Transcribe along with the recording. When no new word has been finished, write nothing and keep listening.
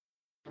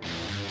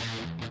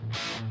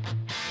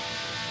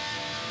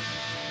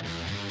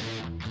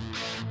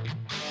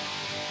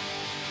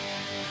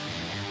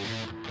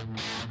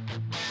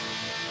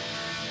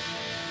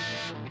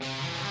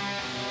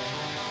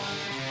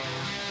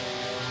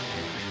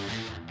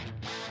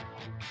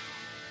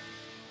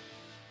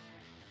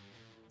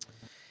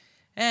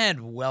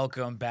And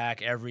welcome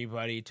back,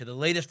 everybody, to the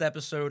latest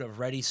episode of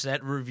Ready,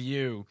 Set,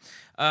 Review.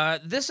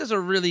 This is a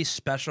really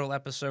special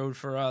episode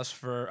for us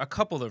for a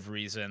couple of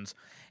reasons.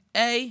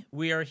 A,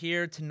 we are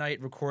here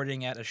tonight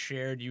recording at a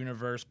Shared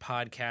Universe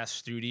podcast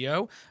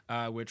studio,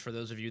 which for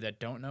those of you that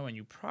don't know, and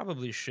you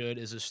probably should,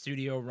 is a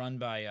studio run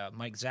by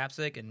Mike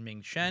Zapsik and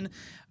Ming Chen.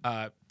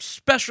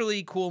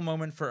 Especially cool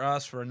moment for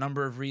us for a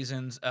number of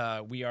reasons.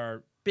 We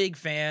are big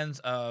fans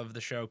of the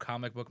show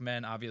Comic Book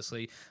Men,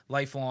 obviously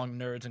lifelong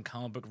nerds and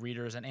comic book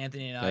readers, and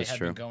Anthony and I have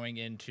been going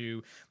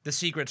into the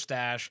Secret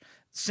Stash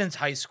since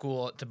high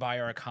school to buy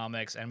our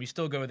comics, and we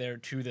still go there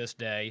to this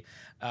day.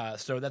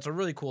 So that's a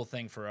really cool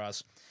thing for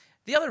us.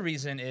 The other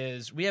reason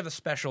is we have a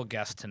special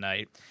guest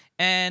tonight,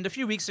 and a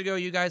few weeks ago,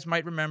 you guys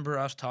might remember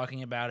us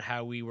talking about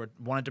how we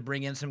wanted to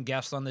bring in some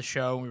guests on the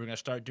show, and we were going to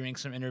start doing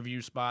some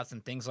interview spots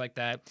and things like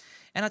that.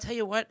 And I'll tell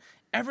you what,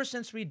 ever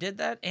since we did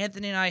that,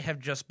 Anthony and I have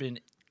just been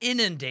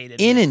inundated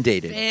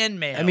with fan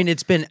mail. I mean,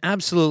 it's been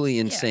absolutely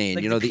insane.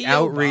 like the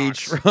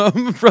outreach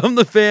from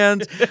the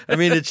fans. I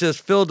mean, it's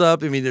just filled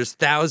up. I mean, there's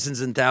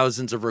thousands and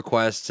thousands of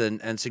requests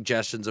and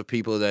suggestions of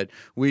people that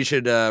we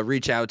should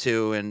reach out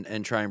to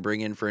and try and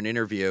bring in for an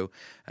interview.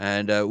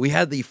 And we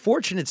had the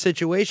fortunate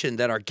situation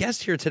that our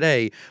guest here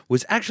today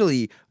was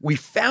actually, we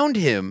found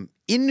him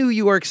in New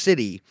York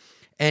City,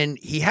 and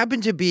he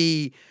happened to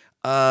be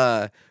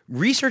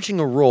researching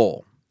a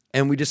role.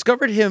 And we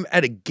discovered him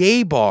at a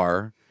gay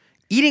bar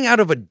eating out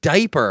of a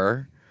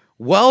diaper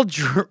while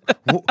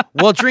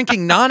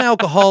drinking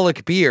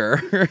non-alcoholic beer.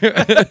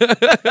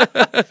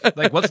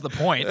 Like, what's the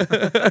point?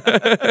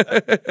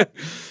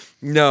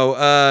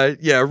 No,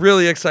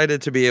 really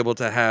excited to be able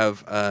to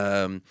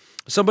have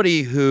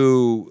somebody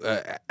who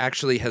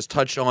actually has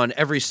touched on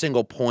every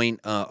single point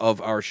of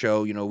our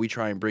show. You know, we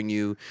try and bring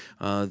you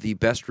the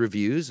best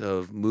reviews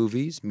of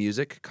movies,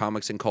 music,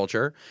 comics, and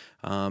culture.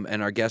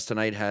 And our guest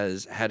tonight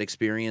has had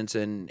experience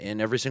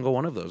in every single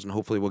one of those. And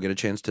hopefully we'll get a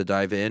chance to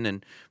dive in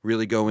and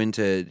really go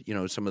into,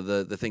 some of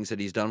the things that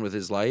he's done with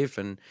his life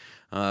and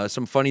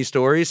some funny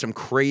stories, some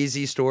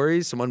crazy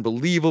stories, some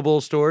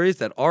unbelievable stories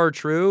that are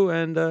true.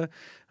 And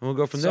we'll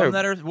go from there.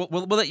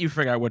 We'll let you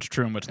figure out what's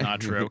true and what's not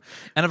true.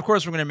 And of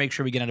course, we're going to make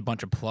sure we get in a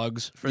bunch of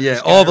plugs for this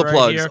guy all the right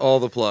plugs, here. all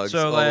the plugs.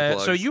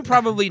 So you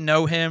probably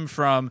know him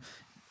from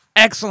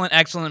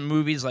excellent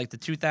movies like the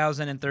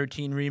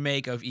 2013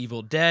 remake of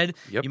Evil Dead.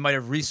 Yep. You might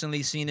have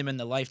recently seen him in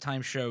the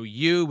Lifetime show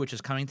You, which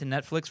is coming to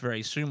Netflix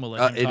very soon. We'll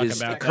let him talk about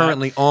that.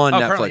 Currently on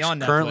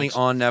Netflix. Currently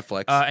on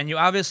Netflix. And you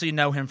obviously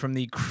know him from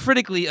the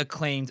critically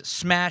acclaimed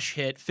smash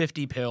hit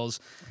 50 Pills.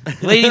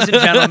 Ladies and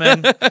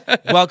gentlemen,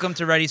 welcome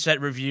to Ready,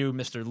 Set, Review,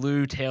 Mr.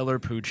 Lou Taylor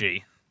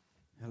Pucci.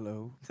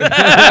 Hello.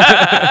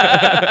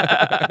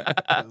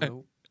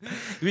 Hello.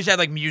 We just had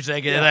like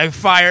music and like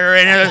fire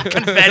and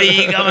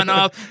confetti coming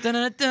off,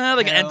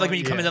 like when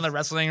you come into the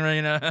wrestling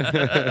arena.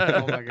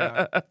 Oh my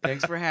god!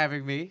 Thanks for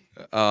having me.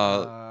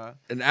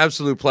 An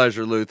absolute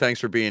pleasure, Lou. Thanks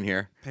for being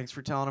here. Thanks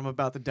for telling him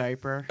about the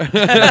diaper.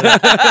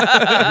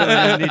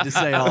 I really need to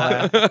say all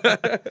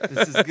that.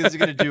 This is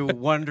going to do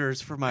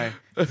wonders for my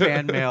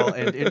fan mail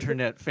and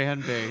internet fan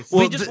base.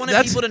 We just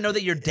wanted people to know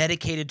that you're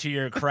dedicated to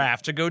your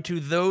craft, to go to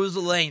those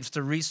lengths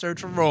to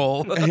research a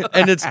role.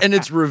 and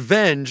it's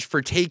revenge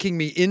for taking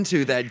me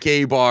into that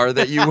gay bar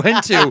that you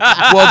went to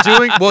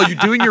while you're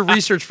doing your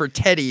research for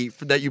Teddy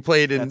that you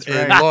played in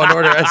Law and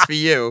Order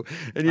SVU,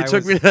 and you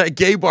took me to that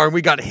gay bar and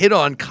we got hit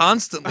on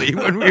constantly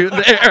when we were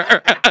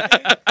there.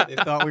 They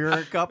thought we were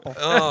a couple.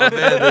 Oh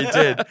man,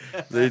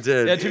 they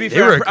did. Yeah, to be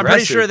fair, I'm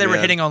pretty sure they were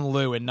hitting on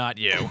Lou and not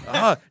you.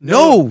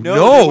 No.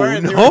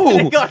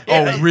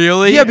 Oh,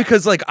 really? Yeah,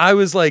 because I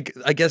was I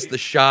guess the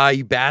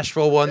shy,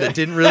 bashful one that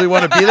didn't really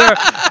want to be there.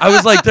 I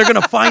was like, they're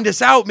gonna find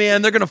us out,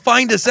 man. They're gonna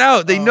find us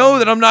out. They know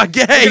that I'm not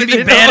gay. You're gonna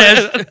be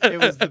banished. It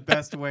was the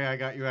best way I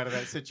got you out of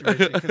that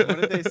situation. Because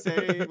what did they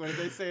say? What did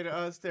they say to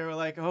us? They were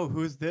like, "Oh,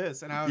 who's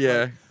this?" And I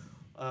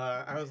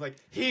was like,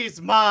 he's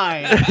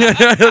mine.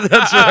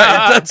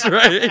 That's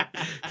right.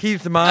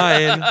 He's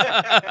mine.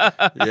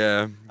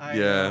 Yeah.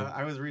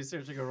 I was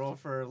researching a role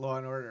for Law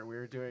and Order. We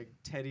were doing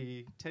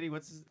Teddy. Teddy.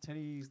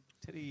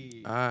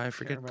 I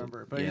forget. Can't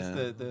remember, but it's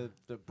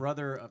the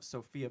brother of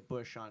Sophia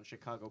Bush on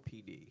Chicago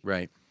PD.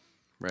 Right.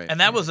 And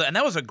that was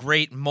a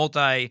great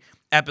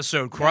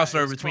multi-episode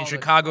crossover between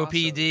Chicago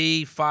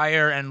PD,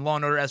 Fire, and Law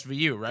and Order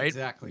SVU, right?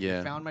 Exactly. Yeah.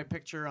 We found my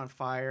picture on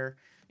Fire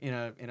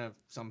in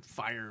some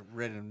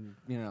fire-ridden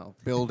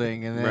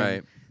building, and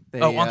then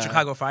on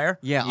Chicago Fire?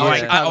 Yeah.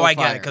 I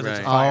get it because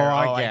it's fire.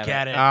 I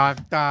get it.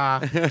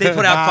 They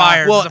put out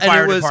fires. Well, the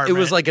fire it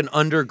was like an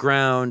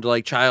underground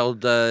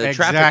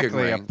trafficking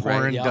ring. A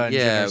porn dungeon.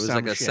 Yeah, or it was some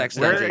like a shit. sex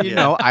Where, dungeon.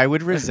 I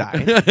would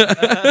reside.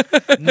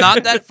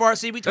 Not that far.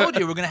 See, we told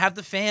you we're going to have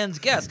the fans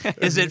guess.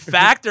 Is it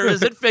fact or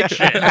is it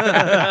fiction?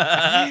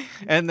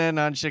 And then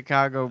on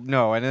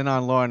and then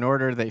on Law and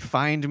Order, they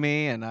find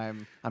me, and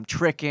I'm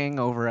tricking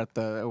over at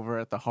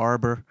the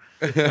harbor.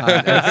 Where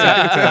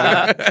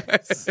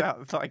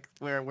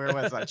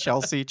was that?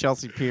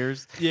 Chelsea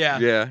Piers.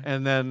 Yeah.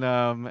 And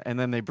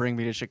then they bring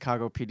me to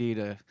Chicago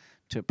PD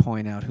to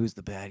point out who's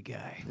the bad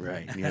guy.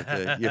 Right. You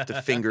have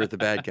to finger the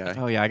bad guy.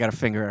 Oh yeah, I got to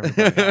finger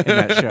everybody in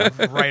that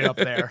show. Right up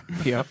there.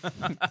 Yep.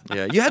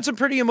 Yeah, you had some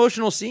pretty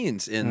emotional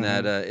scenes in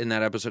that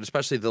episode,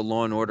 especially the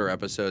Law and Order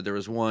episode. There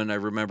was one I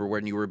remember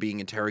when you were being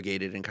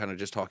interrogated and kind of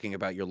just talking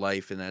about your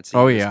life in that scene.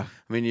 Oh yeah.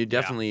 I mean, you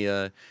definitely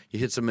you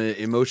hit some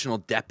emotional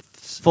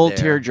depths. Full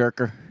there.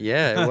 tearjerker.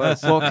 Yeah, it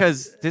was. Well,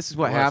 because this is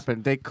what It was.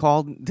 happened. They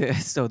called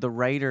so the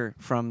writer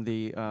from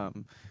the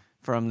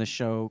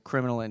show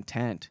Criminal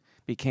Intent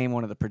became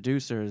one of the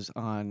producers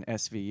on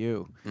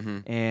SVU,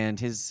 and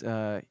his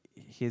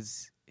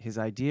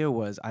idea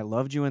was, I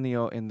loved you in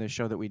the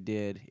show that we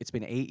did. It's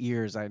been 8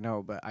 years, I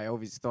know, but I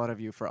always thought of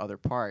you for other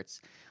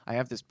parts. I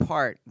have this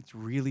part. It's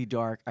really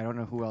dark. I don't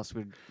know who else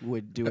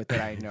would do it that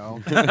I know.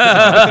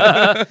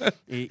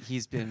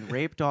 He's been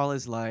raped all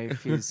his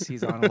life.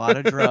 He's on a lot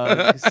of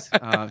drugs.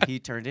 He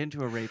turned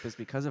into a rapist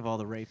because of all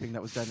the raping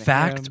that was done to him.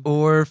 Fact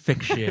or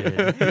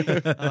fiction?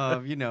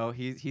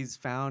 He's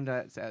found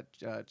at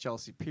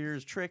Chelsea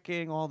Piers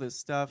tricking, all this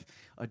stuff.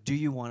 Do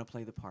you want to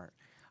play the part?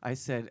 I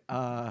said,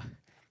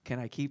 can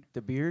I keep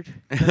the beard?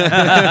 Like,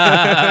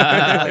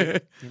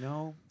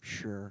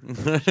 sure.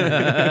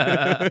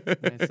 I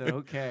said,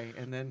 okay.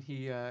 And then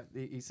he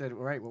said, all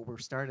right, well, we're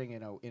starting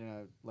in a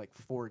like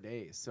 4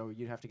 days, so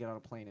you'd have to get on a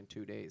plane in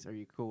 2 days. Are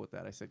you cool with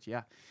that? I said,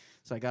 yeah.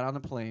 So I got on the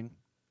plane.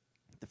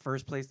 The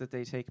first place that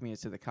they take me is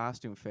to the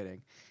costume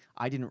fitting.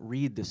 I didn't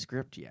read the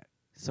script yet,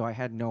 so I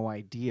had no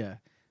idea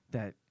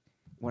that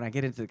when I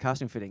get into the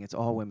costume fitting, it's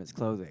all women's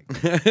clothing.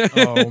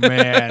 Oh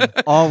man!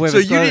 All women's So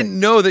you clothing. didn't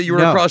know that you were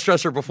a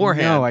cross-dresser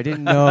beforehand? No, I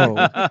didn't know.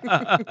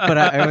 But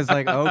I was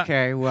like,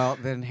 okay, well,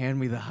 then hand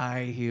me the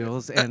high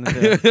heels and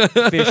the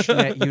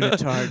fishnet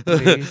unitard,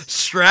 please.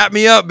 Strap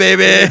me up,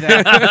 baby.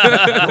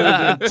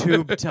 That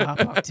golden tube top,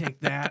 I'll take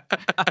that.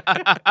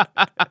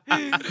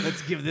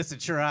 Let's give this a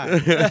try.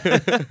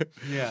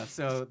 Yeah,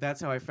 so that's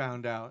how I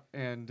found out.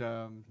 And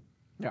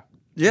yeah.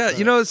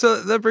 Yeah,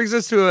 so that brings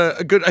us to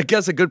a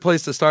good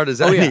place to start. Is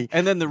Oh any? yeah,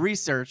 and then the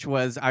research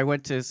was I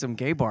went to some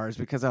gay bars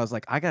because I was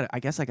like, I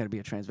guess I got to be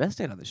a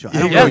transvestite on the show. I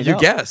don't Yeah, really you know.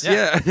 guess.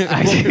 Yeah.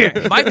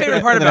 My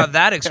favorite part about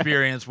that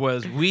experience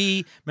was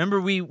we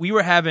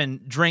were having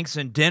drinks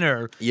and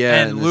dinner,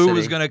 Yeah, in and the Lou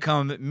was city. going to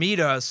come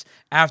meet us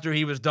after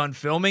he was done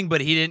filming,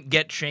 but he didn't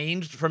get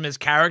changed from his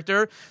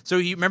character. So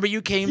you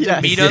came to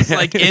Yes. meet us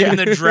like in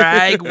the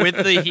drag with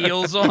the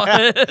heels on.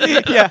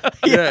 yeah,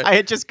 Yeah. I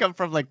had just come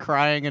from like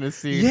crying in a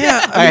scene.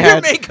 Yeah,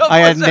 your makeup I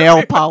had was nail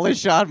everywhere.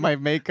 polish on. My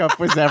makeup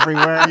was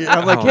everywhere. And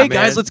I'm like, Oh, hey man.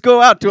 guys, let's go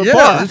out to a Yeah,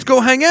 bar. let's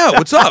go hang out.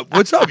 What's up?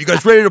 What's up? You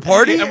guys ready to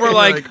party? And we're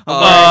like,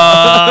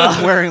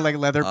 Wearing like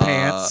leather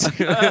pants.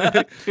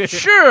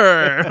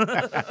 sure.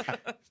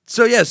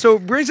 So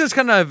brings us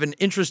kind of an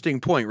interesting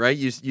point, right?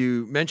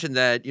 You mentioned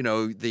that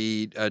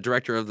the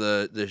director of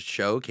the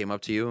show came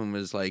up to you and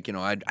was like,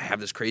 I have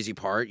this crazy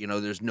part.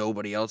 There's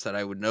nobody else that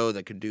I would know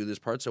that could do this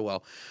part so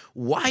well.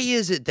 Why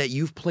is it that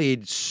you've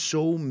played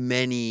so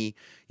many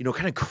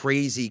kind of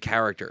crazy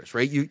characters,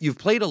 right? You've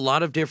played a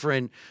lot of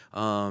different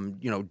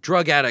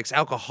drug addicts,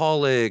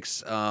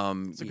 alcoholics.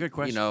 It's a good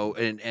question.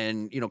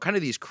 And kind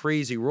of these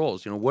crazy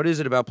roles. What is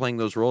it about playing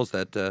those roles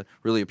that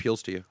really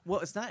appeals to you?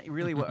 Well, it's not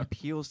really what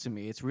appeals to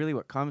me. It's really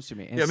what comes to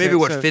me. And Yeah, maybe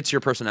what fits your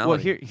personality.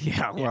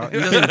 Well,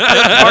 Does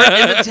art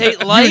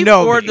imitate life,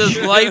 or me. does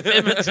life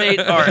imitate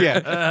art? yeah.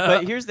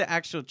 But here's the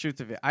actual truth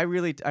of it. I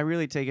really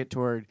take it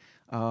toward.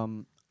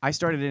 I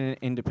started in an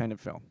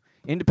independent film.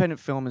 Independent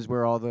film is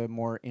where all the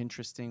more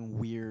interesting,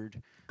 weird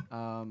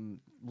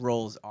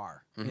roles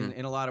are.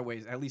 In a lot of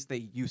ways, at least they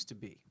used to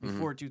be.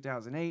 Before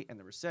 2008 and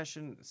the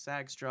recession, the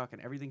SAG struck,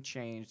 and everything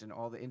changed, and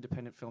all the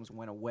independent films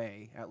went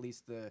away. At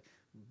least the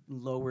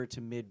lower to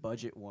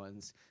mid-budget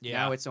ones. Yeah.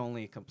 Now it's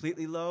only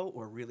completely low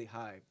or really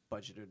high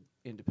budgeted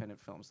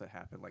independent films that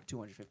happen, like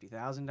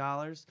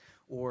 $250,000,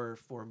 or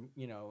for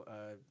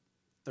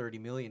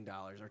 $30 million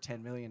or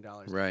 $10 million.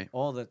 Right.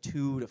 All the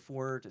 $2 to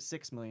 $4 to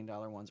 $6 million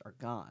ones are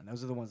gone.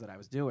 Those are the ones that I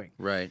was doing.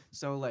 Right.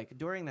 So like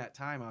during that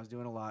time, I was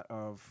doing a lot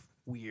of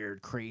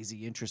weird,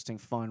 crazy, interesting,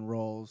 fun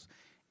roles,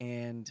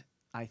 and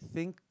I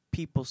think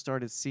people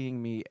started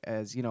seeing me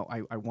as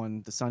I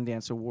won the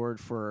Sundance Award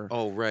for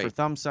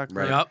Thumbsucker.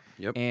 Right.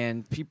 Yep.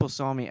 And people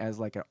saw me as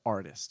like an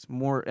artist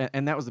more,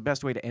 and that was the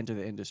best way to enter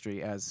the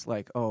industry, as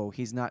like, oh,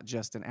 he's not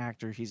just an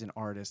actor, he's an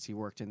artist. He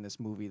worked in this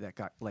movie that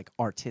got like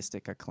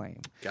artistic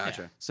acclaim.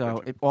 Gotcha.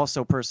 So it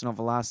also Personal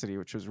Velocity,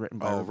 which was written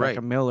by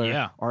Rebecca right. Miller,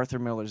 Yeah. Arthur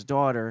Miller's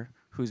daughter,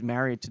 who's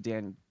married to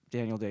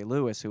Daniel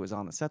Day-Lewis, who was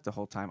on the set the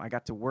whole time. I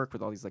got to work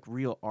with all these like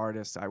real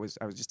artists. I was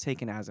just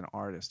taken as an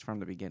artist from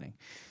the beginning.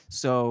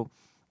 So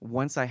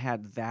once I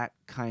had that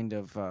kind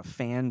of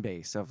fan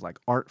base of like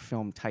art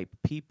film type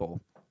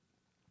people,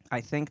 I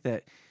think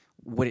that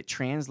what it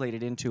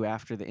translated into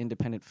after the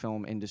independent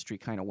film industry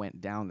kind of went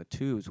down the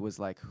tubes was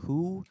like,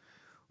 who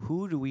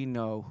do we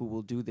know who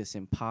will do this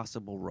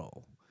impossible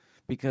role?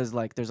 because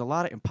like there's a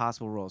lot of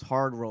impossible roles,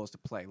 hard roles to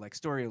play, like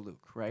Story of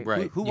Luke, right?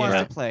 Right. Who Yeah. wants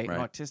Right. to play Right.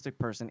 an autistic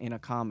person in a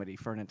comedy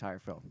for an entire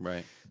film?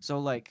 Right. So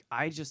like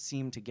I just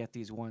seem to get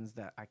these ones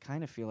that I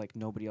kind of feel like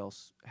nobody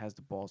else has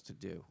the balls to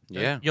do.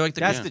 Yeah. You're like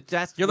the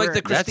That's you're like where-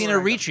 the that's Christina where I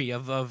go. Ricci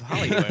of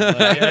Hollywood.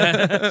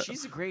 Like,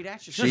 She's a great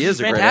actress. She is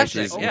a great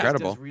fantastic. actress. Yeah.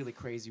 Incredible. Does really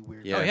crazy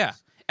weird. Yeah. Oh yeah.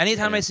 things.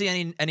 Anytime Yeah. I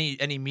see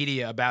any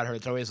media about her,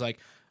 it's always like,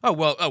 oh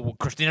well,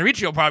 Christina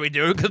Ricci will probably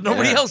do it because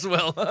nobody Yeah. else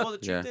will. Well, the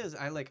truth Yeah. is,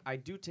 I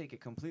do take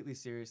it completely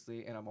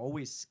seriously, and I'm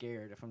always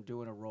scared if I'm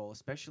doing a role,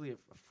 especially a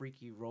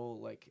freaky role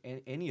like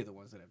any of the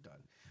ones that I've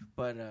done.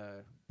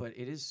 But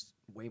it is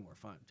way more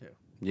fun too.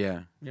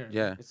 Yeah. You know what I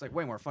Yeah. mean? It's like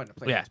way more fun to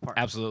play Yeah, those parts.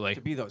 absolutely.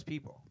 To be those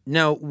people.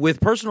 Now, with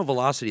Personal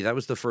Velocity, that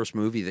was the first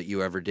movie that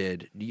you ever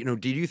did.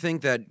 Did you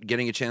think that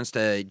getting a chance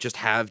to just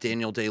have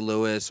Daniel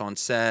Day-Lewis on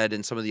set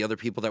and some of the other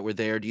people that were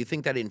there, do you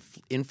think that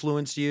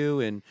influenced you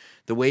and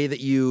the way that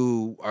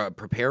you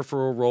prepare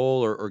for a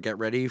role or get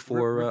ready for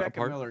a Rebecca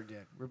part? Miller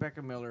did.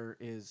 Rebecca Miller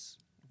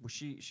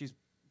she's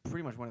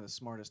pretty much one of the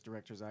smartest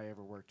directors I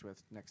ever worked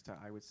with. Next to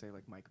I would say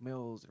like Mike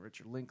Mills and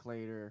Richard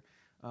Linklater.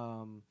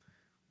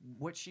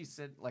 What she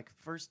said, like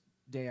first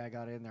day I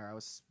got in there, I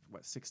was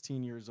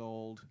 16 years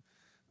old.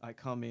 I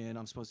come in,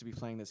 I'm supposed to be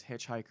playing this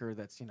hitchhiker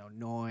that's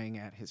gnawing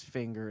at his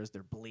fingers.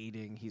 They're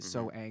bleeding. He's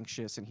so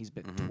anxious, and he's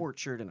been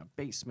tortured in a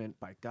basement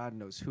by God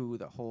knows who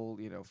the whole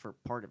for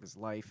part of his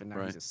life, and now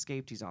Right. he's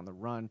escaped. He's on the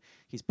run.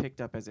 He's picked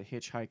up as a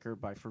hitchhiker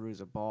by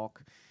Fairuza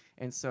Balk,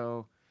 and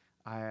so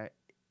I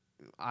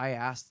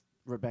asked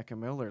Rebecca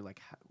Miller, like,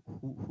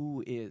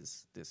 who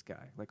is this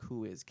guy? Like,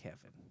 who is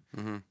Kevin?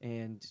 Mm-hmm.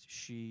 And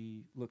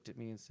she looked at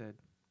me and said,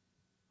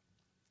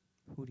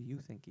 "Who do you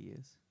think he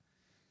is?"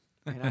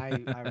 And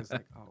I was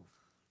like, "Oh,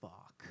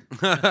 fuck."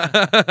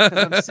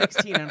 Because I'm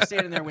 16 and I'm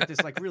standing there with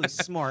this, like, really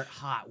smart,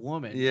 hot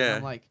woman. Yeah. And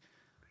I'm like,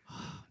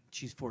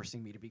 she's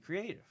forcing me to be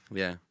creative.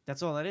 Yeah.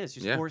 That's all that is.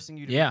 She's Yeah. forcing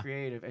you to Yeah. be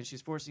creative, and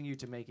she's forcing you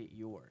to make it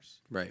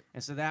yours. Right.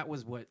 And so that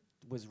was what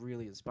was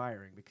really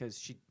inspiring, because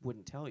she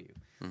wouldn't tell you.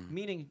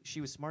 Meaning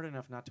she was smart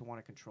enough not to want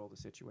to control the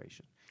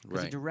situation. Because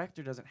a Right.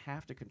 director doesn't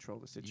have to control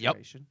the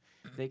situation.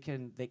 They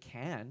can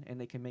and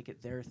they can make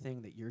it their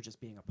thing that you're just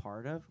being a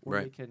part of, or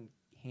Right. they can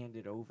hand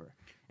it over and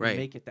Right.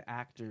 make it the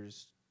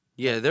actors.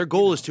 Yeah, their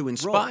goal know, is to role.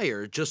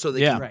 inspire just so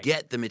they Yeah. can Right.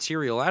 get the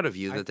material out of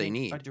you I that they think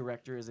need. A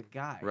director is a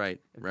guide.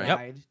 Right, A right. Yep.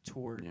 guide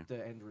toward Yeah.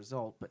 the end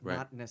result, but Right.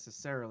 not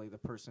necessarily the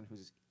person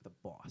who's the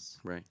boss.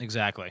 Right.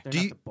 Exactly. They're Do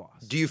not you- the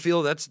boss. Do you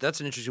feel that's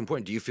an interesting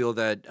point? Do you feel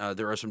that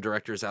there are some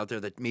directors out there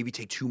that maybe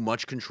take too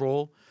much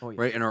control, Oh, yeah.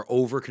 right, and are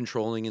over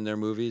controlling in their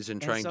movies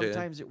and, And trying to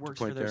sometimes it works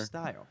for point their there?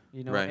 style.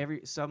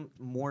 Right. Some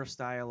more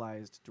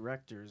stylized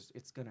directors,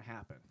 it's going to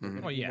happen. They're Mhm.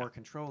 going to Oh, be yeah. more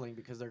controlling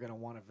because they're going to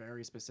want a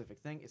very specific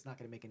thing. It's not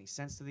going to make any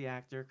sense to the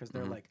actor because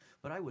they're Mhm. like,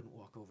 "But I wouldn't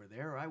walk over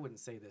there, or I wouldn't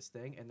say this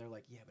thing," and they're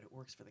like, "Yeah, but it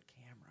works for the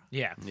camera."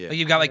 Yeah. Yeah. Like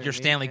you've got like You know your what I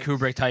mean? Stanley And-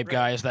 Kubrick type right.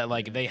 guys that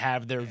like they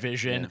have their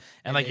vision, Yeah.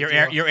 and like they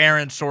your do your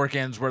Aaron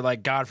Sorkins, where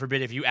like God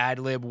forbid if you ad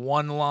lib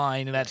one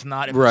line and that's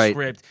not in Right. the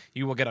script,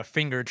 you will get a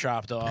finger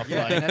chopped off.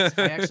 Yeah, like- and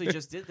I actually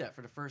just did that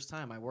for the first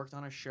time. I worked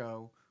on a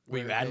show Were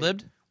you where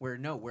ad-libbed?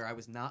 where I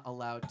was not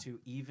allowed to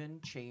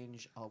even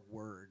change a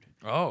word,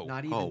 oh,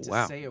 not even Oh, to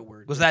wow. say a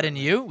word. was that in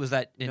differently. you? Was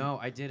that in? No,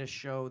 I did a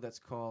show that's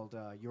called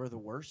 "You're the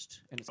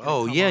Worst," and it's gonna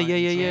Oh come yeah, on yeah,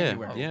 in yeah, yeah.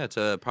 January. Yeah, it's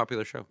a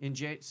popular show.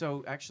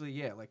 So actually,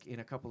 yeah, like in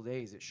a couple of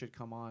days, it should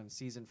come on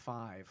season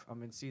 5.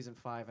 I'm in season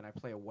 5, and I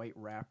play a white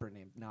rapper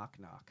named Knock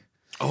Knock.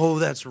 Oh,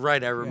 that's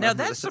right. I remember. Now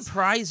that's this.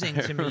 surprising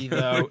to me,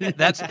 though.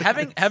 That's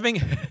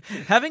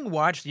having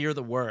watched "You're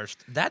the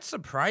Worst." That's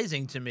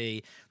surprising to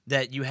me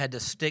that you had to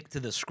stick to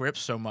the script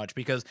so much,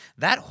 because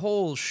that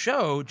whole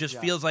show just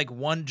Yeah. feels like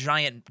one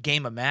giant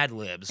game of Mad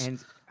Libs. And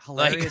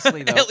Like,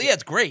 hilariously, though, hell yeah,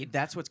 it's great.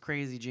 That's what's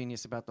crazy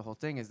genius about the whole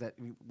thing is that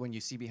when you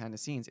see behind the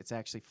scenes, it's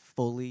actually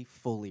fully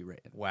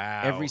written.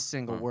 Wow, Every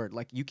single word.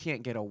 Like, you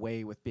can't get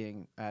away with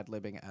being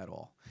ad-libbing at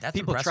all. That's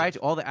People try impressive. to,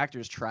 all the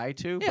actors try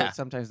to, Yeah. but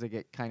sometimes they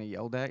get kind of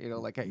yelled at,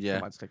 like, hey, Yeah.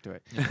 come on, stick to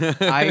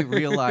it. I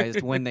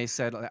realized when they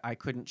said I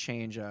couldn't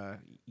change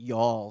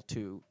y'all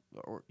to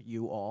or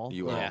you all.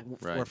 You or, all, w-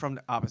 right. Or from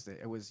the opposite.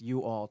 It was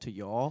you all to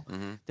y'all.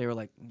 Mhm. They were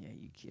like, yeah,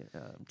 you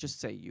can't, just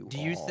say you Do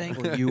all. you think-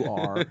 Or you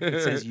are.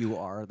 It says you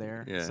are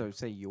there. Yeah. So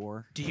say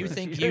your. Do you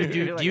think You're you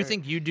do? like, Do you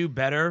think you do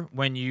better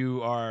when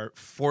you are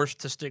forced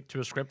to stick to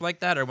a script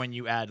like that, or when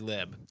you ad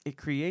lib? it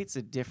creates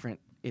a different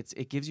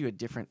it gives you a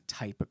different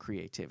type of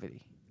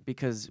creativity,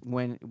 because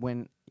when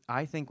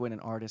I think when an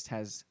artist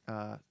has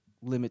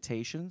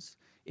limitations,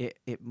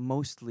 it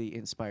mostly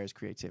inspires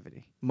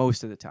creativity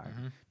most of the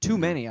time. Too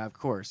many, of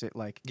course, it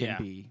like can Yeah.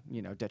 be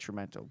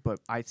detrimental, but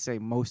I'd say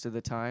most of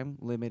the time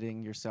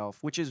limiting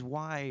yourself, which is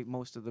why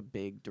most of the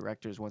big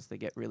directors, once they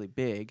get really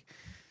big,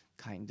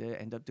 kind of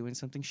end up doing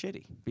something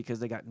shitty, because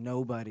they got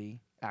nobody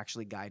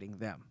actually guiding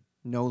them.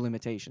 No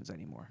limitations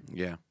anymore.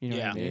 Yeah. You know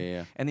Yeah. what I mean?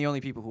 Yeah. And the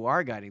only people who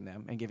are guiding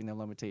them and giving them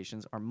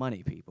limitations are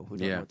money people who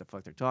don't Yeah. know what the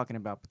fuck they're talking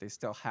about, but they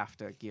still have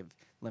to give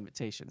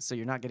limitations. So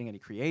you're not getting any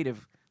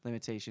creative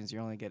limitations.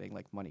 You're only getting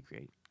like money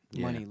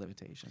money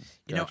limitations.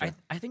 You know, Gotcha.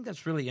 I think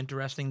that's really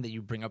interesting that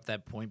you bring up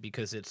that point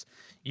because it's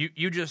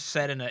you just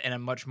said in a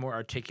much more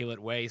articulate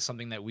way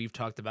something that we've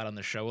talked about on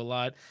the show a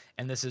lot,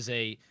 and this is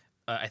I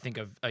think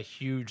a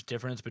huge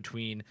difference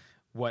between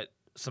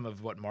some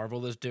of what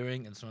Marvel is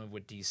doing and some of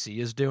what DC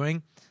is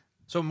doing.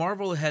 So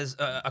Marvel has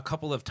a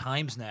couple of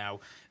times now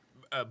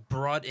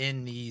brought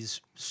in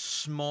these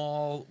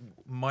small,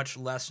 much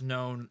less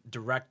known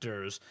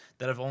directors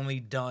that have only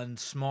done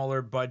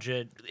smaller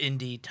budget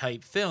indie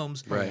type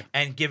films, Right.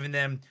 and given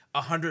them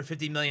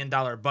 $150 million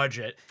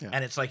budget,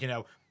 and it's like,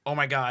 oh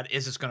my God,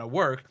 is this going to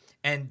work?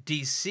 And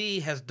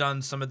DC has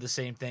done some of the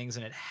same things,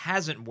 and it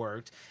hasn't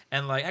worked.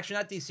 And actually,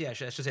 not DC. I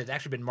should say it's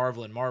actually been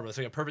Marvel and Marvel.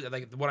 So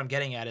what I'm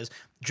getting at is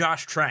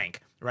Josh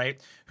Trank,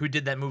 right, who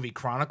did that movie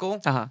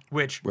Chronicle,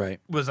 which Right.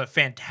 was a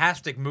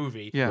fantastic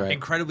movie, Yeah. Right.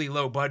 incredibly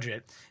low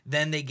budget.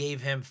 Then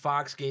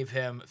Fox gave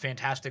him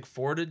Fantastic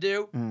Four to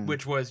do,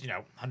 which was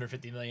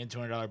 $150 million,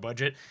 $200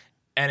 budget,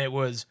 and it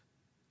was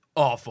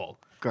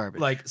awful.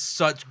 Garbage.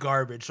 Such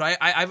garbage. So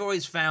I've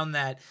always found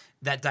that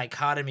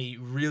dichotomy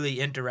really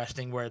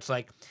interesting, where it's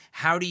like,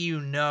 how do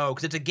you know?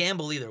 Because it's a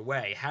gamble either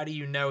way. How do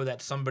you know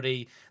that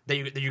somebody that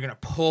you're going to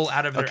pull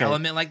out of their Okay.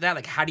 element like that?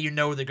 Like, how do you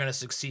know they're going to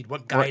succeed?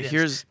 What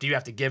guidance do you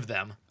have to give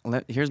them?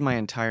 Here's my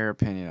entire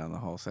opinion on the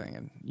whole thing,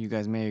 and you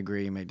guys may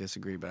agree, may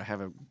disagree, but I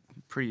have a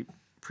pretty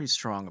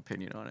strong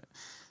opinion on it.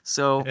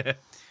 So,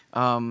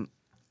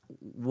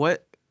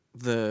 what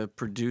the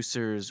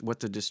producers, what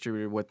the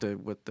distributor, what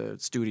the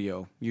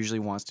studio usually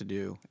wants to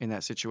do in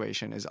that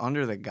situation is,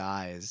 under the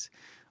guise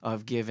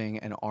of giving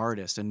an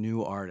artist, a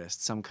new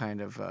artist, some kind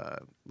of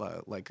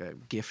like a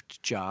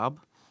gift job,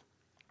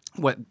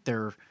 what's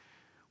going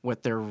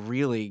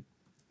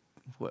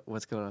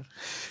on?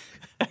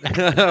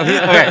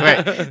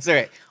 Okay, wait.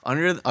 Sorry.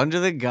 Under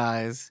the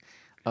guise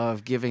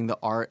of giving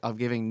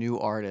new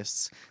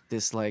artists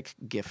this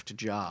gift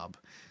job,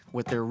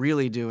 what they're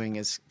really doing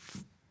is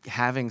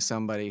having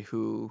somebody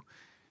who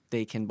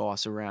they can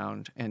boss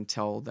around and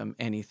tell them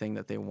anything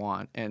that they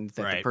want, and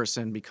that the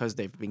person, because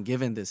they've been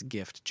given this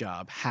gift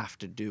job, have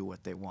to do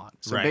what they want.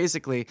 So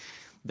basically,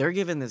 they're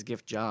given this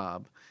gift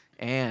job,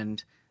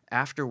 and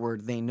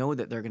afterward, they know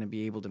that they're going to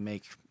be able to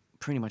make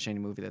pretty much any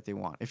movie that they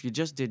want. If you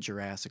just did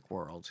Jurassic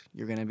World,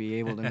 you're going to be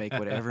able to make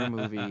whatever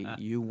movie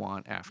you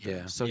want after.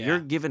 Yeah. So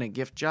you're given a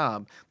gift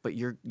job, but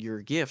your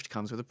gift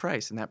comes with a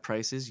price, and that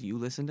price is you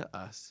listen to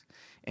us,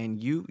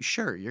 and you're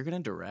going to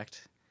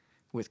direct,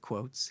 with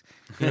quotes,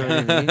 you know what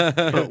I mean?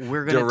 But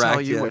we're going to tell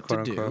you what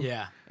to do, unquote.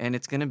 Yeah. and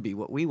it's going to be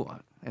what we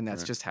want, and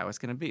that's just how it's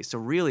going to be. So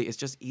really, it's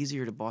just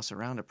easier to boss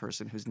around a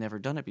person who's never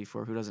done it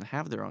before, who doesn't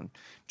have their own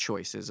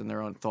choices and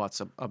their own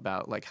thoughts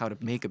about how to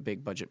make a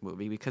big budget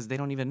movie, because they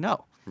don't even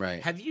know.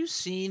 Right. Have you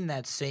seen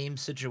that same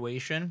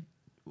situation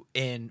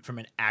from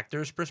an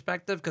actor's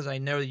perspective? Because I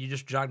know that you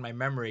just jogged my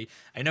memory.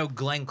 I know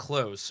Glenn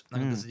Close, I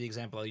think this is the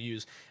example I'll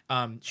use.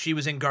 She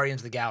was in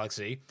Guardians of the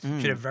Galaxy.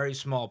 She had a very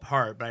small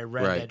part, but I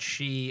read that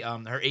she,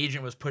 her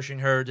agent was pushing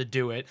her to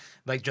do it,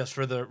 just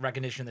for the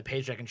recognition of the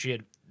paycheck, and she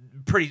had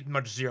pretty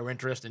much zero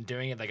interest in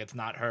doing it. It's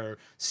not her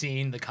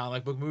scene, the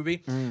comic book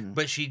movie.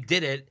 But she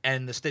did it,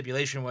 and the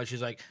stipulation was,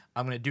 she's like,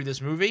 I'm going to do this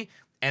movie,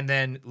 and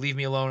then leave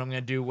me alone. I'm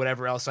going to do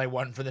whatever else I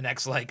want for the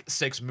next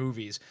 6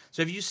 movies.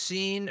 So have you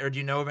seen, or do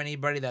you know of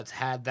anybody that's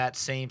had that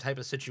same type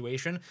of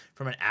situation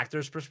from an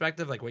actor's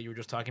perspective, like what you were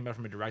just talking about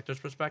from a director's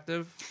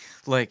perspective?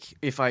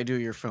 If I do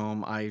your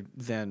film, I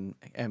then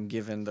am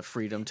given the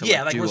freedom to do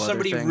where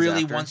somebody other things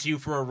really after. wants you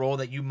for a role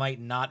that you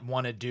might not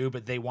want to do,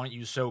 but they want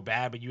you so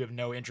bad, but you have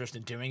no interest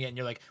in doing it, and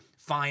you're like,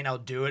 fine, I'll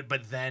do it,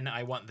 but then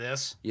I want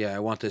this. Yeah, I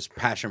want this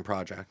passion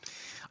project.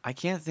 I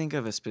can't think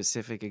of a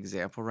specific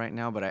example right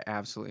now, but I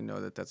absolutely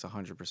know that that's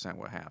 100%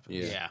 what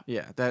happens.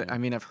 Yeah. I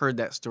mean, I've heard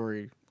that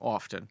story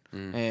often,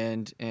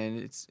 and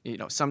it's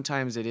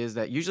sometimes it is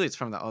that. Usually, it's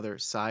from the other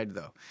side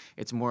though.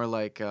 It's more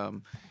like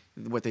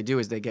what they do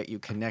is they get you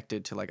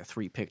connected to a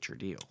 3-picture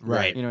deal,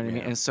 Right. You know what I mean?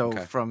 Yeah. And so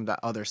Okay. from the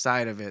other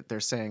side of it, they're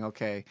saying,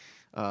 okay,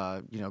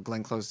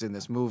 Glenn Close in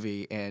this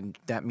movie, and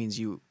that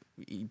means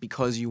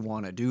because you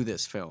want to do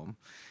this film,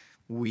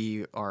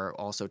 we are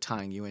also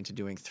tying you into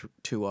doing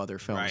 2 other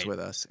films with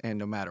us, and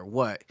no matter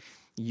what,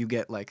 you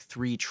get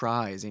 3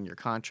 tries in your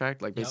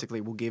contract.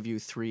 Basically, we'll give you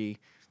three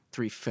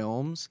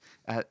films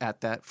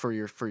at that for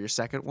your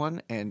second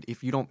one, and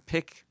if you don't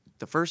pick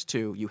the first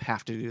 2, you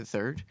have to do the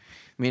third.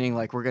 Meaning,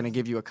 we're going to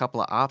give you a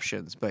couple of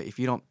options, but if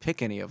you don't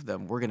pick any of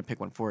them, we're going to pick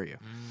one for you.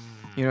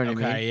 You know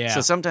what I mean? Yeah. So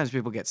sometimes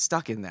people get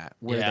stuck in that,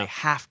 where Yeah. they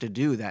have to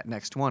do that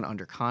next one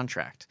under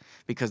contract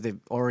because they've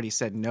already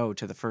said no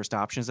to the first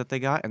options that they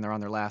got, and they're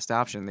on their last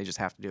option, and they just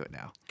have to do it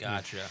now.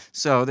 Gotcha.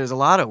 So there's a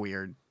lot of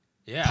weird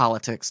Yeah.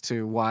 politics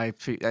to why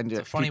people end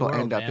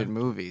world, up man. in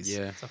movies.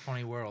 Yeah. It's a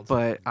funny world.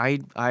 But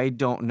I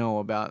don't know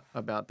about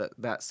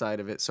that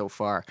side of it so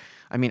far.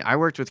 I mean, I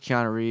worked with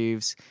Keanu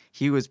Reeves.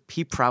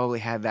 He probably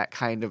had that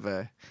kind of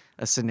a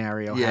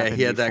scenario. Yeah, happen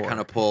he had that before.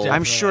 kind of pull.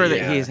 I'm sure that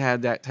Yeah. he's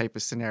had that type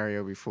of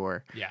scenario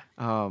before. yeah.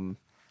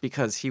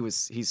 because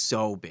he's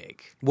so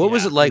big. What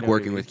was Yeah, it like you know what I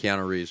working mean. with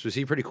Keanu Reeves? Was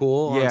he pretty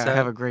cool? on Yeah, I set?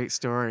 have a great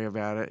story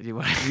about it. You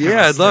want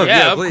Yeah, I'd love.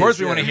 Yeah, of please, course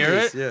we wanna hear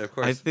please. it. Yeah, of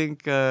course. I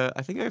think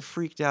I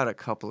freaked out a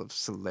couple of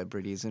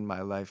celebrities in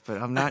my life,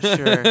 but I'm not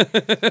sure.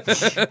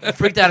 It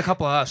freaked out a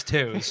couple of us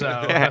too, so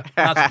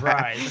not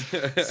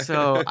surprised.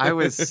 So I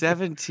was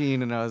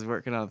 17 and I was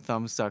working on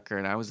Thumbsucker,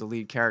 and I was the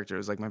lead character. It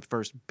was like my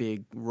first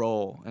big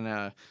role, and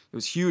it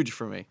was huge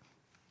for me.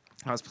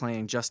 I was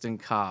playing Justin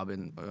Cobb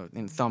in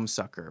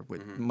Thumbsucker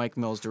with Mike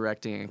Mills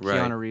directing and Right.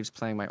 Keanu Reeves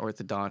playing my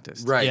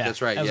orthodontist. Right, Yeah,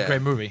 that's right. That was yeah. a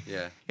great movie.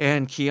 Yeah.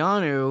 And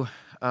Keanu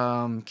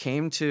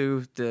came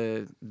to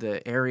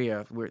the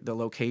area, the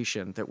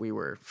location that we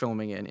were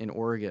filming in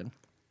Oregon,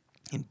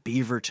 in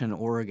Beaverton,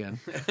 Oregon,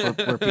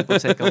 where people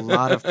take a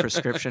lot of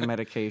prescription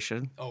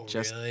medication. Oh,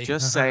 just, really?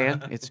 Just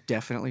saying, it's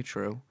definitely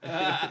true.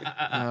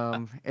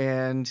 And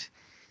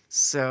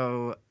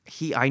so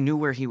I knew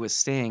where he was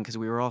staying because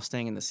we were all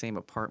staying in the same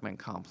apartment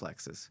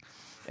complexes.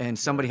 And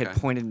somebody had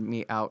pointed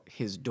me out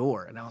his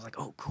door, and I was like,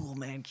 "Oh, cool,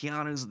 man!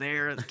 Keanu's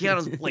there.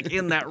 Keanu's like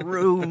in that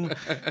room.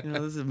 You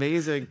know, this is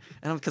amazing."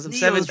 And because I'm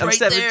Neo's right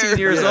 17 there.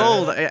 years Yeah.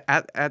 old,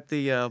 at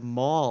the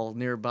mall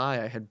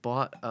nearby, I had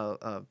bought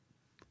a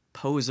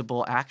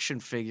posable action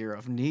figure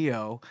of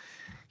Neo,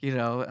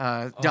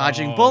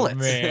 dodging Oh, bullets.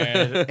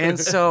 man. And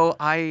so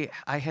I'm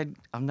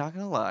not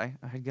gonna lie,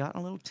 I had gotten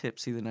a little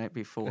tipsy the night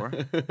before,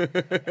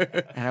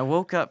 and I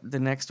woke up the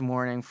next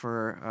morning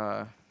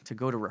to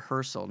go to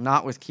rehearsal,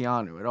 not with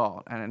Keanu at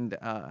all, and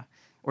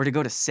or to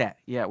go to set.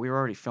 Yeah, we were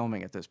already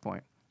filming at this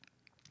point,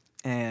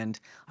 and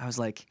I was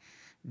like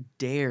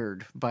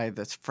dared by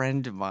this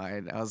friend of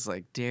mine. I was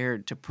like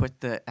dared to put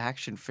the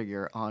action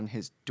figure on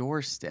his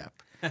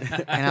doorstep.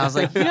 And I was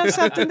like, you know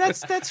something,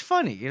 that's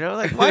funny,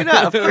 like why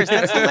not? Of course,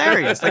 that's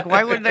hilarious. Like,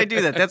 why wouldn't I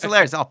do that? That's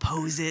hilarious. I'll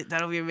pose it.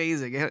 That'll be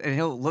amazing. And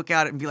he'll look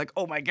at it and be like,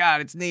 oh my God,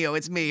 it's Neo,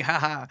 it's me,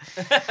 haha.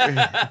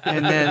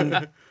 And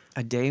then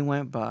a day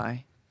went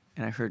by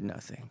and I heard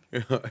nothing.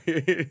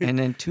 And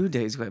then 2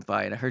 days went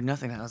by and I heard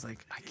nothing. And I was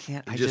like, I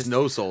can't. You just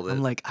no-sold it.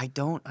 I'm like, I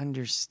don't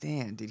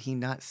understand. Did he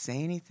not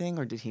say anything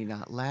or did he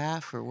not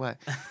laugh or what?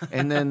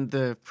 And then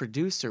the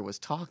producer was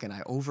talking.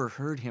 I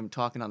overheard him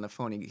talking on the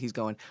phone. He's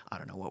going, I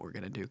don't know what we're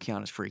going to do.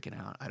 Keanu's freaking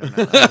out. I don't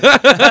know.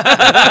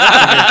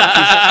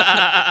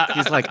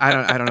 He's like,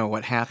 I don't know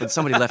what happened.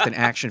 Somebody left an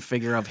action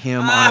figure of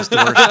him on his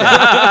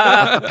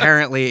doorstep.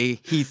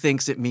 Apparently, he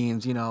thinks it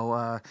means,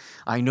 I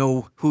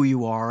know who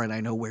you are and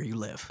I know where you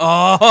live.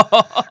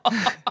 Oh,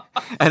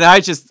 And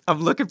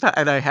I'm looking back,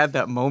 and I had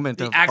that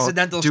moment of,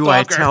 accidental do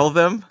I stalker. tell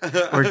them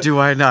or do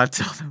I not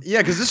tell them? Yeah,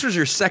 because this was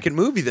your second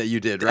movie that you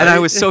did, right? And I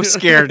was so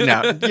scared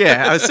now.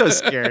 Yeah, I was so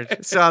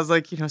scared. So I was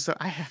like, so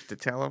I have to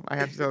tell him.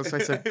 So I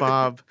said,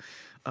 Bob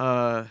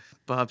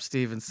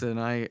Stevenson,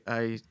 I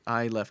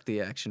left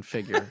the action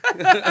figure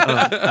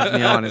of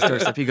Neo on his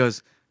doorstep. He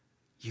goes,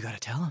 you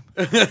gotta tell him.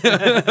 You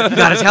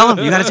gotta tell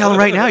him. You gotta tell him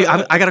right now.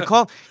 I gotta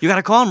call. You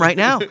gotta call him right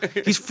now.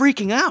 He's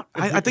freaking out.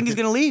 I think he's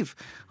gonna leave.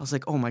 I was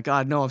like, oh my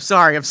God, no, I'm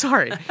sorry.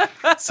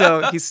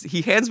 So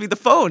he hands me the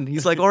phone.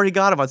 He's like, already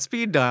got him on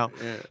speed dial.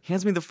 Yeah. He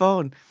hands me the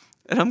phone.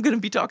 And I'm gonna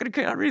be talking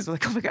to Keanu Reeves. I'm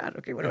like, oh my God,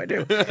 okay, what do I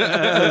do? So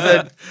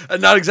I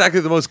said, not exactly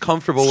the most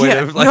comfortable way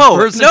to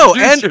first no,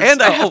 introduce and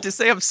I have yourself. to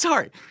say I'm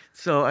sorry.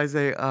 So I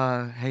say,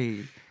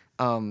 hey,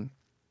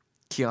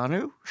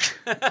 Keanu?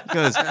 He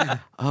goes,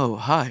 oh,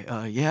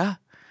 hi, yeah?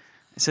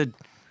 I said,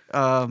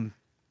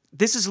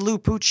 this is Lou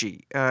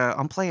Pucci.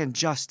 I'm playing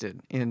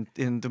Justin in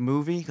the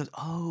movie. He goes,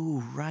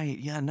 oh, right.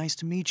 Yeah, nice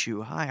to meet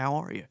you. Hi, how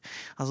are you?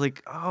 I was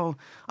like, oh,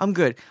 I'm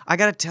good. I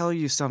got to tell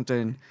you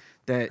something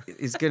that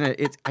is going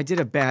to... I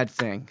did a bad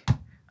thing.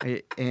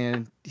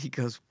 And he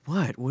goes,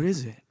 what? What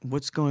is it?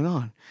 What's going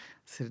on? I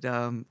said,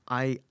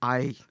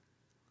 I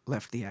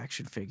left the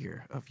action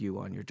figure of you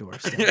on your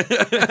doorstep.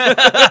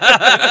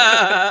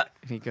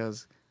 And he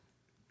goes,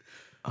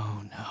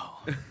 oh,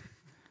 no.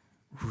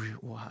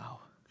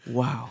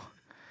 Wow.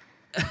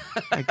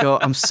 I go,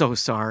 I'm so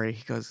sorry.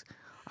 He goes,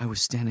 I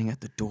was standing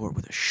at the door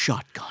with a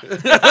shotgun.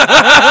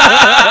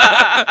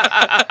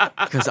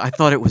 Because I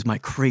thought it was my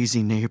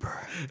crazy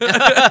neighbor.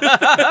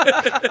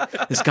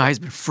 This guy's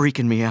been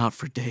freaking me out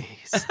for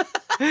days.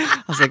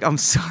 I was like, I'm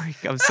sorry,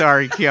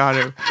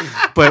 Keanu.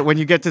 But when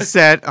you get to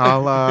set,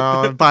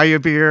 I'll buy you a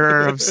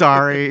beer. I'm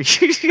sorry.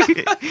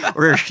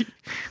 Or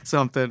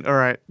something. All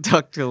right.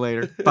 Talk to you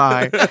later.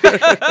 Bye.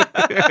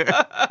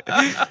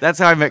 That's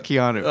how I met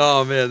Keanu.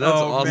 Oh, man, that's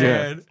awesome.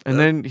 man. Yeah. And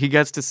then he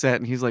gets to set,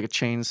 and he's like a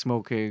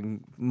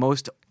chain-smoking,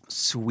 most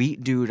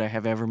sweet dude I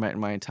have ever met in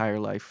my entire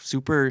life.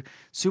 Super,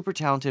 super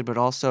talented, but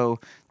also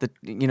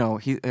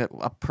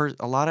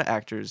a lot of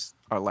actors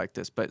are like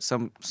this, but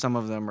some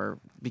of them are,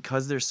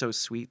 because they're so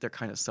sweet, they're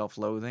kind of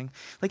self-loathing.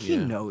 Like he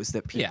knows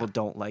that people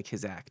don't like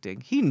his acting.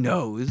 He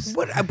knows.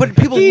 But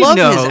people He love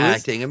knows, his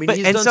acting. I mean,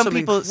 he's and done some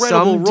incredible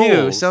some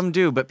roles. some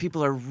do, but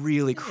people are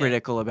really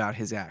critical about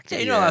his acting.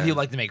 Yeah, you know how people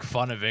like to make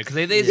fun of it because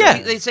they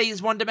Yeah. they say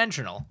he's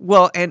one-dimensional.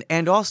 Well,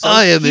 and also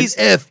I am an he's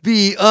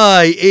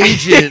FBI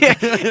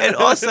agent. and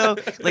also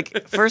also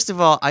like first of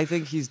all, I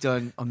think he's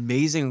done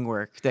amazing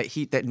work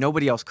that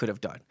nobody else could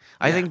have done.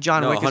 I think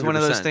John Wick is one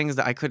of those 100%. things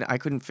that I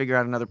couldn't figure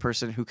out another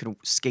person who can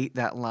skate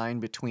that line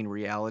between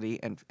reality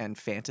and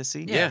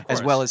fantasy Yeah, of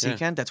as well course. as he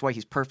can. That's why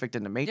he's perfect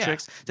in The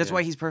Matrix. That's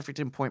why he's perfect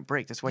in Point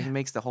Break. That's why he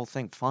makes the whole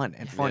thing fun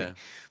and funny.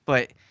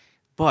 Yeah.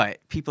 But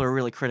people are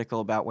really critical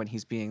about when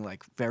he's being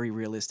like very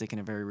realistic in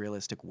a very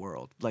realistic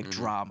world, like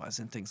dramas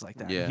and things like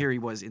that. Yeah. And here he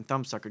was in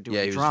Thumbsucker doing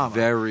Yeah, he was drama.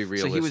 very So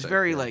he was realistic,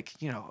 very yeah. like,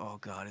 oh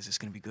God, is this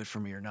going to be good for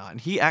me or not? And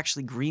he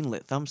actually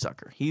greenlit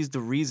Thumbsucker. He's the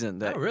reason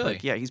that. Oh, really?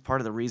 Like, yeah, he's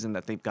part of the reason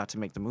that they got to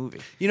make the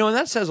movie. You know, and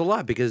that says a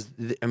lot because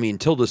I mean,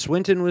 Tilda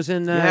Swinton was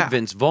in that. Yeah.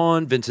 Vince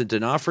Vaughn, Vincent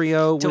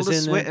D'Onofrio was Tilda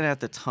in Swinton it.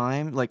 at the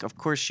time, like, of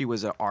course she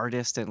was an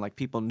artist and like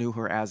people knew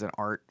her as an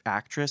art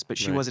actress, but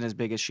she Right. wasn't as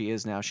big as she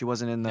is now. She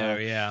wasn't in Oh,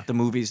 yeah. the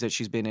movies that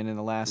she's been in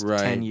the last Right.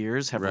 10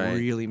 years have Right.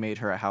 really made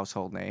her a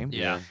household name.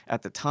 Yeah.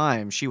 At the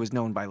time, she was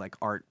known by like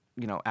art,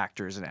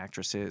 actors and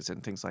actresses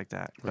and things like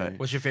that. But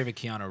What's your favorite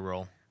Keanu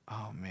role?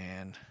 oh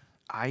man,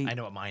 I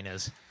know what mine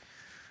is.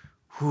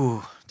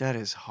 whew, that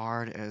is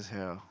hard as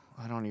hell.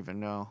 I don't even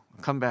know.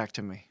 Come back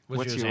to me.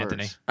 What's yours,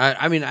 Anthony?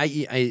 I mean,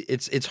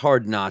 it's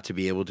hard not to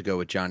be able to go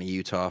with Johnny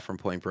Utah from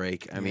Point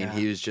Break. I mean, Yeah.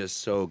 he was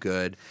just so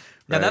good.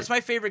 Now right? that's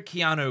my favorite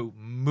Keanu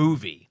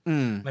movie.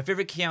 My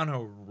favorite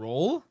Keanu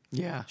role,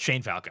 Yeah.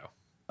 Shane Falco.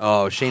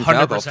 Oh, Shane Falco,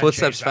 100%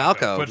 Footsteps Shane Falco.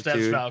 Falco, Footsteps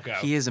dude. Falco.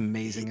 He is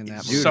amazing in that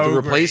movie. Dude, So The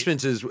great.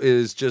 Replacements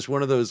is just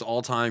one of those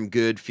all-time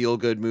good,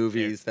 feel-good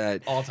movies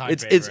that all-time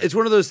it's favorite.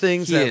 one of those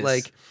things He that is.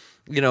 like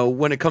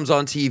when it comes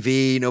on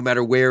TV, no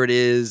matter where it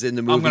is in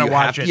the movie, gonna you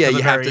watch have, it yeah, till the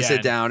you have very to sit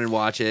end. down and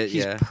watch it.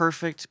 He's yeah,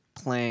 perfect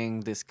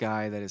playing this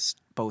guy that is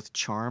both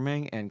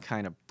charming and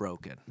kind of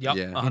broken. Yep,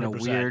 Yeah. In a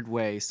 100%. weird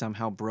way,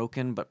 somehow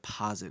broken but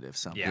positive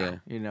somehow.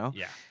 Yeah.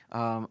 Yeah.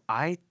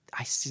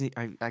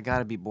 I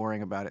gotta be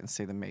boring about it and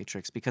say The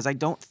Matrix because I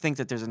don't think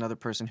that there's another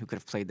person who could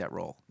have played that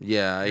role.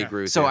 yeah, I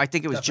agree with So you. I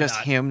think it was Definitely just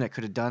not. him that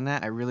could have done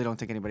that. I really don't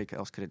think anybody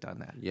else could have done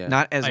that. Yeah.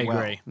 Not as I well.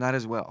 agree. Not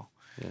as well.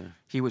 Yeah.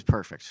 He was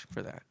perfect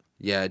for that.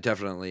 Yeah,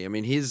 definitely. I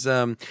mean, he's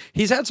had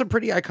some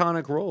pretty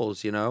iconic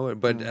roles, but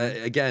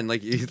Mm-hmm. again,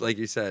 like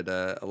you said,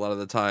 a lot of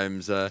the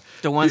times, The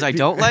ones I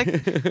don't like,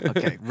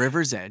 okay,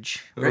 River's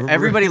Edge.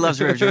 Everybody loves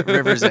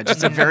River's Edge.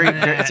 It's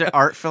it's an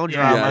art film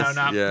Yeah, drama. no,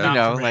 not, Yeah. not You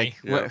know,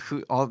 for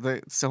me.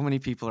 like so many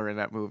people are in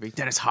that movie.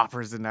 Dennis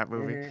Hopper's in that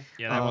movie.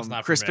 Yeah, that one's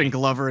not for Crispin me.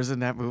 Glover is in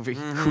that movie.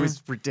 Who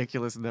is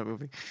ridiculous in that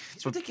movie?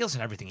 He's ridiculous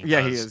in everything he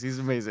Yeah, does. he is. He's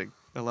amazing.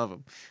 I love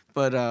him.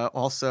 But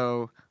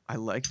also, I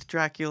liked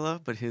Dracula,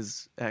 but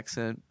his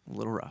accent a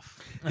little rough.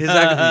 his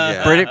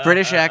yeah.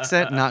 British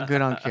accent, not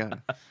good on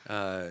Keanu.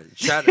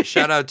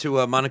 Shout out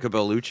to Monica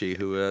Bellucci,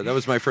 who that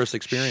was my first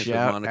experience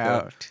Shout with Monica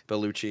out.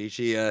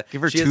 Bellucci.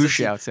 Give her she has two that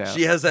shouts scene, out.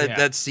 She has that, Yeah.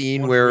 that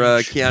scene One where for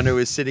each. Keanu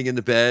is sitting in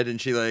the bed and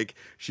she's like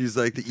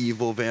the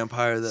evil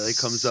vampire that like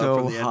comes up So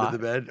from the end of hot. the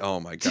bed. Oh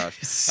my gosh!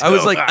 So I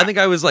was like, hot. I think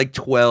I was like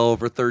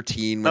 12 or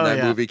 13 when Oh, that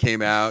yeah. movie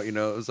came out. It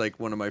was like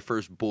one of my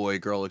first boy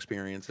girl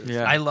experiences.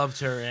 Yeah. I loved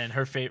her in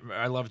her favorite.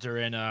 I loved her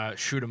in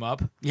Shoot 'Em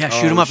Up. Yeah,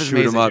 Shoot 'Em Up is Shoot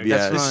 'Em amazing. Up, dude. yeah.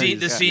 That's The one of scene,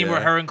 the these- scene where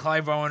Yeah. her and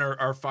Clive Owen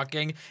are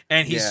fucking,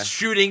 and he's Yeah.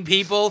 shooting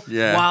people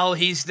Yeah. while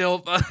he's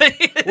still.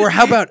 Or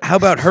how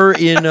about her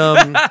in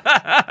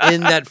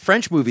that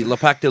French movie Le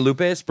Pacte de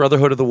Lupes,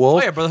 Brotherhood of the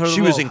Wolf? Oh, yeah, Brotherhood of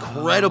she the was Wolf.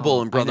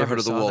 incredible in I Brotherhood never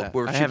of the saw Wolf, that.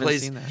 where I she haven't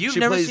plays. seen that. You've she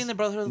never plays- seen the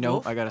Brotherhood of the No,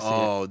 Wolf? I gotta see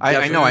Oh, it.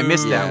 I know I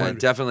missed yeah, that one.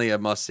 Definitely a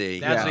must see.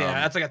 That's Yeah.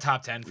 that's like a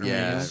top 10 for me.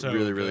 Yeah, It's so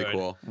really, really good.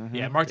 cool.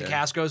 Yeah, Mark Yeah.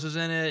 Dacascos was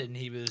in it, and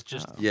he was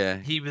just Yeah.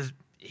 he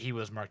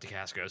was Mark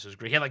Dacascos. It was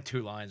great. He had like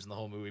 2 lines in the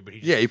whole movie,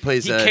 but Yeah, he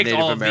plays he a kicked Native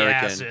all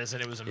American. of the asses,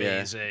 and it was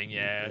amazing.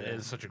 Yeah, it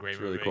was such a great It's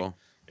really movie. cool.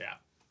 Yeah.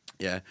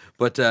 Yeah,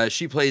 but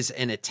she plays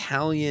an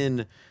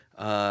Italian.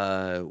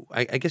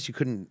 I guess you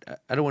couldn't.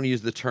 I don't want to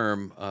use the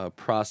term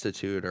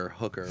prostitute or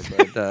hooker,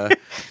 but Must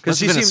because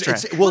she have been a seems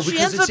stretch. Well, she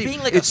because ends it up seems,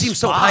 being like it a seems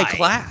so high spy.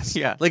 class.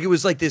 Yeah. like it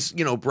was like this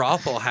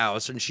brothel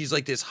house, and she's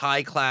like this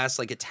high class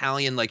like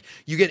Italian. Like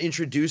you get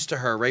introduced to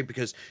her right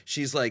because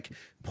she's like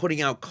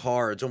putting out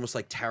cards, almost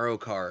like tarot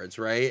cards,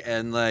 right?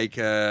 And like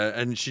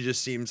and she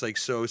just seems like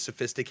so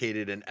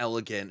sophisticated and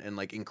elegant and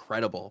like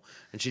incredible,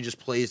 and she just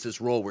plays this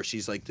role where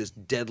she's like this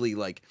deadly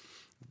like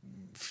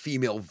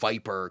female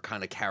viper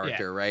kind of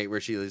character, right?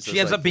 Where she is She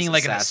ends up being this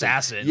like an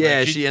assassin. Yeah,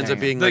 Like, she ends up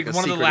being like like a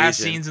one of the secret last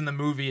agent. scenes in the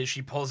movie is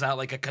she pulls out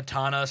like a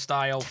katana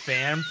style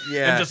fan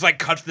Yeah. and just like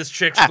cuts this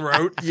chick's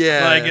throat.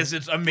 Yeah. like it's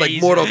amazing.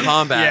 Like Mortal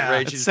Kombat, Yeah.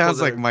 right? It She just sounds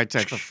pulls like out- my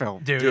type of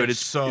film. Dude, Dude, it's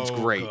so it's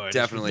great. good.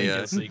 Definitely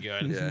it's is.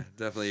 ridiculously good. Yeah,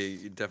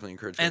 definitely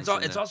encourage. And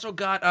someone it's to see also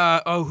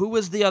got who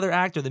was the other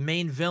actor, the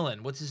main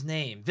villain? What's his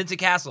name? Vincent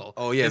Castle.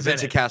 that. Oh yeah, is in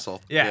Vincent it.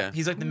 Castle. Yeah,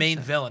 he's like the main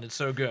villain. It's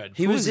so good.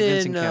 He Who was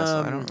is Vincent in. Castle?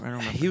 I don't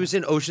remember He was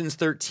in Ocean's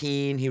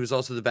 13. He was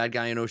also the bad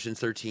guy in Ocean's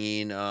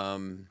 13.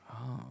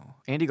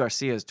 Andy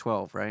Garcia is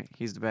 12, right?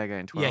 He's the bad guy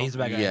in 12. Yeah, he's the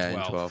bad guy Yeah, in in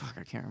 12. 12. Fuck,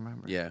 I can't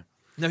remember. Yeah.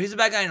 No, he's the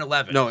bad guy in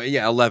 11. No,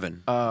 yeah,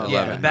 11. Oh,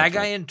 yeah, 11. the bad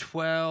guy in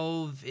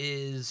 12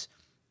 is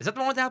that the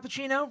one with Al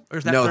Pacino? Or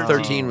is that No, 13?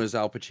 13 was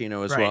Al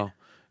Pacino as Right. well.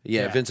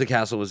 Yeah, Yeah. Vincent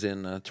Castle was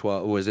in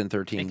 12. Was in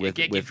 13 I with can't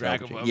keep with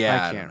track Al of Pacino. them. Yeah,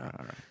 I I can't. don't know.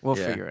 All right. We'll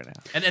Yeah. figure it out.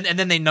 And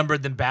then they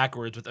numbered them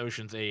backwards with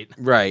Ocean's 8.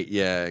 Right.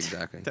 Yeah.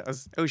 Exactly. That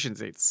was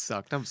Ocean's 8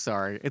 sucked. I'm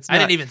sorry. It's I not,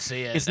 didn't even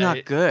see it. It's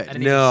not good. I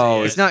didn't No,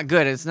 even see It's it. not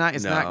good. It's not.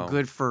 It's No. not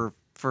good for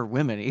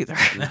women either.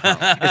 It's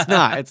not. It's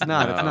not. It's No.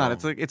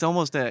 not. It's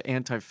almost an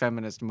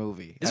anti-feminist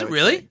movie. Is I it would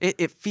really?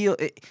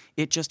 say.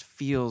 It just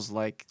feels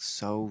like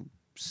so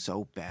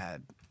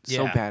bad,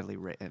 so Yeah. badly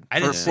written I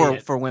didn't see for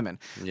it. for women.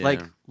 Yeah.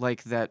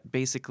 Like that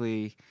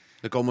basically.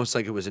 Like almost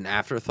like it was an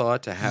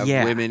afterthought to have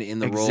Yeah, women in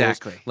the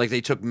exactly. roles. Like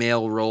they took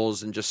male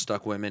roles and just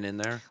stuck women in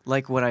there.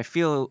 Like what I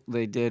feel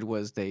they did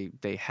was they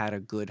had a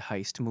good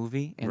heist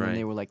movie, and then Right.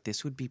 they were like,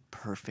 this would be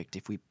perfect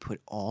if we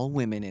put all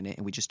women in it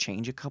and we just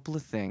change a couple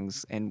of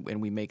things and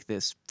we make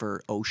this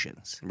for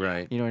Oceans.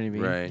 Right. You know what I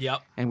mean? Right.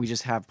 Yep. And we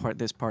just have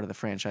this part of the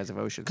franchise of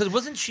Oceans. Because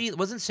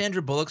wasn't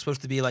Sandra Bullock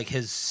supposed to be like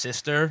his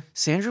sister?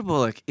 Sandra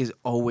Bullock is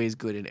always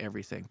good in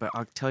everything, but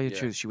I'll tell you the Yeah.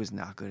 truth, she was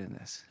not good in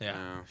this. Yeah.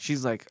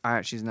 She's like,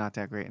 she's not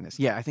that great in this.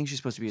 Yeah, I think she's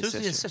supposed to be Supposed to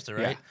be his his sister.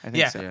 sister, right? Yeah, I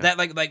think so. Yeah. That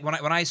like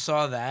when I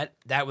saw that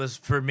was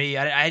for me.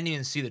 I didn't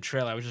even see the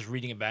trailer. I was just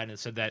reading about it and it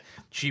said that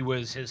she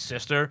was his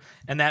sister,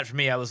 and that for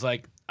me, I was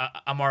like,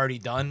 I'm already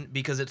done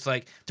because it's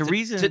like The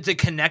reason- to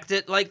connect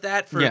it like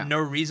that for Yeah. no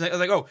reason. I was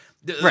like, oh,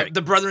 Right.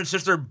 the brother and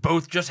sister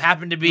both just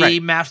happen to be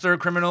Right. master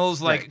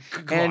criminals. Like,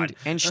 come on.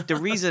 And the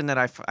reason that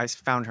I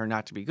found her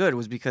not to be good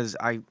was because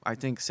I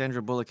think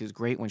Sandra Bullock is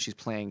great when she's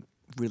playing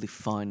really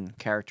fun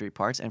character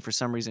parts, and for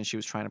some reason she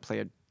was trying to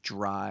play a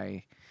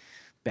dry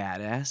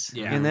badass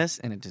Yeah. in this,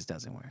 and it just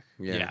doesn't work.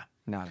 yeah.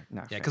 Not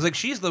Yeah, fair. because like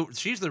she's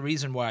the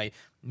reason why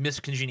Miss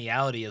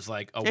Congeniality is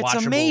like a It's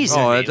watchable amazing.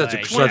 Oh, movie, that's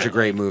like, such yeah. a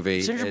great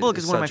movie. Sandra It- Bullock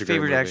it's is one of my such a great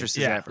favorite movie. actresses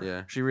Yeah. ever.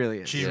 Yeah. She really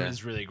is. She Yeah.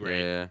 is really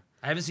great. Yeah.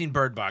 I haven't seen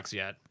Bird Box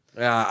yet.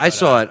 I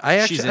saw it.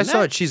 I She's actually in I saw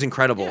that? it. She's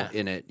incredible Yeah.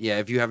 in it. Yeah,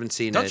 if you haven't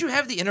seen Don't it. you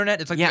have the internet?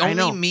 It's like Yeah, I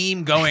the only know.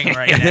 meme going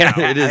right now.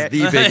 it is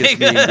the biggest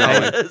meme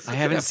going. I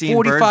haven't seen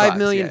 45 Bird Box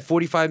million, yet.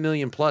 45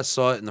 million plus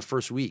saw it in the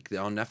first week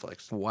on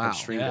Netflix. Wow. On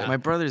streaming. Yeah. My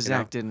brother Zach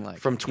know, didn't like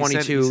from it. He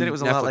 22 said it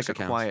was a lot Netflix like accounts.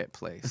 A Quiet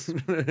Place.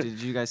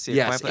 Did you guys see A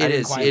Yes, Quiet Place? it I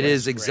didn't is. Quiet It Place.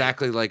 is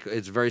exactly like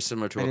it's very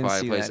similar to I A didn't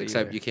Quiet see Place, that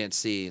except either. you can't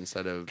see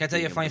instead of. Can I tell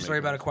you a being funny able to story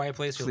make about A it. Quiet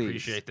Place? You'll Please.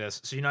 appreciate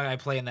this. So you know I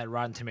play in that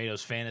Rotten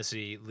Tomatoes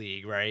fantasy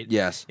league, right?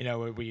 Yes. You know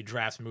where you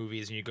draft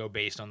movies and you go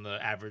based on the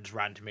average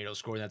Rotten Tomatoes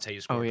score. And that's how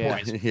you score Oh, yeah.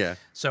 points. Yeah.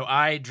 So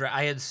I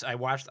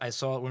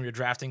saw it when we were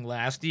drafting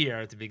last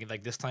year at the beginning,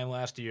 like this time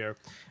last year.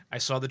 I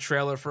saw the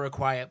trailer for A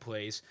Quiet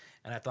Place,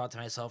 and I thought to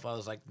myself, I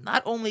was like,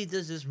 not only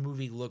does this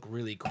movie look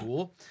really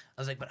cool,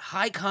 I was like, but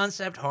high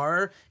concept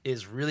horror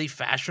is really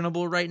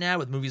fashionable right now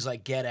with movies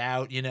like Get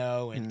Out, you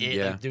know, and it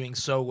Yeah. like, doing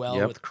so well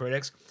Yep. with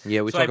critics.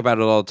 Yeah, we So talk about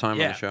it all the time on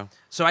Yeah. the show.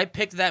 So I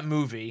picked that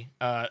movie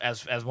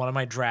as one of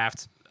my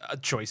draft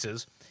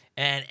choices.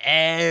 And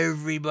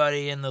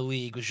everybody in the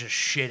league was just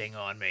shitting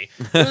on me.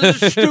 This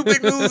is a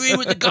stupid movie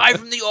with the guy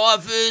from The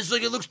Office.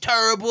 Like, it looks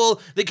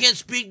terrible. They can't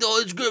speak, though.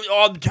 It's good.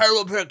 Oh,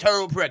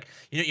 terrible prick.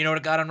 You know what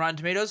it got on Rotten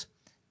Tomatoes?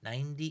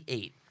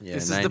 98. Yeah,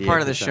 This is the part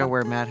of the 98%. show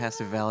where Matt has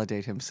to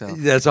validate himself.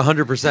 That's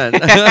 100%.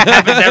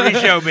 Happens every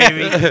show,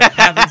 baby.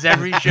 Happens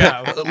every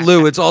show.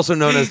 Lou, it's also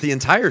known as the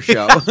entire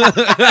show.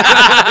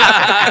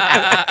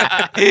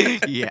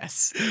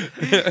 Yes.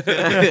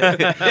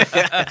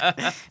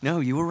 No,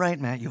 you were right,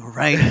 Matt. You were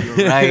right. You were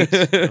right. You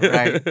were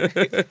right.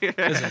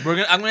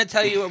 Listen, I'm going to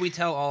tell you what we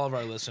tell all of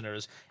our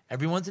listeners.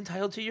 Everyone's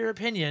entitled to your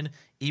opinion,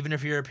 even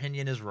if your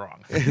opinion is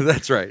wrong.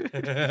 That's right.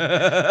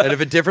 And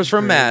if it differs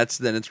from Matt's,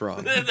 then it's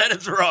wrong. That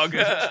is wrong.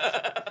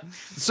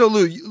 So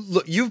Lou,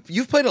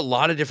 you've played a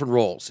lot of different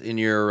roles in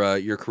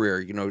your career.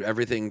 You know,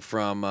 everything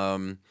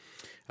from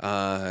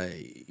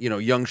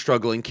young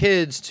struggling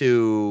kids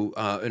to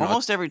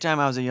Almost every time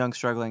I was a young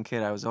struggling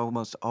kid, I was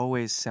almost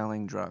always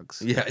selling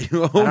drugs. yeah, you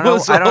know-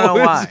 almost I don't know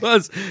always why.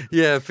 was.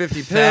 Yeah, 50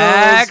 pills,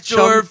 Fact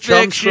or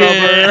fiction?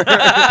 scrubber.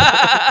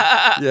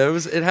 Yeah,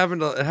 it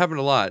happened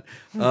a lot.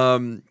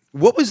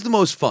 What was the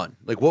most fun?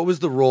 Like, what was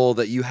the role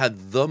that you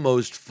had the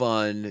most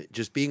fun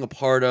just being a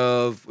part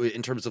of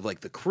in terms of like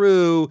the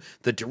crew,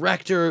 the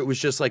director? It was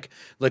just like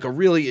a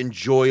really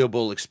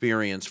enjoyable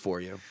experience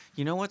for you.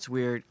 You know what's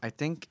weird? I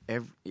think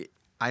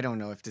I don't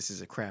know if this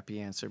is a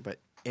crappy answer, but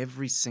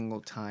every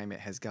single time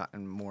it has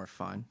gotten more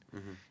fun.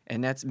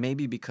 And that's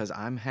maybe because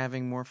I'm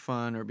having more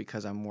fun or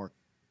because I'm more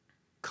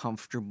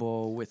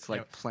comfortable with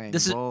like playing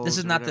This roles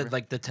is or not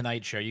whatever. the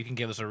Tonight Show. You can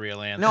give us a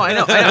real answer. No, I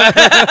know.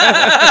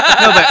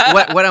 No,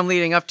 but what I'm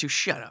leading up to,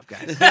 shut up,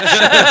 guys.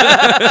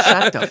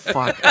 Shut the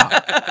fuck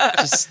up.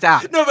 Just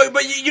stop. No,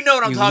 but you know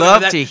what I'm You talking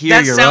love about. to hear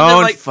that your sounded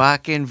own like,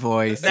 fucking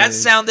voice. That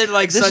sounded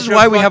like This such is a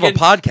why we have a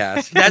fucking-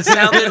 podcast. That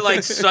sounded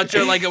like such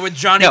a with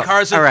Johnny No,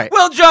 Carson. all right.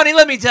 Well, Johnny,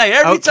 let me tell you,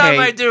 every time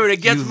Okay, I do it,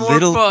 it gets you more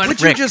little fun. Would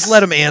you pricks. just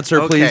let him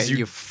answer, Okay, please? you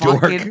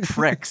dork? fucking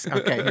pricks.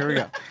 Okay, here we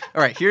go.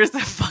 All right, here's the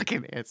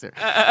fucking answer.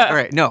 All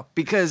right, no,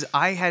 because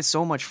I had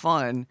so much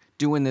fun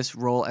doing this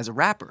role as a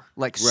rapper,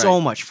 like so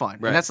Right. much fun,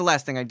 Right. and that's the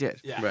last thing I did.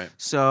 Yeah. Right.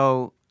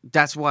 So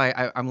that's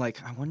why I'm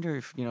like, I wonder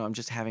if I'm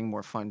just having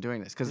more fun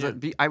doing this because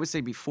I would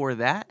say before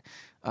that,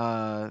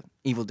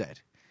 Evil Dead.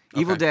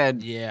 Evil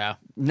Dead. Yeah.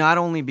 Not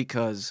only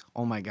because,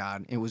 oh my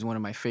God, it was one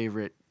of my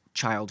favorite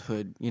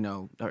childhood,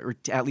 or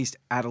at least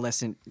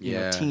adolescent,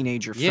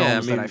 teenager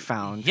films that I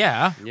found.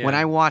 Yeah. When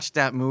I watched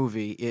that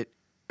movie, it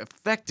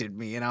affected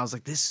me, and I was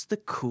like, this is the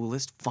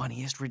coolest,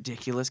 funniest,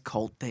 ridiculous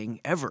cult thing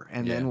ever.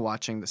 And then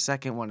watching the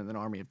second one and then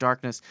Army of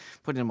Darkness,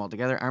 putting them all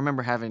together. I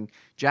remember having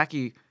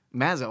Jackie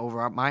Mazza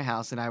over at my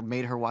house, and I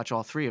made her watch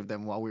all three of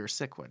them while we were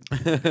sick. Like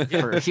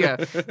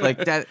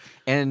that.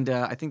 And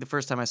I think the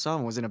first time I saw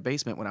him was in a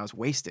basement when I was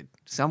wasted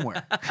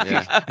somewhere.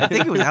 I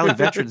think it was Ali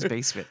Veteran's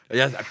basement.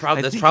 Yeah, that's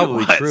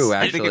probably true.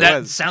 I Actually, think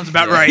that sounds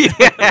about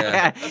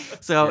right.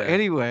 So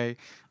anyway,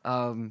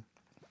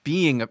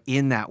 being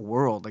in that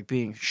world, like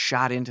being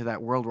shot into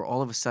that world where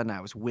all of a sudden I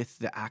was with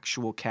the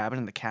actual cabin,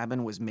 and the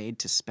cabin was made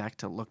to spec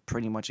to look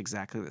pretty much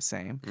exactly the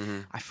same.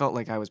 I felt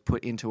like I was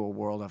put into a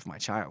world of my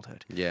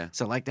childhood. Yeah.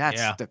 So like that's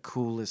the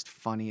coolest,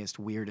 funniest,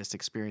 weirdest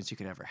experience you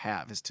could ever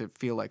have, is to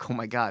feel like, oh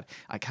my God,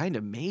 I kind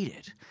of made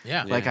it.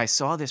 Yeah. Like I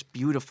saw this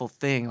beautiful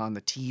thing on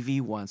the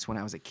TV once when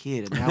I was a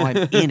kid, and now I'm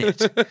in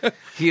it.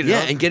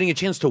 Yeah, and getting a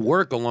chance to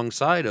work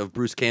alongside of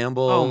Bruce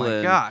Campbell. Oh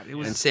my God, it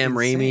was and Sam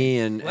insane. Raimi,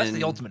 and That's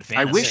the ultimate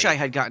fantasy. I wish I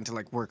had gotten to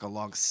like work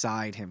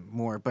alongside him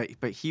more, but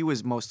he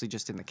was mostly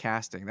just in the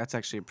casting. That's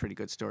actually a pretty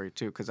good story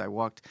too, because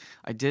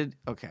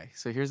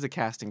so here's the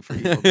casting for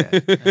Evil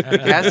Dead.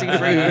 Casting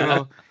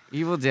for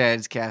Evil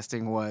Dead's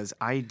casting was,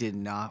 I did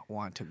not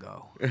want to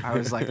go. I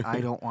was like, I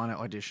don't want to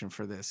audition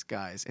for this,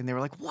 guys. And they were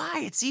like,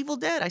 why? It's Evil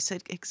Dead. I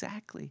said,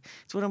 exactly.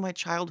 It's one of my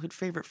childhood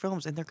favorite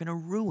films, and they're going to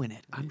ruin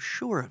it. I'm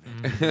sure of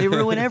it. They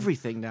ruin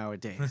everything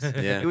nowadays.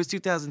 It was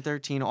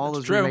 2013. All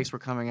those remakes were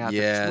coming out.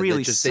 Yeah,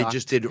 really they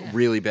just did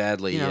really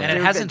badly. and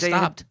it hasn't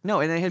stopped.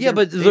 And they had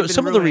but they'd been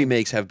some of the ruining-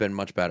 remakes have been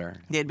much better.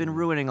 They had been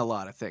ruining a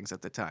lot of things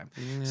at the time.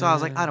 So I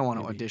was like, I don't want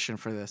to audition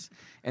for this.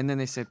 And then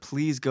they said,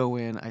 please go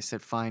in. I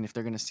said, fine. If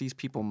they're going to seize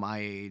people my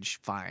age,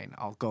 fine,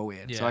 I'll go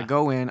in. So I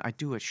go in. I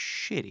do a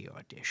shitty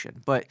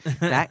audition. But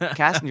that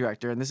casting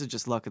director, and this is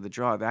just luck of the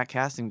draw, that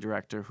casting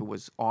director, who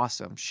was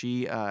awesome,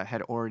 she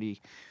had already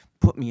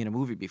put me in a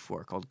movie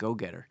before called Go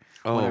Getter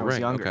when I was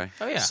younger. Okay.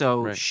 Oh, yeah.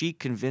 So she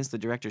convinced the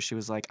director. She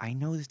was like, I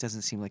know this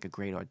doesn't seem like a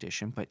great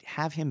audition, but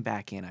have him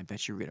back in. I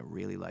bet you're going to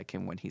really like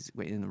him when he's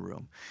in the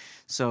room.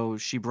 So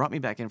she brought me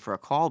back in for a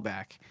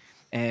callback.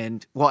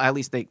 And, well, at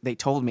least they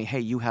told me,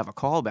 hey, you have a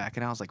callback.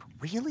 And I was like,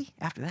 really?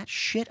 After that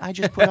shit I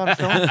just put on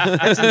film?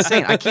 That's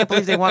insane. I can't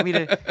believe they want me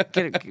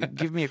to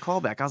give me a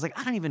callback. I was like,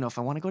 I don't even know if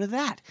I want to go to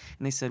that.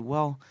 And they said,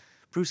 well,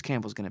 Bruce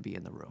Campbell's going to be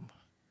in the room.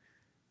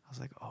 I was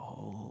like,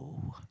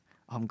 oh,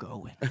 I'm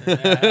going.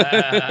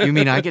 You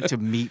mean I get to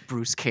meet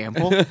Bruce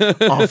Campbell?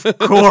 Of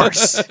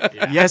course.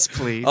 Yes,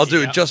 please. I'll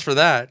do it just for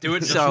that. Do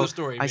it just So for the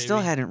story. I still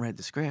baby. hadn't read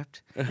the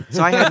script.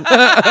 So I hadn't.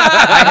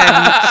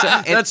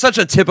 That's such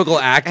a typical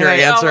actor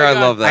And answer. Oh my I God.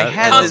 love that. I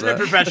had love Consummate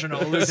that. professional.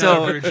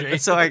 Lieutenant Abruzzi.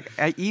 So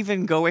I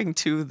even going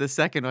to the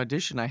second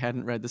audition, I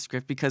hadn't read the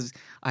script because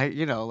I,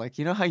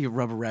 how you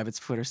rub a rabbit's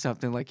foot or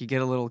something, like you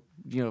get a little,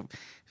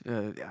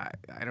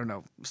 I don't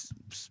know,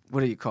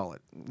 what do you call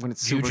it when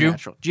it's Juju?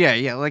 supernatural?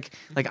 Yeah. Like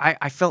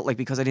I felt like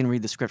because I didn't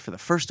read the script for the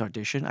first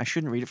audition, I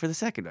shouldn't read it for the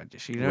second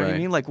audition. You know what I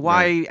Right, mean? Like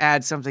why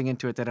add something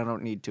into it that I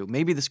don't need to?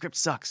 Maybe the script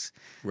sucks,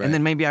 Right. and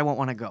then maybe I won't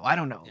want to go. I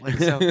don't know. Like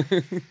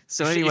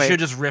so You anyway, should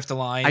just riff the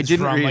lines I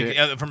didn't from read like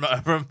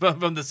it.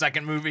 From the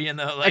second movie and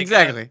the like.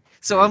 Exactly.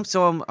 So I'm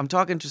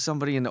talking to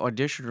somebody in the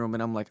audition room,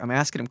 and I'm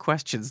asking him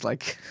questions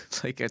like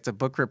it's a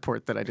book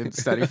report that I didn't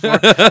study for.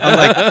 I'm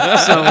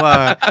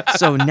like,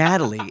 so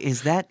Natalie,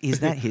 is that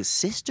his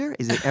sister?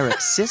 Is it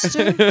Eric's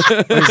sister?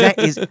 Or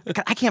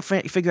I can't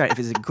figure out if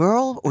it's a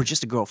girl or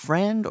just a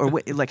girlfriend or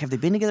what, like have they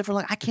been together for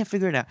long? I can't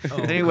figure it out. Oh,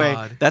 Anyway,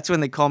 God. that's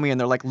when they call me and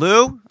they're like,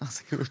 Lou. I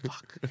was like,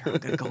 fuck, I'm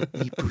gonna go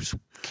meet Bruce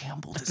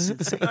Campbell. This is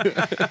insane.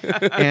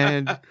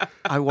 And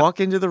I walk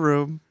into the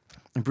room.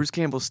 And Bruce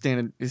Campbell's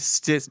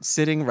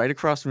sitting right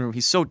across the room.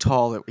 He's so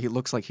tall that he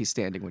looks like he's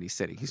standing when he's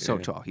sitting. He's so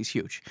tall. He's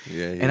huge.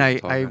 Yeah, he's and a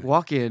tall I guy.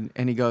 walk in,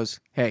 and he goes,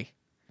 hey,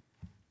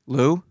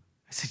 Lou?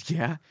 I said,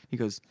 yeah. He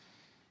goes,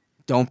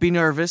 don't be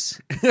nervous.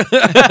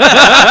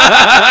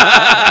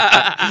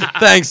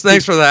 Thanks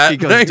for that. He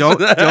goes, Thanks for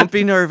that. don't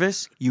be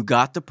nervous. You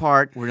got the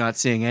part. We're not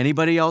seeing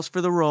anybody else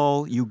for the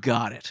role. You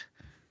got it.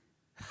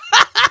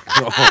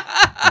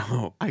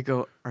 I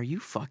go, are you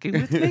fucking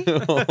with me?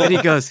 And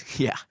he goes,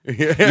 yeah.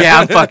 Yeah,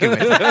 I'm fucking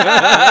with you.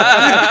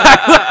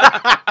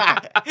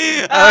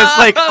 I was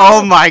like,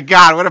 oh my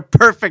God, what a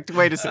perfect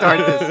way to start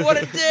this. What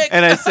a dick.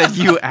 And I said,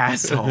 you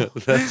asshole.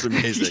 That's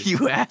amazing.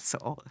 You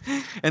asshole.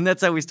 And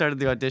that's how we started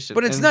the audition.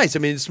 But it's And- nice. I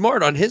mean, it's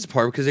smart on his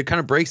part because it kind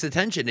of breaks the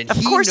tension. And Of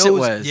he course knows, it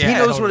was. He Yeah,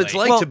 knows what it's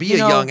totally. like to be a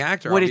young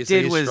actor. What it Obviously,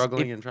 did he's was,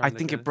 struggling and trying I to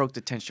think get it broke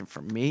the tension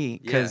for me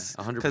Yeah, because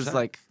 100%.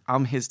 like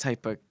I'm his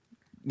type of,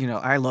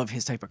 I love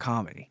his type of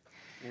comedy.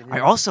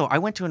 Mm-hmm. I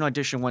went to an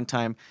audition one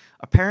time.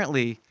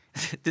 Apparently,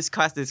 this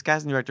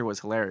casting director was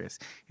hilarious.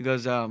 He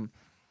goes,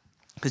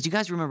 because you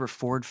guys remember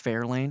Ford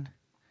Fairlane?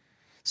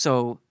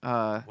 So,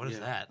 What is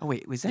that? oh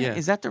wait, is Yeah.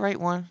 that the right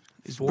one?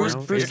 Is Ford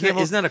Bruce Isn't that-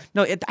 Campbell? isn't that a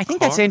No, I think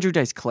that's car? Andrew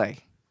Dice Clay.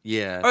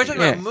 Yeah. Oh, you're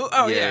talking Yeah. about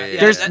Oh, Yeah, yeah. yeah, yeah.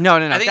 There's That- no.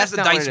 I think that's the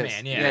not what Dice it is.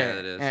 Man. Yeah. Yeah,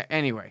 that is.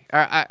 Anyway,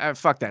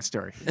 fuck that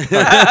story. Fuck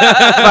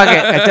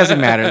it. It doesn't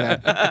matter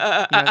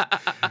then.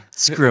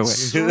 Screw it.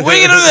 Swing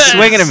and a miss.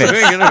 Swing and a miss.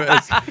 Swing and a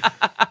miss.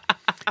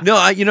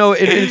 No,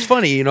 it's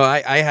funny.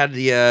 I had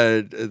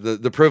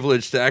the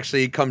privilege to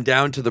actually come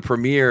down to the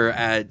premiere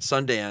at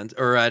Sundance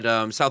or at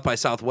South by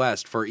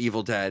Southwest for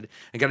Evil Dead,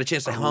 and got a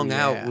chance to hang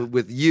yeah. out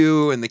with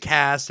you and the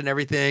cast and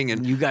everything.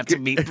 And You got to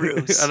meet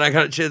Bruce. and I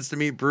got a chance to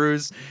meet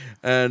Bruce,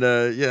 and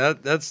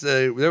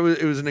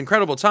it was an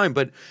incredible time.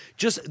 But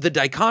just the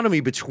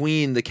dichotomy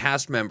between the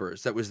cast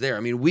members that was there.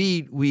 I mean,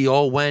 we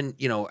all went,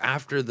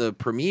 after the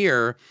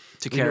premiere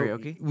To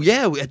karaoke?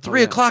 At 3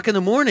 yeah. o'clock in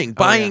the morning,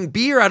 buying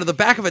beer out of the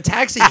back of a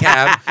taxi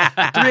cab.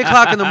 3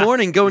 o'clock in the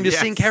morning, going to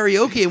sing Yes.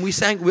 karaoke, and we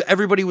sang.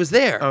 Everybody was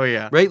there. Oh,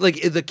 yeah. right.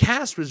 Like the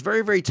cast was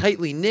very, very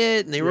tightly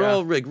knit, and they were Yeah.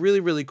 all like really,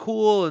 really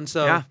cool. And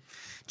so, Yeah.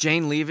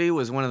 Jane Levy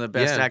was one of the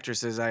best Yeah.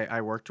 actresses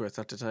I worked with,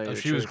 to tell you the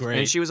she was truth. great.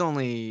 And she was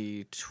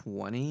only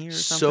 20 or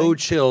something. so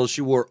chill.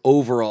 She wore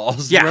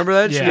overalls. Yeah. Remember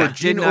that? She Yeah. wore Did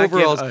jean not give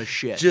overalls. a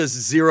shit. Just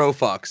zero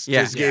fucks.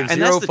 Yeah. Just gave And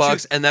zero that's the fucks,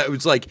 truth. and that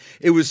was like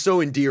it was so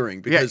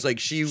endearing because Yeah. like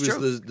she was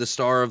true. the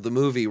star of the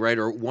movie, right,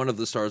 or one of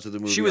the stars of the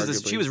movie. She was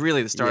arguably.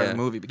 really the star of Yeah. the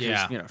movie because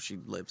Yeah. she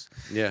lives.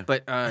 Yeah.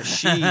 But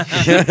she not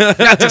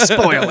to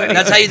spoil it.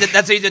 That's how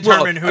you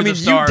determine who I mean, the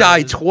star you die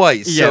is.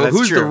 twice, Yeah, so that's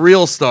who's the true.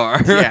 real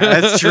star? Yeah,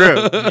 that's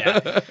true.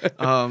 Yeah.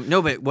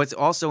 No, but what's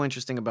also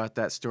interesting about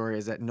that story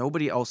is that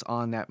nobody else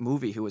on that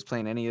movie who was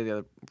playing any of the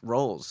other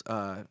roles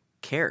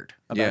cared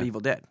about Yeah. Evil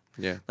Dead.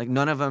 Yeah. Like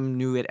none of them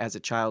knew it as a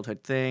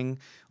childhood thing.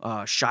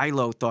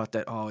 Shiloh thought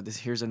that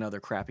here's another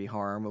crappy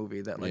horror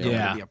movie that like I'm Yeah.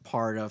 gonna be a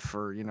part of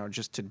for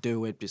just to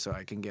do it so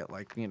I can get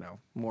like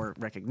more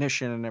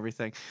recognition and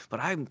everything. But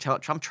I'm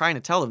trying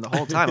to tell them the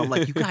whole time. I'm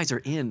like, you guys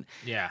are in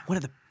Yeah. one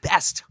of the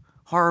best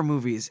horror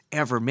movies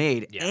ever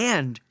made, Yeah.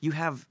 and you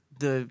have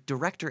the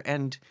director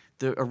and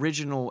the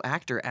original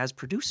actor as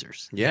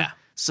producers. Yeah.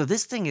 So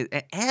this thing is,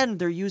 and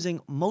they're using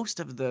most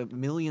of the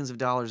millions of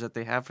dollars that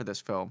they have for this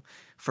film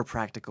for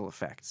practical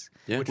effects,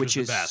 Yeah. Which which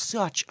was is the best.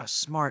 such a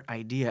smart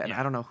idea. And Yeah.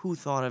 I don't know who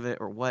thought of it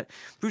or what.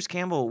 Bruce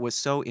Campbell was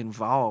so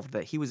involved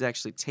that he was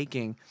actually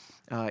taking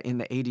in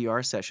the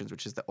ADR sessions,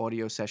 which is the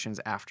audio sessions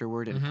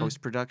afterward in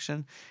post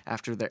production.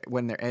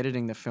 When they're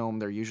editing the film,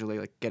 they're usually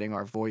like getting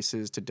our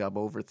voices to dub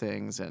over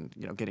things and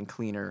getting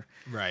cleaner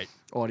Right.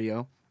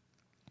 audio.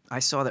 I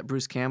saw that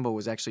Bruce Campbell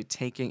was actually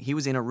he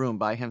was in a room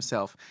by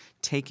himself,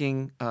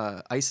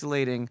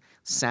 isolating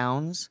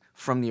sounds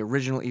from the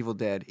original Evil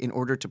Dead in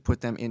order to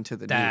put them into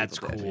the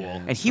That's new Evil cool.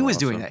 Dead. And he was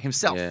doing awesome. that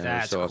himself. Yeah,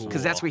 That's so awesome. cool.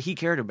 Because that's what he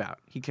cared about.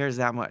 He cares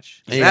that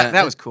much. So Yeah,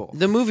 that was cool.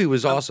 The movie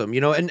was awesome,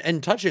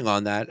 and touching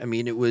on that, I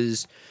mean, it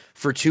was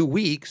for 2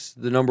 weeks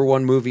the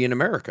 #1 movie in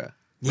America,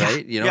 Yeah,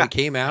 right? yeah. It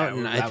came out, Yeah,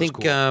 and that I was think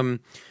cool.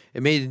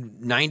 it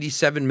made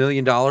 $97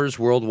 million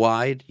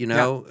worldwide.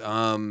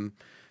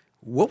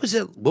 What was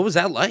it? What was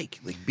that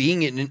like? Like being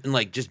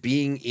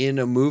being in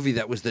a movie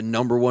that was the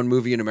 #1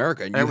 movie in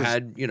America, and you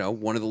had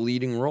one of the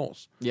leading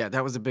roles. Yeah,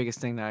 that was the biggest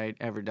thing that I'd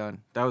ever done.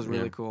 That was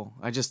really cool.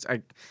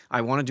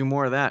 I want to do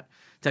more of that.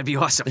 That'd be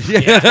awesome. Give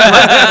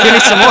me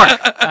some more.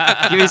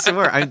 Give me some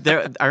more.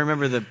 I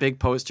remember the big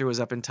poster was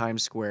up in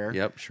Times Square.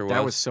 Yep, sure That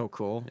was. was so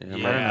cool. Yeah,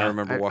 Yeah. I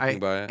remember walking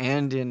by it.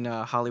 And in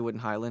Hollywood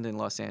and Highland in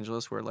Los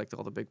Angeles, where like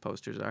all the big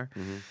posters are.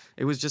 Mm-hmm.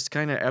 It was just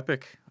kind of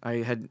epic.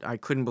 I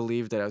couldn't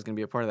believe that I was going to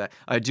be a part of that.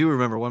 I do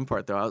remember one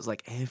part though. I was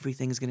like,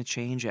 everything's going to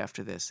change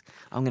after this.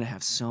 I'm going to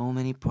have so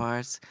many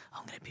parts.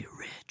 I'm going to be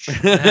rich.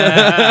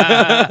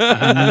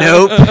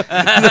 Nope.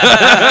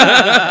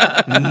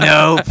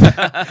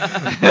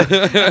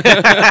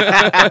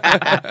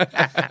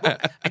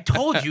 I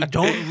told you,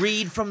 don't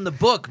read from the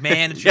book,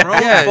 man. It's your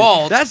own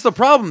fault. That's the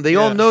problem. They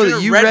all know that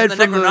Should've you read read from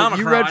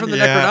the from the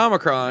Yeah.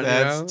 Necronomicon.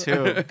 That's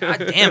true. God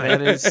damn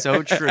That it. is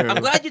so true.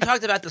 I'm glad you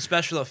talked about the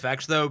special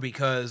effects though,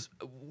 because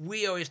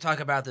we always talk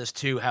about this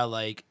too. How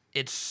like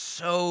it's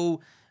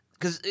so.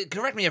 Because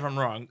correct me if I'm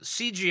wrong.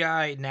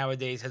 CGI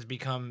nowadays has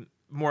become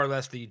more or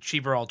less the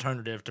cheaper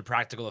alternative to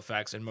practical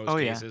effects in most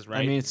cases,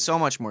 right? I mean, it's so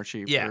much more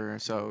cheaper. Yeah.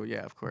 So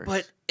yeah, of course.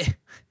 But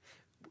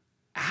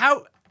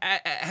how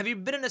have you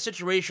been in a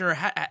situation, or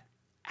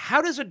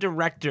how does a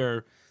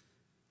director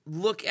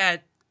look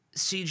at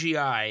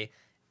CGI,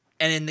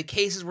 and in the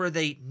cases where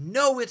they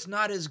know it's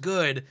not as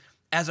good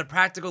as a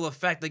practical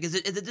effect, like does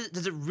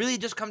it really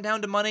just come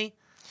down to money?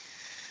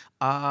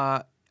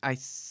 I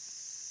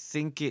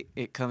think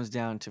it comes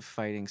down to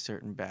fighting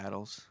certain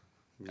battles.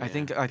 I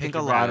think Pick a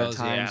your lot battles,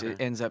 of times yeah. it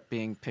ends up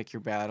being pick your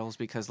battles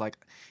because like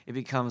it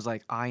becomes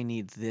like I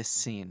need this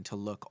scene to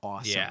look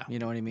awesome. Yeah. You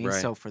know what I mean? Right.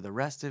 So for the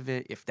rest of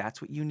it, if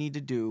that's what you need to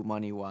do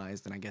money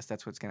wise, then I guess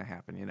that's what's gonna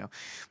happen,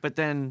 But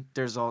then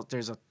there's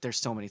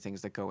so many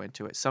things that go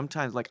into it.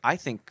 Sometimes like I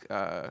think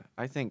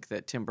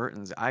that Tim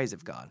Burton's eyes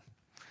have gone.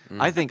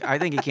 I think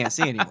he can't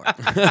see anymore.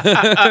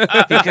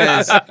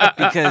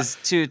 because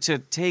to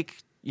take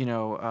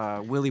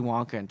Willy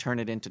Wonka and turn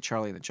it into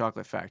Charlie and the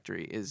Chocolate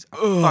Factory is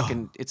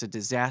it's a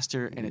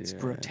disaster and it's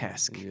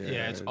grotesque.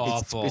 Yeah, it's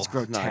awful. It's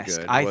grotesque.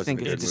 good. It I wasn't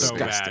think a it's good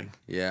movie. disgusting.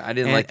 Yeah, I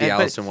didn't like the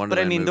Alice in Wonderland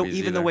But I mean, movies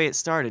even the either. way it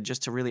started,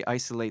 just to really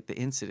isolate the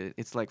incident,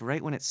 it's like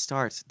right when it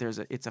starts,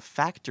 it's a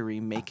factory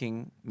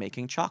making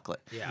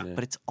chocolate. Yeah.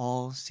 But it's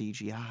all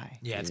CGI.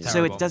 Yeah, it's So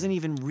terrible. it doesn't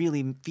even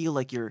really feel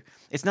like you're.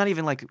 It's not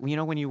even like when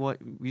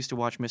we used to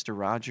watch Mr.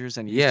 Rogers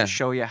and he used Yeah. to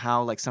show you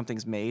how like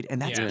something's made,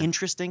 and that's Yeah.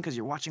 interesting because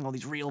you're watching all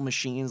these real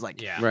machines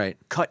like Yeah. Right.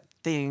 cut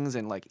things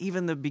and like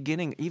even the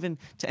beginning,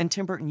 and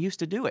Tim Burton used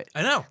to do it.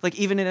 I know. Like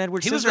even in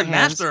Edward He Scissorhands, was the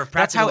master of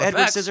that's how practical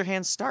Edward effects.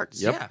 Scissorhands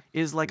starts. Yep. Yeah.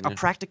 Is like a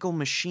practical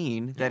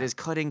machine that is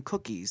cutting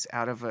cookies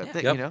out of a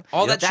thing, Yep. you know?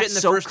 All that shit That's in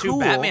the so first cool.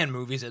 two Batman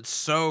movies, it's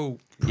so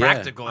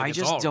practical. Like, I it's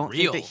just all don't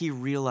real. think that he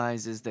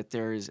realizes that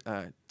there is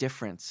a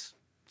difference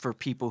for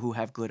people who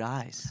have good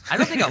eyes. I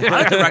don't think a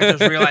lot of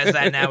directors realize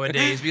that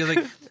nowadays because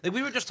like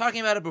we were just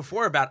talking about it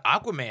before about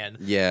Aquaman.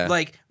 Yeah.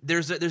 Like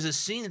there's a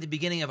scene at the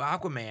beginning of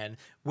Aquaman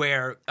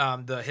where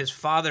his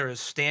father is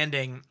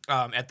standing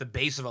at the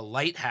base of a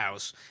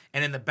lighthouse,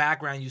 and in the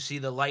background you see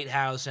the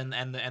lighthouse and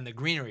the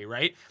greenery,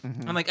 right?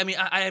 Mm-hmm. I'm like, I mean,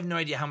 I have no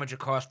idea how much it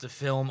costs to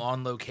film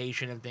on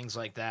location and things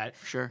like that.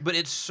 Sure. But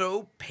it's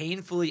so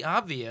painfully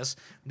obvious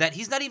that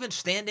he's not even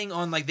standing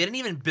on like they didn't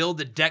even build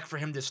the deck for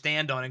him to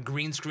stand on and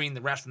green screen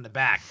the rest in the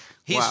back.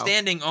 He's Wow.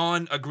 standing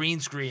on a green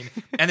screen,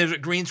 and there's a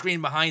green screen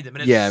behind him,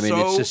 and it's Yeah, I mean,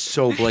 it's just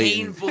so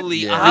blatant. painfully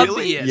Yeah.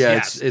 obvious. Yeah,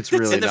 yes. it's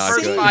really in the not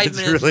first good. 5 It's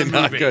minutes really of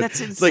the not movie. good. That's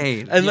It's like,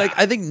 insane. and like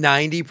Yeah. I think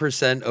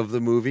 90% of the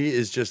movie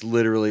is just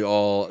literally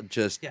all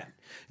just. Yeah.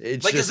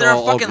 It's Like, just is there a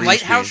all fucking green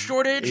lighthouse screen.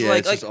 shortage? Yeah, Like-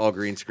 it's just like- all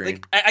green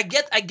screen. Like I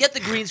get the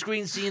green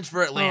screen scenes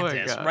for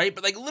Atlantis, God. right?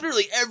 But like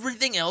literally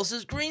everything else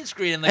is green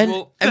screen. And like, and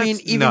well, I mean,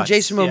 that's even nuts.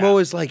 Jason Yeah.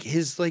 Momoa is like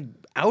his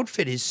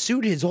outfit, his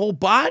suit, his whole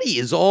body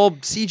is all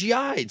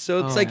CGI'd.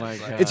 So it's Oh like my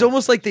God. it's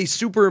almost like they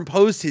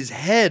superimposed his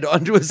head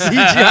onto a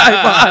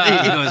CGI body.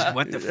 He goes,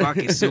 "What the fuck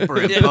is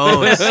superimposed?"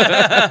 Oh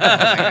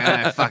my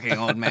God, fucking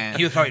old man.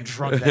 he was probably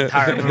drunk the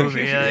entire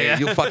movie. Yeah.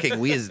 You fucking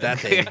whiz that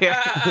thing.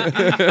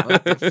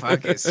 What the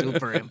fuck is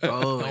superimposed?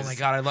 Oh my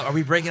god, are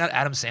we breaking out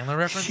Adam Sandler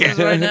references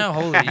right now?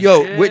 Holy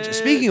Yo, shit.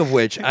 speaking of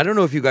which, I don't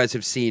know if you guys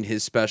have seen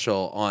his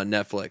special on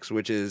Netflix,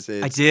 which is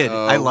I did.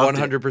 I loved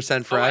it.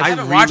 100% Oh, fresh. I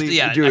haven't watched it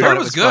yet. Dude, I heard it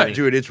was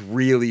good. Dude, it's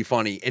really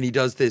funny, and he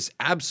does this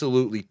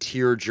absolutely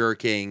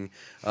tear-jerking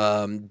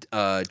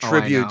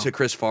tribute know. to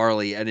Chris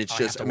Farley, and it's I'll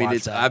have just, to I mean, watch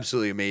it's that.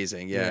 absolutely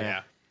amazing. Yeah.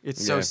 Yeah.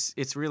 It's Yeah.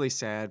 it's really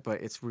sad, but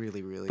it's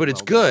really But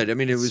it's well good. done. I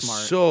mean, it It's was smart.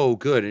 so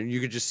good, and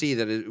you could just see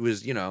that it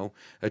was,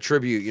 a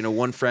tribute,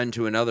 one friend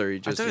to another. He I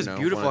just, thought it was wanted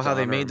beautiful to how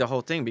they honor made him. the whole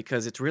thing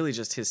because it's really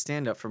just his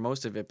stand up for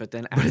most of it, but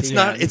then at But it's the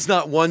not. end, It's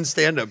not one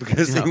stand-up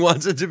because he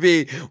wants it to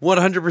be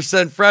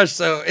 100% fresh.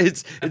 So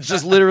it's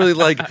just literally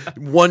like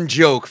one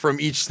joke from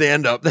each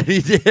stand-up that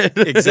he did.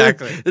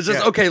 Exactly. It's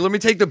just Yeah. okay. Let me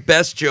take the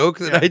best joke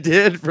that I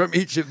did from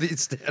each of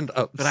these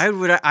stand-ups. But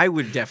I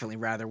would definitely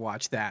rather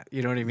watch that.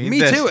 You know what I mean?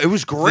 Me Than- too. It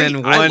was great.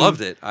 than I one-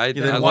 loved it. I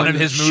than one loved of it.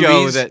 his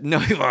show movies. that no,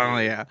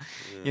 well, yeah,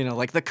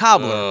 like the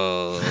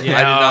cobbler.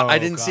 Yeah, I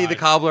didn't see the God.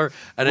 cobbler.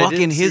 And I Walk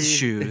didn't in his see-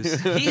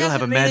 shoes. He He'll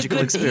have a hasn't made magical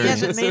good, experience.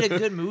 He hasn't made a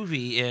good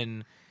movie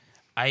in.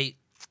 I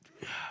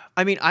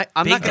mean, I'm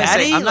Big not gonna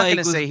Daddy, say I'm not like, gonna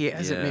was- say he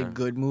hasn't Yeah. made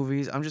good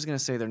movies. I'm just gonna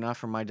say they're not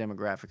for my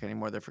demographic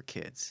anymore. They're for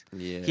kids.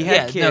 Yeah. He Yeah,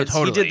 had no, kids. He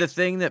totally. did the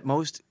thing that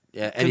most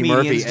Yeah, Eddie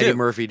comedians Murphy. do. Eddie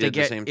Murphy They did the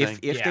get- same if, thing.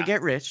 If Yeah. they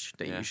get rich,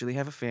 they Yeah. usually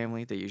have a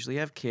family. They usually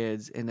have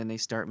kids, and then they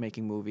start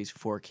making movies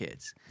for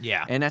kids.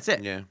 Yeah. And that's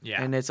it. Yeah.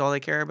 Yeah. And it's all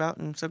they care about,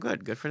 and so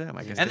good for them.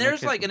 I guess. And they make there's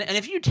kids like, movies. and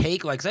if you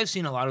take like, 'cause I've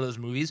seen a lot of those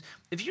movies.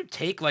 If you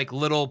take like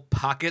little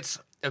pockets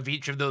of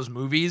each of those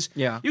movies,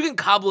 Yeah. you can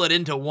cobble it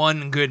into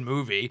one good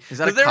movie. Is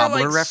that a 'Cause there are,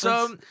 cobbler like, reference?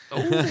 Some,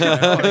 oh,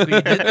 I like what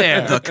you did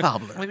there. The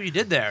cobbler. I like what you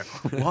did there.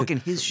 Walk in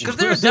his shoes. Because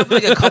there's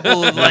definitely a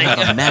couple of like.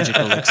 have a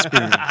magical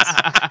experience.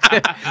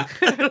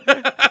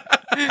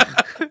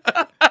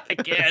 I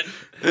can't.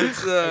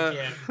 It's, I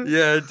can't.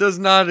 yeah, it does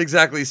not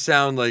exactly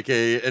sound like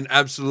an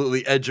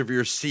absolutely edge of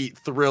your seat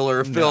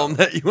thriller film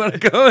that you want to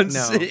go and No.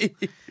 see.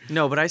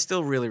 No, but I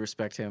still really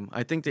respect him.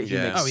 I think that he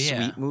Yeah. makes Oh,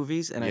 yeah. sweet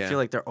movies, and I Yeah. feel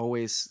like they're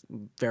always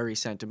very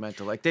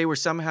sentimental. Like they were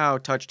somehow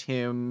touched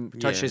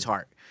Yeah. his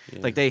heart.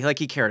 Like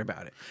he cared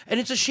about it. And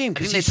it's a shame I think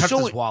because they he's touched so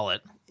his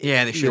wallet.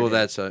 Yeah, they Well,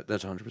 that's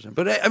 100%.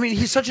 But I mean,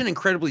 he's such an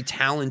incredibly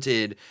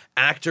talented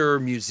actor,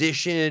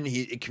 musician,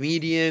 a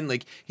comedian.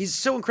 Like he's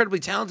so incredibly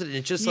talented, and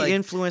it's just He like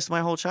influenced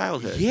my whole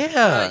childhood.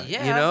 yeah,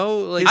 Yeah. you know,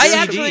 like I CDs.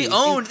 actually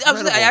owned. I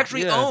Incredible.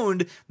 actually Yeah.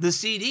 owned the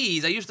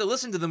CDs. I used to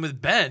listen to them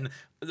with Ben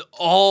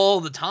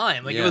all the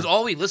time. Like Yeah. it was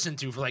all we listened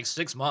to for like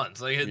 6 months.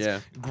 Like it's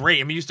Yeah. great.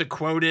 I mean, we used to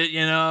quote it,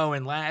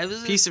 and laugh. It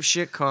was Piece of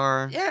shit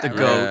car. Yeah. The Yeah.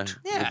 goat.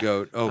 Yeah. the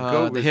goat. Oh, Uh,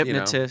 goat. the was, you know,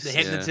 hypnotist. the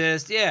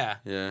hypnotist. Yeah.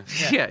 yeah,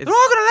 Yeah, They're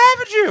all gonna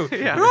laugh at you.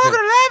 Yeah. They're all gonna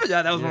laugh at you.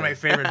 That was one of my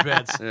favorite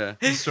bits. yeah.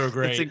 It's so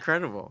great. It's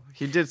incredible.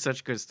 He did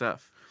such good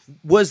stuff.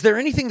 Was there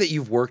anything that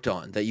you've worked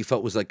on that you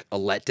felt was like a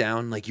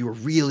letdown? Like you were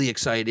really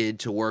excited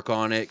to work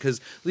on it? Because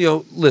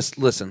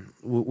listen,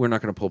 we're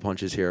not going to pull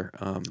punches here.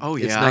 Oh,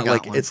 it's yeah, not I got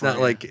like one it's for not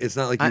you. like it's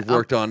not like you've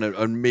worked on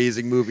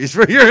amazing movies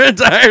for your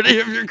entirety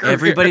of your career.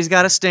 Everybody's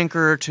got a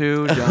stinker or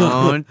two.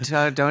 Don't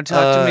talk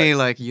to me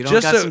like you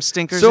don't got some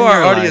stinkers. So in our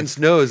your audience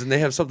life. knows, and they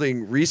have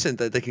something recent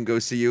that they can go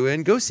see you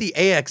in. Go see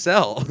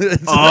AXL.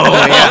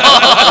 Oh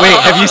yeah. Wait,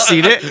 have you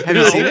seen it? Have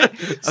you seen it?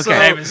 Okay.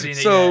 I haven't seen it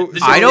So- yet.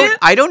 Did you I see don't. it?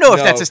 I don't know if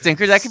No. that's a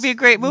stinker. That could be a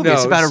great movie. No,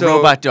 It's about a so-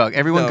 robot dog.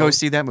 Everyone no. go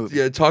see that movie.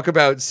 Yeah, talk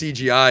about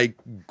CGI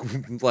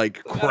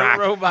like crap.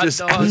 robot Just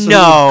dog. absolute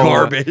No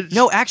garbage.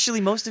 No,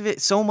 actually, most of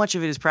it, so much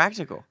of it is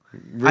practical.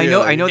 Really?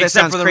 I know that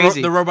Except sounds for the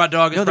crazy. the robot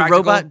dog is No, the practical?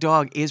 robot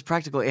dog is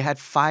practical. It had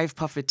 5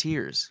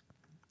 puppeteers.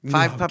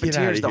 5 No, get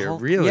puppeteers. outta The here. whole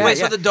Really? Yeah, Wait,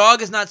 yeah. so the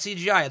dog is not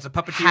CGI. It's a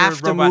puppeteer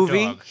half the robot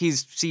movie dog.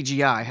 he's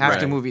CGI. Half the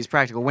Right. movie is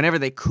practical. Whenever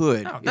they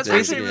could, Oh, that's they-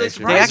 actually really They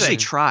surprising. They actually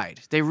tried.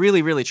 They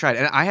really, really tried.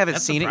 And I haven't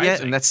That's seen it yet,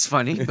 surprising. and that's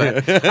funny,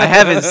 but I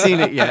haven't seen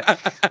it yet.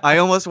 I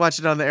almost watched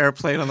it on the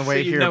airplane on the way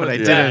you here, know but I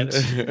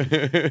it's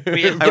didn't.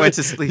 bad. I went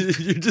to sleep.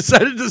 You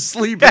decided to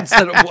sleep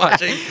instead of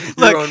watching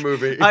Look, your own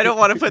movie. I don't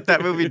want to put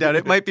that movie down.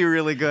 It might be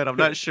really good. I'm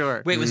not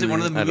sure. Wait, was it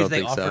one of the I movies don't they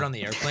think so. offered on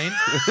the airplane?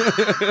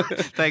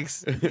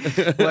 Thanks.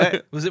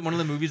 What? Was it one of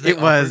the movies they It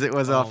was. offered? It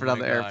was Oh offered on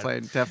my the God.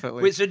 airplane.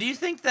 Definitely. Wait, so do you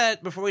think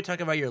that, before we talk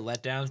about your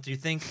letdowns, do you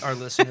think our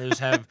listeners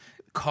have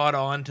caught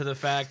on to the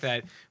fact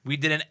that we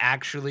didn't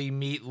actually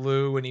meet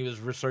Lou when he was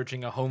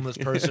researching a homeless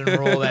person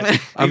role,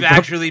 that we've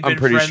actually I'm been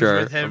pretty friends sure.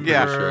 with him I'm pretty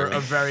for sure. a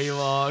very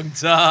long Oh,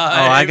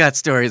 time? I got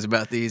stories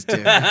about these two.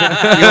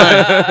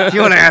 If you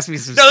want to ask me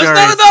some No, it's stories?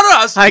 not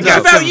about us. I It's got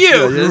about some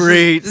you.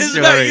 great This is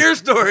stories. about your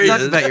stories.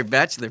 Talk about your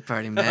bachelor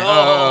party, man.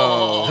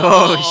 Oh.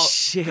 Oh,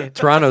 shit.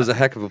 Toronto's a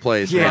heck of a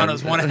place. Yeah. man.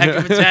 Toronto's one heck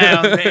of a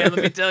town, man.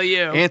 Let me tell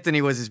you.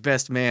 Anthony was his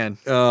best man.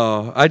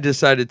 Oh, I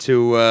decided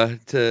to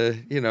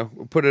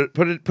put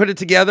it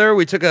together.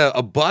 We took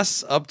a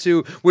bus up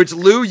to which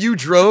Lou you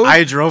drove.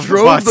 I drove the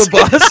drove bus. the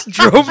bus,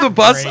 drove the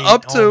bus Great.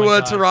 up Oh to my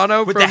God.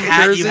 Toronto with from the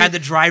hat. Jersey. You had the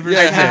driver's Yeah,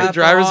 I hat. had the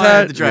driver's on.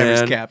 hat. The driver's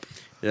Man. cap.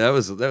 Yeah, that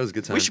was a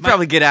good time. We should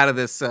probably get out of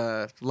this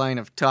line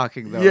of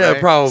talking, though. yeah, right?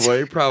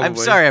 probably. I'm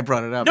sorry I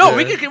brought it up. No,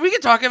 Yeah. we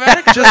could talk about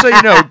it. Just so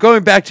you know,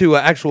 going back to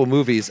actual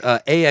movies,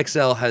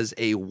 AXL has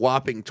a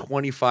whopping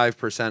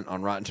 25%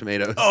 on Rotten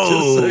Tomatoes.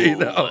 just so you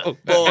know.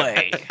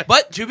 boy.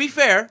 But to be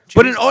fair,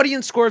 But an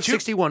audience score of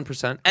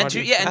 61%. and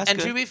to That's to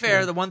good. be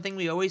fair, the one thing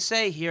we always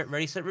say here at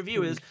Ready Set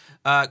Review is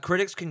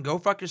critics can go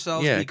fuck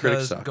yourselves Yeah, critics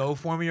because suck. go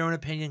form your own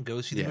opinion, go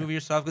see the Yeah. movie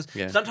yourself because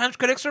Yeah. sometimes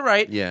critics are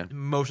right, Yeah.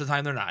 most of the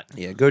time they're not.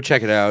 Yeah, go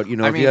check it out. You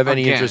know, I if mean, you have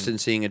any again, interest in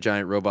seeing a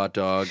giant robot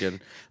dog and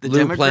the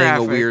Lou playing a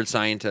demographic- weird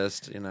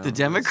scientist, you know. The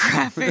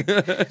demographic,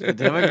 the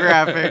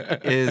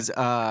demographic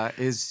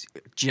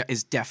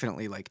is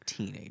definitely like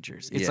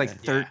teenagers. It's Yeah. like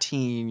Yeah.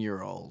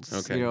 13-year-olds.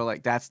 Okay. You know,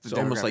 like that's the It's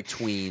almost demographic. like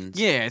tweens.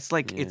 Yeah, it's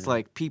like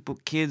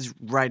kids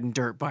riding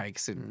dirt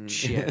bikes and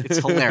shit. It's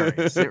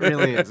hilarious. It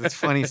really is. It's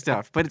funny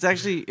stuff. But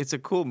it's a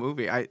cool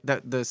movie.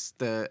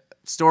 The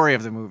story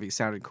of the movie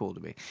sounded cool to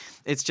me.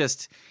 It's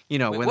just,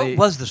 when what they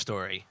was the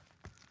story?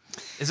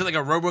 Is it like a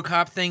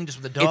RoboCop thing,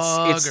 just with a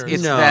dog? it's or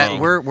No. that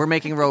we're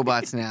making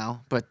robots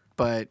now, but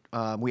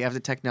we have the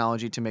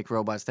technology to make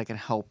robots that can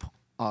help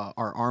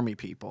our army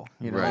people,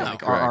 Right. like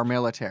Correct. our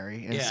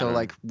military, and Yeah. so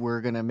like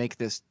we're gonna make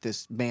this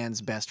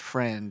man's best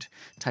friend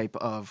type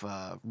of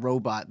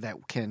robot that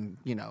can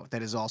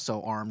that is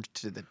also armed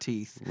to the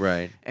teeth,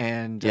 Right.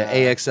 and Yeah,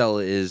 AXL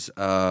is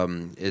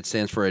it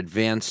stands for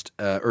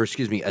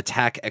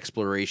Attack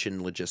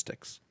Exploration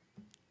Logistics.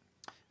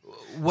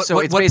 what, So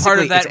what, it's what part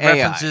basically- of that it's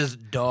AI. references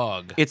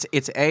dog?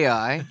 It's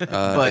AI,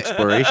 but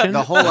Exploration?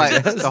 the whole I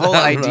guess? the whole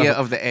I don't idea know.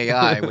 of the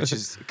AI, which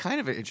is kind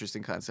of an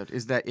interesting concept,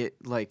 is that it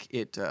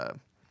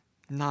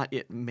not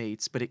it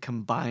mates, but it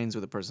combines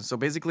with a person. So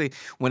basically,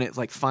 when it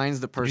like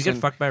finds the Did person, you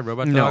get fucked by a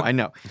robot no, dog? I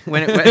know.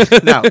 When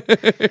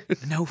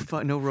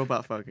no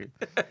robot fucking,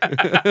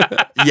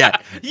 Yeah.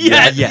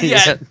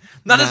 Yet.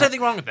 Not there's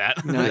anything wrong with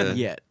that. not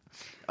yet.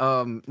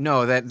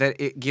 No, that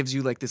it gives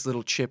you like this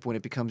little chip when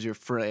it becomes your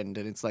friend,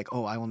 and it's like,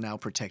 oh, I will now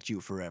protect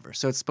you forever.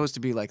 So it's supposed to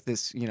be like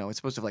this, it's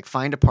supposed to like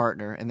find a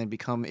partner and then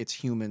become its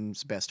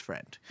human's best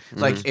friend,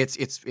 like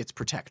its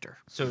protector.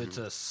 So it's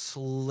a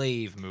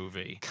slave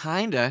movie.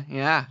 Kinda,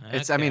 yeah.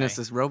 It's Okay. it's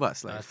this robot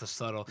slave. That's the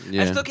subtle.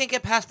 Yeah. I still can't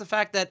get past the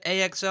fact that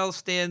AXL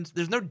stands.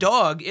 There's no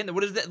dog in there.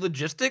 What is that?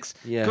 Logistics.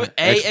 Yeah. Go-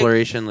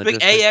 Exploration like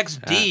Logistics.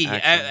 AXD.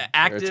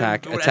 Action.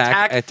 Active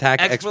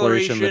Attack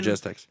Exploration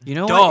Logistics. You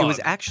know what? It was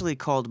Dog. actually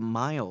called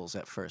Miles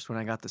at first when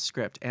I got the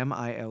script,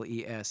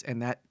 Miles,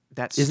 and that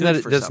Isn't stood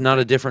that for that's something. not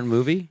a different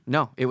movie?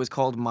 No, it was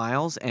called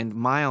Miles, and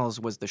Miles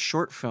was the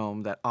short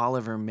film that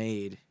Oliver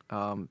made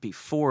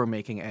before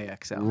making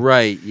AXL.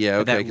 Right. Yeah.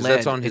 Okay. That Because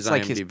that's led- on his it's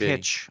like IMDb. his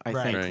pitch, I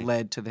Right. think, Right.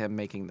 led to them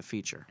making the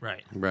feature.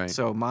 Right. Right.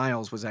 So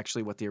Miles was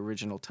actually what the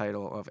original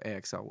title of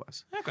AXL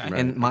was. Okay. Right.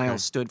 And Miles okay.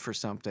 stood for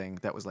something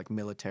that was like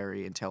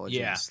military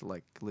intelligence,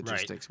 like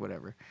logistics,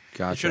 whatever.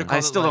 Gotcha. should've I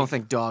called it, still like- don't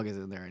think dog is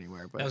in there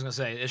anywhere, but I was gonna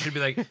say it should be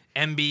like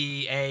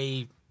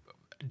MBAD,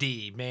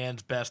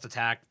 man's best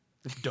attack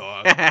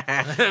Dog.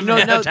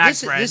 No,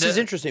 Tax this is friend.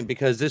 interesting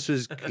because this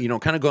was,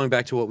 kind of going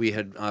back to what we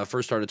had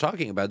first started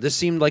talking about. This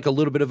seemed like a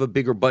little bit of a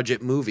bigger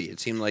budget movie. It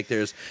seemed like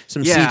there's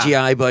some Yeah.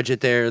 CGI budget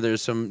there.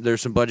 There's some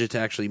budget to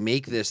actually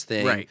make this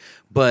thing. Right.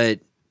 But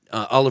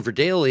Oliver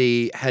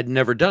Daly had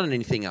never done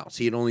anything else.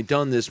 He had only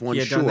done this one He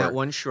had short. done that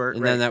one short,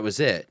 and right. then that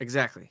was it.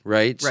 Exactly.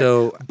 Right? Right.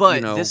 So,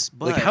 But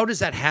like, how does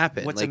that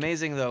happen? What's Like,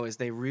 amazing though is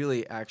they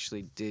really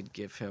actually did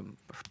give him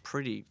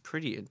pretty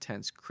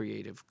intense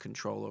creative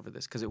control over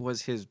this because it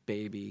was his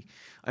baby.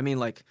 I mean,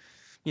 like,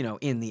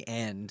 in the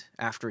end,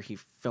 after he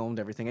filmed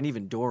everything, and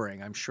even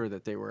during, I'm sure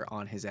that they were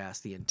on his ass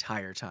the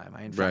entire time.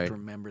 I in fact Right.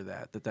 remember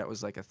that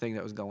was like a thing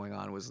that was going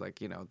on. Was like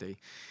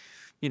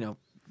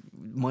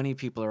money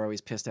people are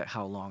always pissed at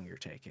how long you're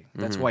taking.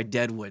 That's Mm-hmm. why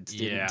Deadwoods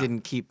Yeah.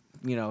 didn't keep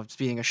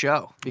being a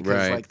show because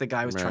Right. like the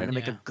guy was trying to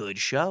make Yeah. a good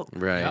show.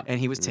 Right. And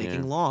he was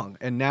taking Yeah. long.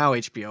 And now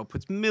HBO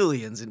puts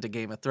millions into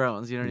Game of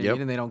Thrones, you know what I Yep.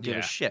 mean? And they don't give Yeah.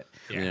 a shit.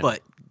 Yeah.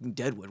 But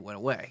Deadwood went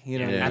away, you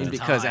know what Yeah. I mean? At the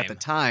Because at the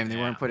time. time they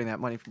Yeah. weren't putting that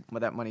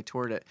money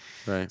toward it.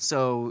 Right.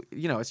 So,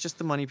 it's just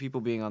the money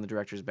people being on the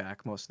director's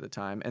back most of the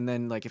time. And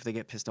then like if they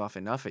get pissed off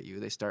enough at you,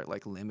 they start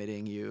like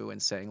limiting you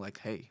and saying like,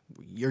 "Hey,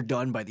 you're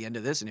done by the end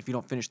of this, and if you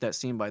don't finish that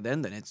scene by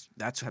then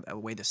that's the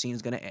way the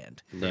scene's going to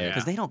end." Yeah.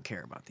 Because they don't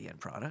care about the end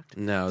product.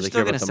 No, They're they still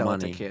care about gonna the sell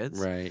money. it to kids.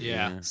 Right.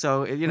 Yeah.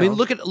 So, I mean,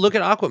 look at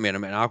Aquaman. I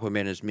mean,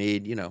 Aquaman has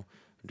made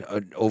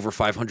over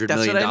 $500 That's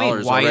million what I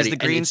mean. Why already. is the and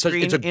green it's a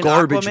screen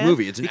garbage in Aquaman?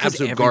 movie. It's an Because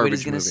absolute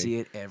everybody's garbage gonna movie. see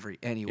it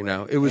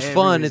anyway. It was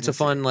fun. Everybody's It's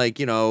a gonna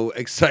see fun,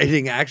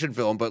 exciting action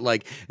film. But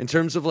like in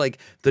terms of like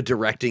the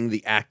directing,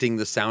 the acting,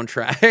 the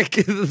soundtrack,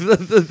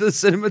 the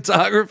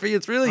cinematography,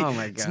 it's really Oh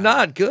my it's God.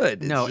 not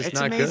good. No, just it's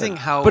not amazing good.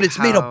 how- But it's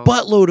made a how-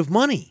 buttload of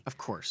money. Of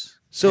course.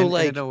 So And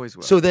like it always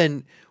will. so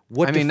then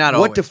what? I mean, not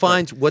always,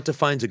 what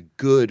defines a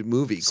good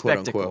movie? Quote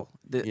Spectacle. unquote.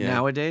 Yeah.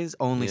 Nowadays,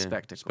 only Yeah,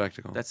 spectacle.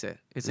 spectacle. That's it.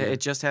 Yeah. It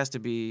just has to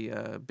be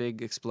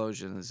big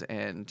explosions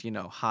and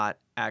hot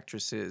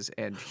actresses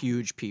and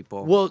huge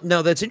people. Well,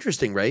 now that's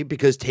interesting, right?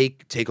 Because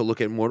take a look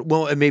at Mortal.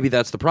 Well, and maybe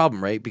that's the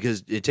problem, right?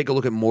 Because take a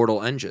look at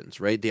Mortal Engines,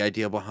 right? The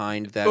idea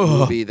behind that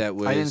movie that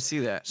was I didn't see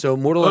that. So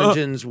Mortal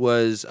Engines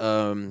was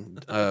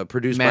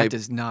produced Matt by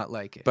does not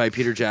like it.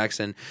 Peter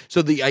Jackson.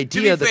 So the To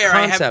idea, be the fair,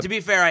 concept. to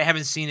be fair, I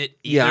haven't seen it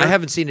either. yeah, I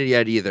haven't seen it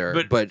yet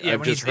either, but yeah, I've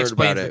when he just heard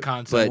explains about the it.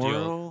 concept, But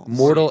you'll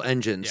Mortal see.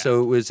 Engines. Yeah.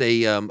 So it was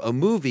a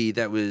movie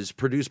that was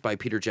produced by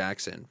Peter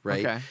Jackson,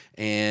 right? Okay.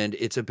 And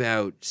it's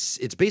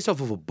based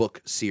off of a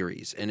book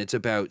series, and it's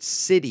about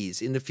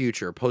cities in the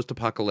future,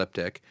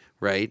 post-apocalyptic,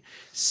 right?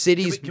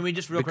 Cities Can we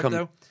just real quick, become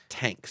though?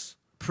 tanks.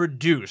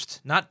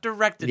 Produced, not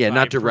directed. Yeah, by,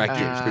 not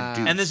directed, Ah.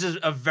 produced. And this is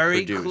a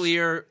very Produced.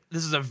 clear.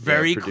 This is a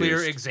very clear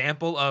produced.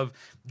 example of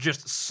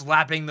just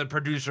slapping the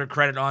producer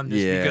credit on this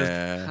Yeah.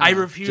 because I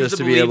refuse Just to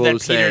to be believe able that to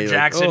say, Peter like,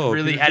 Jackson "Oh,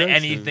 really Peter had Jackson."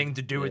 anything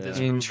to do with this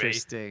movie.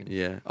 Interesting.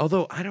 Yeah.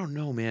 Although I don't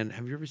know, man.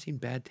 Have you ever seen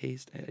Bad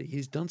Taste?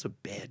 He's done some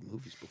bad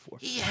movies before.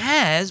 He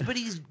has, but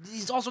he's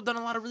also done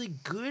a lot of really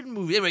good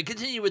movies. Anyway,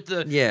 continue with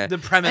the Yeah. the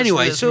premise.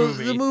 Anyway, of this so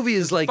movie. the movie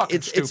is like fucking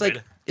it's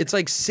stupid.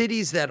 like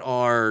cities that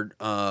are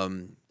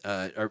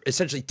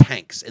essentially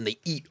tanks, and they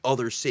eat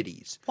other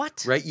cities.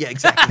 What? Right? Yeah,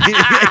 exactly.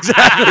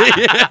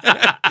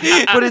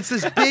 Exactly. But it's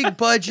this big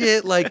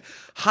budget, like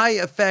high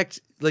effect,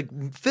 like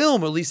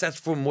film. At least that's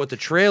from what the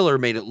trailer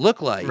made it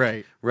look like.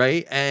 Right.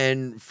 Right.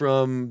 And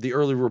from the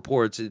early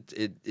reports,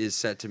 it is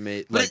set to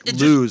make But like it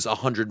just- lose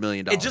 $100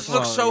 million. It just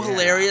looks so Oh, yeah.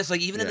 hilarious,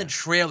 like even in Yeah. the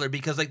trailer,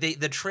 because like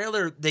the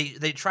trailer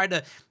they try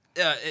to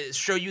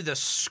show you the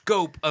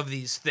scope of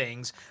these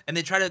things, and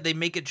they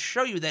make it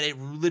show you that it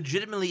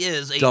legitimately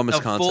is a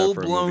Dumbest concept full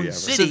for a blown movie ever.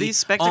 city. So these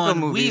spectacle on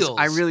movies, wheels.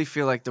 I really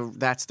feel like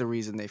that's the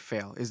reason they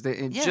fail. Is that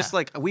Yeah. just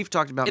like we've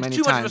talked about It's many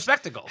too much of a times,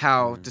 spectacle.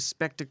 how the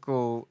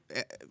spectacle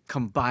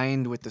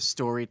combined with the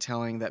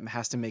storytelling that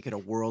has to make it a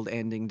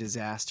world-ending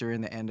disaster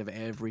in the end of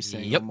every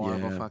single Yep.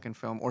 Marvel Yeah. fucking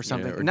film or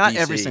something. or Not DC.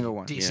 every single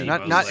one. DC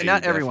Not mostly,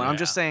 not everyone. I'm definitely.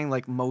 just saying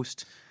like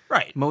most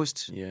right.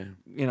 Yeah.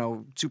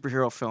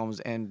 superhero films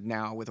end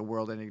now with a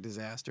world-ending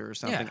disaster or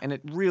something, Yeah. and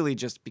it really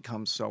just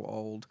becomes so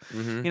old.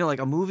 Mm-hmm. Like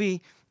a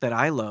movie that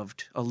I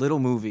loved, a little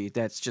movie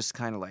that's just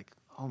kind of like,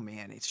 oh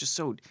man, it's just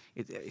so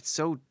it's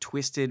so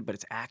twisted, but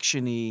it's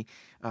actiony,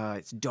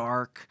 it's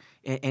dark,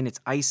 and it's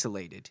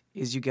isolated.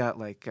 Is you got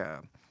like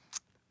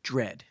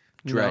Dread.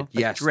 You know? Dread. Like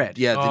Yes. Dread.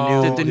 Yeah.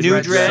 Oh, the new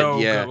Dredd. So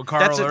Yeah. good with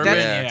Carl That's a, Urban. that's,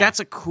 yeah. that's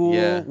a cool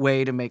Yeah.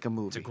 way to make a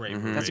movie. It's a great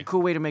Mm-hmm. movie. That's a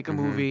cool way to make a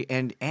movie,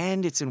 and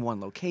it's in one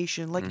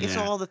location. Like it's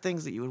Yeah. all the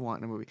things that you would want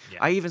in a movie. Yeah.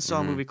 I even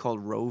saw a movie called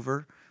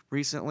Rover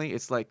recently.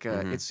 It's like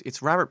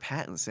it's Robert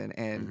Pattinson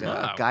and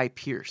Wow. Guy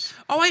Pearce.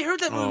 Oh, I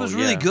heard that movie Oh, was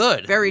really yeah.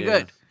 good. Very Yeah.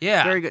 good.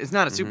 Yeah. Very good. It's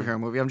not a superhero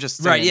movie. I'm just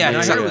saying, Right. Yeah. No, I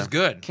it's heard it something was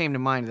good. came to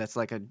mind that's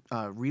like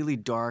a really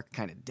dark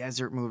kind of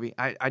desert movie.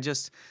 I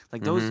just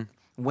like those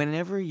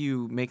whenever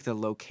you make the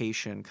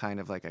location kind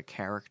of like a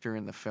character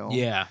in the film,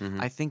 Yeah.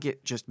 I think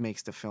it just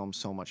makes the film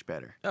so much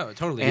better. Oh,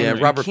 totally. And Yeah,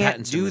 you Robert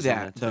can't Pattinson do was in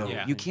that that, though. too.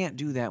 Yeah. You can't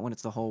do that when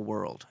it's the whole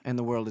world and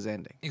the world is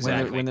ending.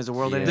 Exactly. When there's a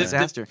world-ending Yeah.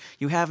 disaster,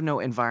 you have no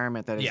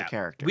environment that is a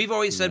character. We've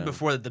always said Yeah.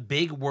 before that the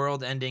big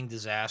world-ending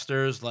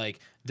disasters, like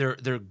they're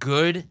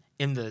good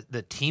in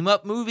the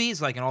team-up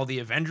movies, like in all the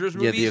Avengers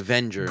Yeah, movies. the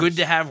Avengers. Good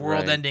to have Right.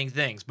 world-ending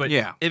things, but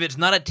Yeah. if it's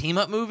not a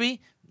team-up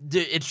movie,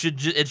 it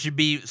should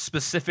be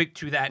specific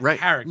to that right.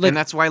 character. And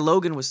that's why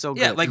Logan was so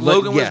good. Yeah, like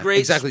Logan was yeah, great.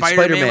 exactly.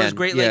 Spider-Man was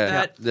great like yeah.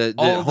 that. The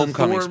All the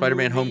Homecoming, Thor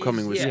Spider-Man movies,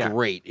 Homecoming was yeah.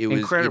 great. It was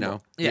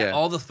Incredible. Yeah,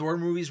 all the Thor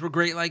movies were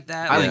great like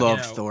that. I like,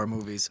 loved you know. Thor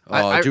movies.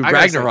 Oh, dude, I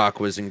gotta say,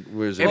 Ragnarok was Every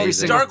amazing.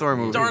 single Dark, Thor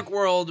movie. Dark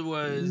World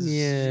was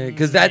Yeah,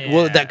 because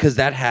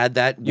that had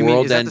that You mean,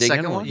 world is that the ending.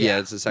 second in it. one? Yeah,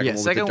 it's the second yeah, one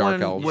with second the Dark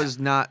one Elves. was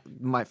not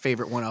my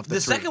favorite one of the The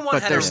three, second one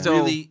but had they're a still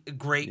really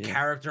great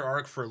character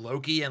arc for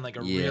Loki and like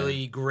a Yeah.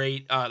 really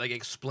great like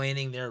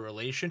explaining their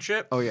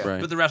relationship. Oh yeah.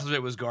 Right. But the rest of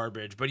it was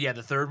garbage. But yeah,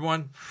 the third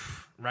one,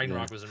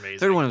 Ragnarok was amazing.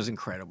 Third one was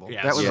incredible.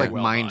 Yeah, that was so like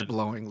well done.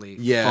 mind-blowingly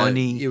yeah,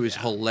 funny It was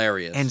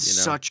hilarious and you know?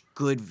 such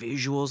good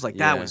visuals. Like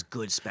Yeah. that was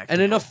good spectacle.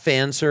 And enough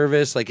fan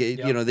service, like Yep.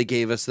 you know, they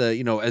gave us the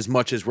as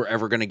much as we're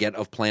ever going to get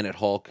of Planet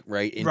Hulk,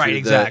 right? Into Right,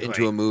 exactly.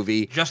 into a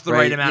movie, Just the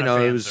right amount You of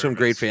know, fan it was some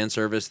great service. fan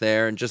service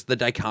there, and just the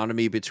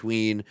dichotomy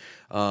between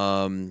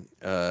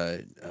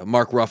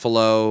Mark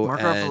Ruffalo. Mark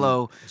and,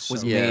 Ruffalo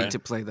was Yeah. made to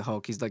play the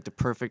Hulk. He's like the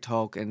perfect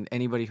Hulk, and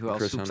anybody who else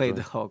Chris who played Hemsworth.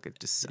 the Hulk, it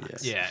just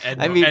sucks. Yeah,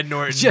 I mean, Ed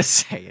Norton. just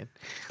saying.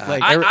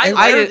 Like, I Eric,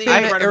 like Eric, the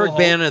Eric, Incredible Eric Hulk.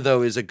 Bana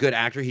though is a good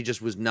actor. He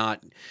just was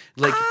not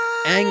like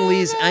Ang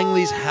Lee's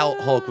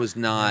Hulk was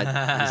not.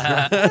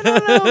 I don't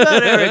know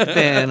about Eric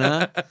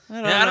Bana. Yeah,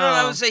 I don't know.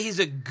 I would say he's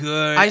a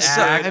good I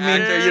saw- I actor.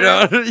 mean, You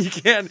know, you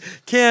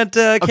can't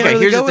Okay, really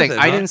here's go the with thing. it,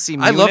 I huh? didn't see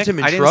I loved Munich. him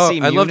in I didn't Troy.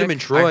 see I loved him in Munich.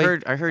 Troy. I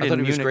heard I thought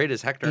in he was Munich- great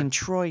as Hector. In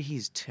Troy,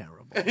 he's terrible.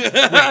 Wait,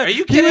 are you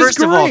He kidding? was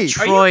First of all, great.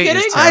 Troy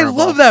kidding? is I terrible.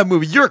 love that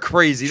movie. You're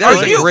crazy. That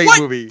was Are a you? great What?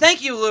 movie.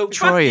 Thank you, Lou.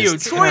 Troy Fuck you.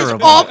 is Troy's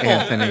terrible, awful.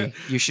 Anthony.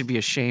 You should be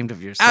ashamed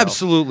of yourself.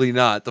 Absolutely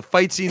not. The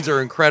fight scenes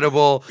are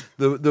incredible.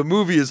 The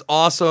movie is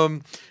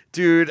awesome.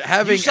 Dude,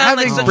 having sound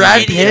like such Brad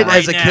an idiot Pitt right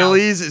as now.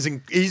 Achilles is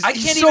he's I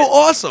can't so even-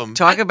 awesome.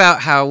 Talk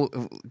about how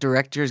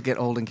directors get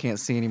old and can't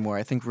see anymore.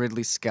 I think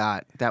Ridley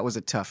Scott, that was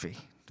a toughie.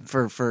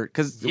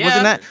 Because Yeah.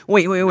 wasn't that?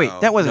 Wait.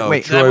 That wasn't. no,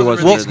 wait, Troy That wasn't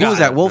wasn't Wolf. Ridley Who was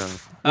Scott. that?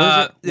 Wolf.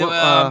 What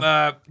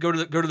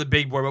was it? Go to the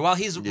big board. But while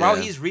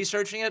he's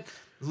researching it,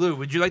 Lou,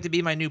 would you like to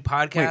be my new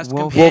podcast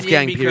Wolf- companion?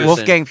 Wolfgang Because- Peterson.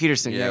 Wolfgang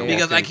Peterson. Yeah, Yeah, yeah.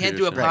 Because I Wolfgang can't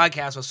do a Peterson.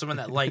 podcast with someone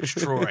that likes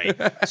Troy,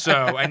 so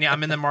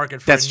I'm in the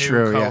market for That's a new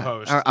true.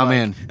 co-host. Yeah. I'm Like,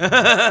 in.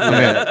 I'm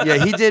in.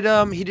 Yeah,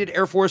 he did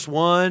Air Force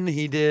One.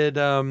 He did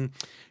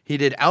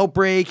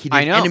Outbreak. He did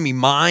I know. Enemy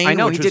Mine. I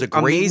know which he was did a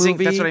great amazing.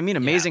 movie. That's what I mean.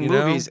 Amazing you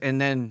know? movies,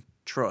 and then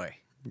Troy.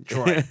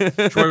 Troy.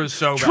 Troy was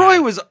so bad. Troy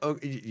was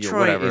Troy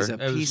whatever. is a It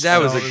was piece.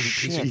 That was so a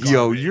piece of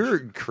yo. garbage. You're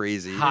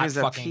crazy. hot is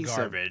a fucking piece of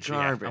garbage. Yeah,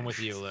 garbage. I'm with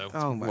you, Lou.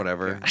 Oh my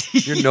Whatever. God.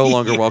 You're no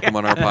longer welcome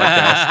on our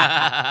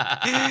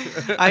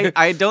podcast.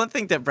 I don't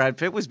think that Brad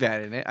Pitt was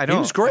bad in it. I don't.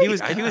 was great. He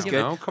was You good.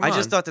 know, come I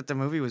just on. thought that the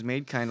movie was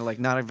made kind of like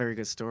not a very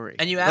good story.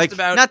 And you asked like,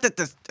 about- not that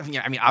the.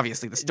 I mean,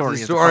 obviously the story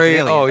The is story. the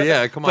fucking Oh alien.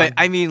 yeah, come on. But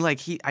I mean, like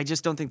I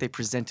just don't think they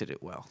presented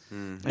it well. I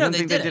No, don't they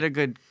think they didn't. did a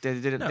good. They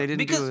did. No, They didn't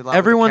because do a lot. with the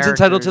Everyone's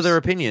entitled to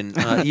their characters.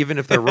 opinion, even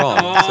if they're wrong.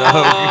 So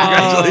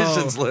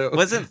congratulations, Lou.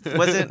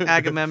 Wasn't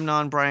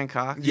Agamemnon Brian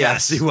Cox?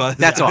 Yes, he was.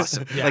 That's Yeah.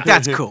 awesome. Yeah. Like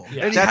that's cool.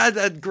 Yeah. And he had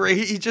that great.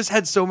 He just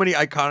had so many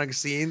iconic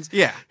scenes.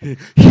 Yeah.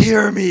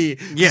 Hear me,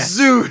 Yes.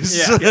 Zeus.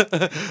 Yeah.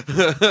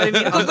 I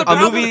mean, Because the a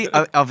problem- movie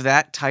of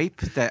that type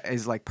that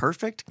is like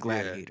perfect,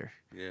 Gladiator.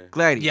 Yeah.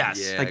 Gladiator. Yes.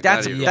 Yeah, Like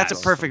Gladiator that's a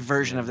was perfect awesome.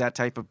 version Yeah. of that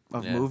type of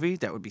Yeah. movie.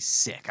 That would be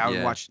sick. I would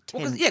Yeah. watch.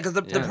 10. Because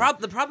the Yeah.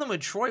 problem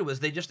with Troy was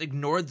they just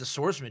ignored the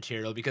source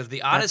material because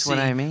the That's Odyssey. what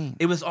I mean.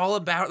 It was all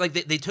about like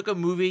they took a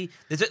movie.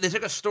 They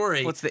took a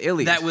story. What's the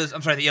Iliad? That was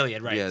the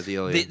Iliad, right? Yeah, the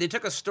Iliad. They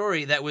took a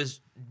story that was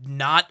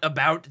not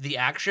about the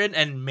action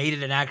and made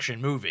it an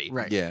action movie.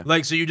 Right. Yeah.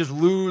 Like so you just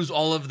lose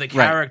all of the Right,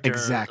 character.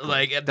 exactly.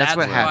 Like That's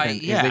what why,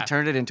 happened. Yeah. Is they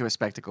turned it into a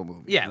spectacle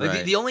movie. Yeah, like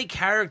Right. the only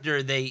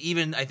character they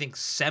even I think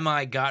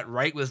semi got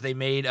right was they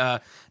made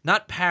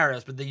not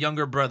Paris but the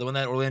younger brother, the one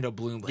that Orlando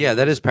Bloom played. Yeah,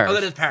 that is Paris. Oh,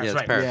 that is Paris, Yeah, it's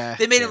right? Paris. Yeah.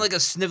 They made him like a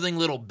sniveling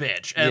little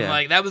bitch, and Yeah.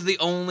 like that was the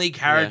only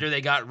character they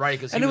got right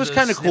because And it was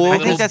kinda cool. I I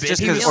think little that's bitch. just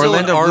He because was still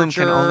an Orlando Bloom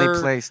can only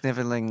archer. play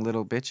sniveling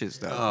little bitches,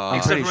 though. I'm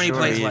Except pretty for when he sure.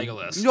 plays I mean,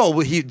 Legolas. No,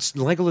 well,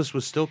 Legolas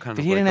was still kind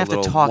But of. he like didn't a have to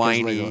little talk as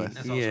whiny. Legolas.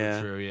 That's also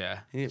Yeah. true. Yeah.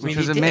 Which he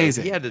was did.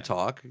 amazing. He had to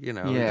talk, you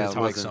know. Yeah, it it talk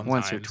wasn't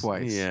once or sometimes.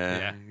 twice. Yeah,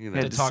 Yeah. you Had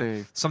know. To to talk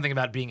say- something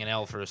about being an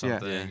elf or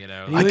something, Yeah. you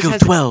know. He I always killed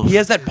has 12. He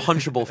has that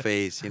punchable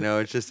face, you know.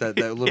 It's just that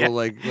little Yeah.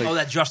 like Oh,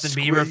 that Justin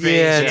squid- Bieber face.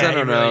 Yeah, it's- I he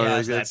don't really know.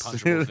 has like, that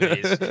it's-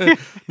 punchable face.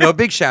 No, a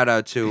big shout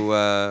out to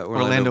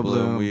Orlando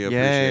Bloom. We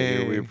appreciate you.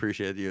 Yay. We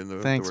appreciate you and the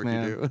Thanks, work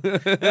man. you do.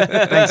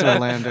 Thanks,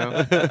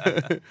 Orlando.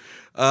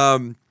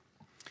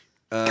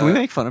 Can we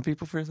make fun of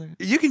people for a second?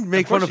 You can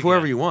make Of course fun of you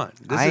whoever can. you want.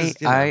 This I is,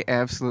 you know,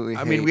 absolutely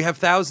hate I mean, we have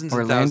thousands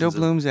and Orlando thousands.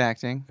 Bloom's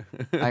acting.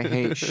 I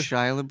hate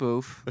Shia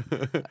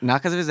LaBeouf.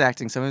 Not because of his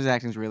acting. Some of his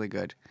acting is really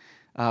good.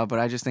 but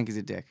I just think he's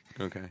a dick.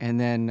 Okay. And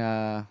then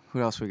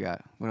who else we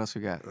got?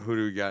 Who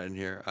do we got in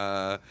here?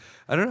 I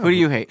don't know. Who do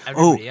you hate?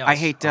 Everybody I else.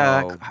 hate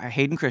Oh.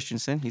 Hayden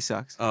Christensen. He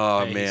sucks.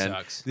 Oh Yeah, he man,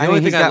 sucks. the I only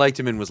mean, he's thing I got- liked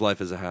him in was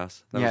Life as a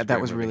House. Yeah, a that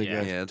great was movie. really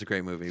good. Yeah, it's a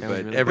great movie, That was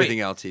but really everything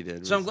good. else he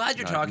did. So I'm was glad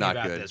you're not- talking not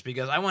about good. this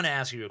because I want to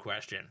ask you a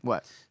question.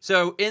 What?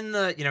 So in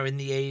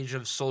the age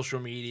of social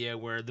media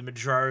where the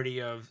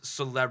majority of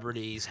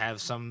celebrities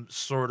have some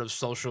sort of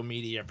social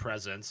media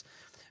presence,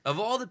 of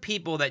all the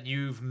people that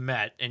you've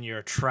met in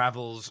your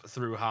travels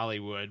through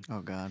Hollywood,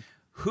 Oh God.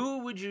 who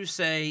would you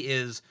say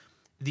is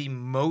the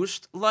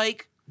most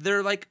like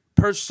their like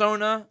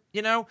persona,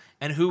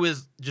 and who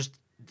is just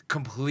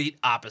complete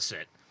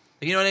opposite?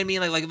 You know what I mean?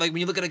 Like when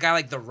you look at a guy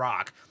like The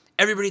Rock,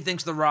 everybody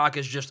thinks The Rock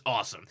is just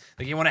awesome.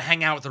 Like you want to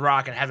hang out with The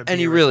Rock and have a beer And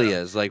he with really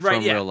him. is, like Right,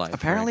 from yeah. real life.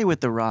 Apparently,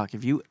 with The Rock,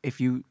 if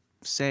you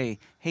say,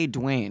 "Hey,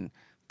 Dwayne,"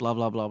 blah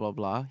blah blah blah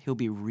blah, he'll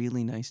be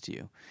really nice to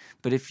you.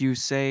 But if you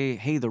say,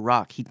 "Hey, The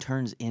Rock," he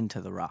turns into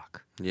The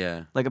Rock. Right?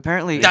 Yeah. Like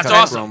apparently, That's it's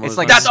awesome. It's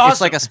like That's it's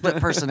awesome. like a split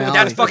personality.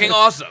 That's fucking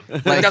awesome.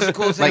 Like, that's the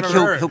coolest thing Like I've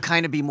ever heard. he'll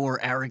kind of be more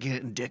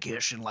arrogant and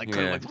dickish and like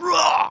kind Yeah. of like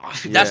raw.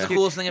 That's Yeah. the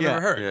coolest thing I've Yeah.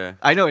 ever heard. Yeah.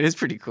 I know it is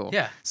pretty cool.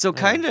 Yeah. So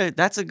kind of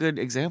that's a good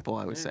example,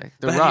 I would say.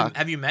 The But Rock.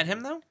 have you met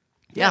him though?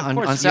 Yeah, of on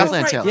course.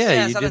 Southland right. Tales.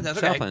 Yeah, you Southland did Tales,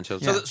 okay. Southland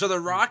Tales. So The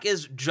Rock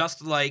is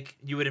just like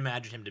you would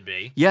imagine him to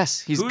be. Yes,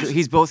 Who's-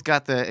 he's both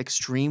got the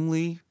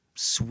extremely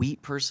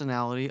sweet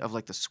personality of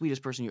like the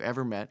sweetest person you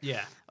ever met.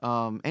 Yeah.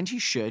 And he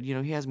should,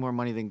 he has more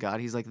money than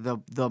God. He's like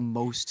the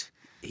most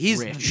He's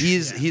rich.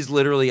 he's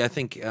literally. I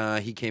think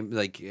he came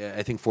like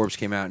I think Forbes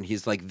came out and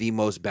he's like the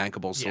most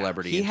bankable Yeah.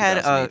 celebrity. He in had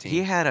 2018.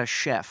 he had a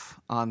chef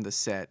on the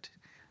set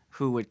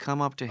who would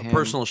come up to him.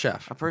 personal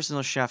chef. A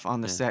personal chef on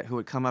the set who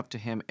would come up to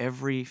him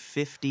every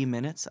 50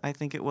 minutes, I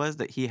think it was,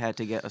 that he had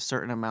to get a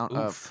certain amount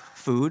of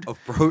food. of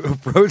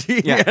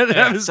protein. Yeah. He had to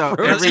have his So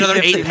protein. every Another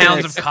 50 8 pounds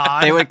minutes, of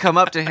cod. They would come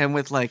up to him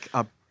with like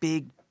a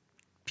big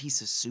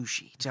piece of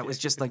sushi that was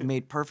just like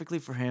made perfectly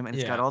for him, and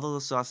it's got Yeah. all the little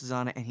sauces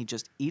on it, and he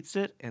just eats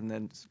it and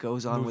then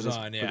goes on Moves with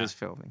on, with yeah. his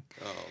filming.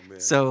 Oh man.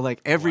 So like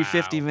every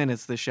 50 Wow.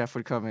 minutes, the chef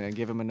would come in and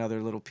give him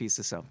another little piece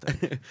of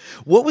something.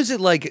 What was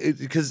it like?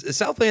 Because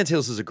Southland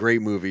Tales is a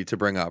great movie to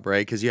bring up,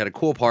 right? Because you had a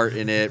cool part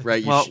in it,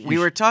 right? Well, we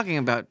were talking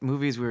about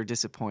movies we were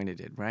disappointed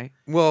in, right?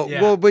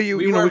 Yeah. But you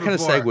We know were we kind of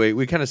before. segue.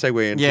 We kind of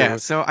segue into Yeah,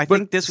 so I but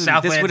think this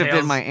Southland would have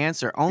Tales. been my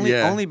answer. Only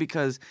Yeah. only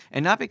because,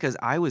 and not because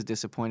I was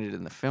disappointed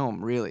in the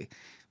film, really.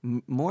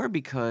 More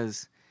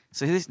because,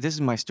 so this is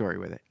my story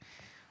with it.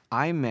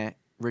 I met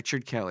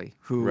Richard Kelly,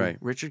 who Right.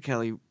 Richard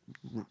Kelly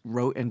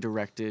wrote and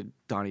directed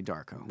Donnie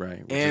Darko.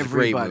 right. Which is a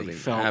great Everybody movie.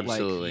 felt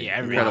Absolutely Yeah,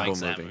 everybody incredible likes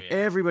that movie. movie.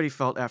 everybody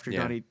felt after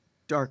Yeah. Donnie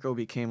Darko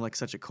became like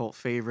such a cult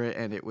favorite,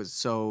 and it was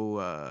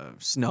so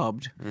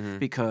snubbed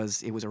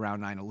because it was around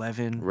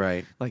 9/11. Mm-hmm.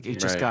 Right. Like it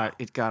just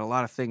Right. got a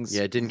lot of things.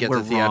 Yeah, it didn't get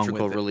were the wrong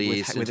theatrical with it-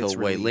 release with until its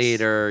way release.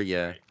 later.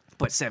 Yeah.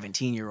 But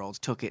 17-year-olds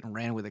took it and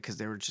ran with it because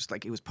they were just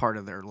like, it was part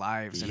of their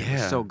lives and it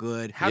Yeah. was so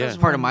good. How It does was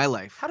part of one- my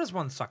life. How does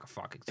one suck a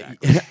fuck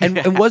exactly?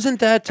 and wasn't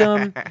that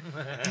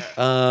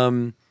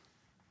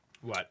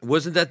What?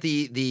 wasn't that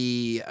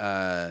the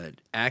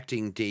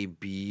acting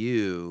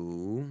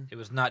debut? It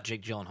was not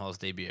Jake Gyllenhaal's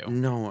debut.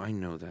 No, I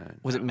know that.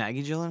 Was it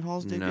Maggie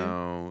Gyllenhaal's debut?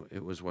 No,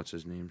 it was what's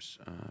his name's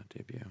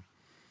debut.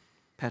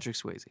 Patrick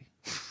Swayze.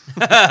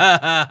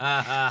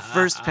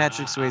 First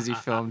Patrick Swayze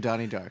film,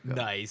 Donnie Darko.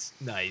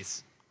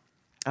 Nice.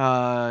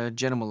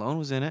 Jenna Malone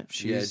was in it.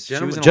 She was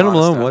in a lot Jenna of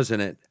Malone stuff. was in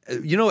it.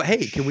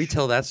 Hey, can we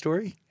tell that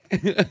story?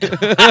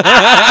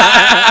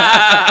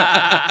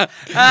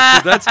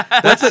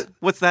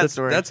 What's that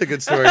story? That's a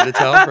good story to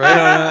tell, right?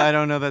 I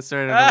don't know that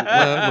story. I don't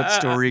know what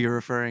story you're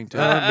referring to.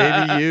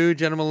 Maybe you,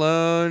 Jenna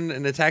Malone,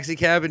 in a taxi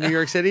cab in New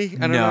York City.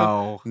 I don't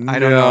know. I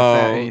don't know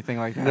if anything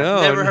like that.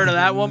 No, Never heard of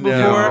that one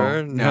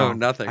before? No,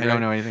 nothing. I right?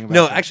 don't know anything about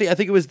No, that. actually, I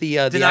think it was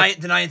the Deny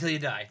until you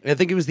die. I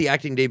think it was the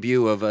acting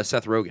debut of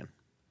Seth Rogen.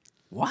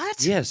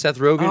 What? Yeah, Seth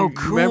Rogen. Oh, You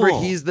cool. Remember,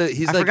 he's I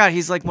like forgot.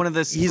 He's like one of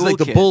the he's school like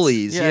the kids.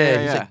 bullies.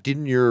 Yeah, He's like,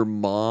 didn't your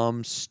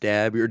mom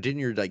stab you, or didn't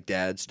your like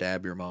dad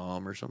stab your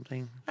mom or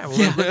something? All right,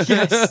 well, let's,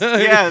 yes.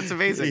 Yeah, it's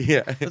amazing.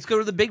 Yeah. let's go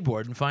to the big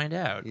board and find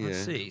out. Let's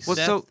Yeah. see.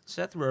 Well,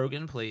 Seth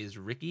Rogen plays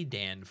Ricky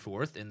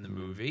Danforth in the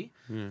movie.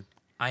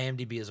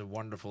 IMDb is a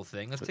wonderful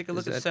thing. Let's take a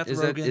look at Seth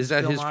Rogen's Is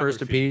that his first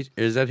filmography. appearance?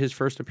 Is that his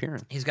first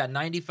appearance? He's got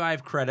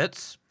 95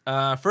 credits.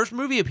 First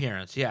movie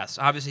appearance, yes.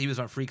 Obviously, he was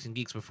on Freaks and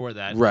Geeks before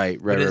that. Right,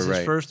 But it's right.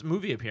 his first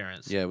movie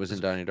appearance. Yeah, it was in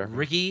Donnie Darko.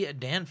 Ricky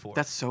Danforth.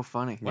 That's so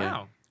funny.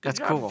 wow. Good That's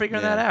job cool.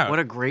 figuring Yeah. that out. What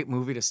a great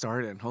movie to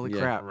start in. Holy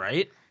Yeah. crap.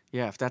 right?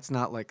 Yeah, if that's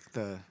not like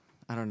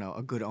I don't know,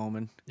 a good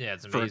omen Yeah,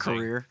 it's for amazing. a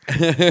career.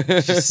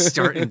 Just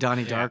start in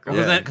Donnie Darko.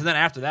 Because then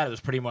after that, it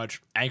was pretty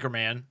much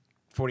Anchorman,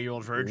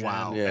 40-year-old virgin.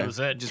 Wow. And Yeah. that was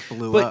it. Just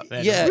blew But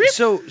up. yeah,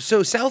 so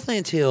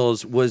Southland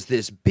Tales was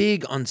this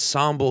big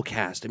ensemble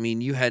cast. I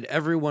mean, you had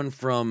everyone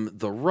from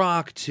The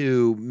Rock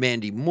to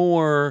Mandy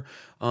Moore,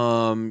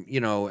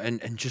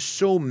 and just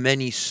so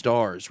many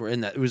stars were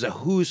in that. It was a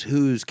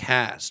who's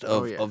cast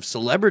of, yeah. of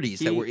celebrities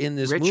that were in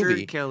this Richard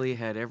movie. Kelly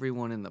had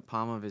everyone in the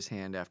palm of his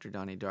hand after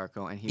Donnie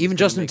Darko, and he was Even gonna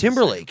Justin make the second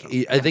Timberlake.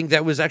 film. I think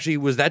that was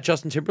that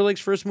Justin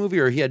Timberlake's first movie,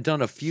 or he had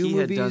done a few He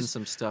movies? had done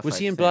some stuff. Was I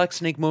he in think. Black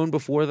Snake Moan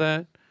before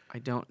that? I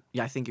don't.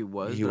 Yeah, I think he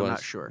was. He but was. I'm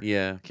not sure.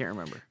 Yeah. Can't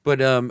remember.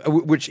 But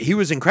which he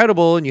was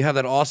incredible, and you have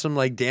that awesome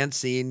like dance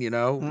scene,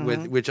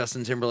 with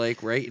Justin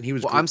Timberlake, right? And he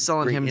was. Well, I'm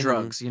selling great him in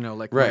drugs, them.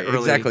 like Right, my early,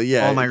 exactly,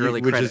 yeah. all my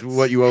early which credits. is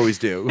what you always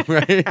do,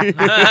 right?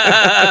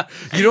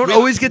 You don't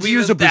always get to we've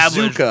use a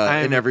established bazooka in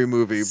I'm every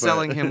movie. But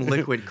selling him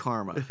liquid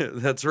karma.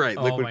 That's right,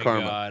 Oh liquid my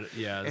karma. God,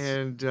 yes.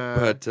 And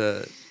But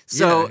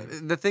so yeah.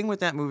 the thing with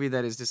that movie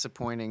that is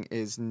disappointing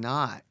is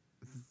not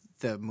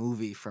the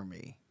movie for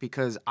me,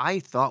 because I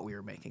thought we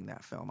were making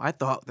that film. I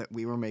thought that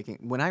we were making,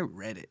 when I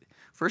read it,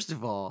 first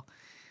of all,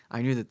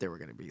 I knew that there were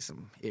going to be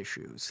some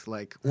issues,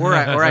 or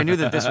I knew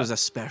that this was a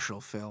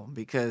special film,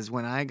 because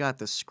when I got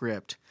the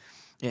script,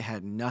 it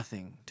had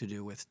nothing to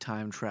do with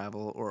time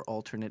travel or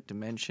alternate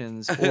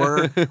dimensions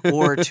or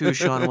two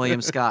Sean William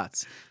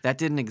Scotts. That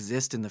didn't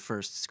exist in the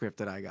first script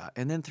that I got.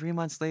 And then 3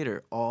 months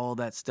later, all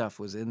that stuff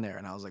was in there,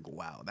 and I was like,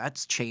 wow,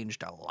 that's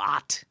changed a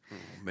lot.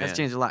 That's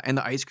changed a lot. And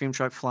the ice cream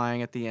truck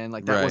flying at the end,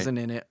 that Right. wasn't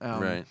in it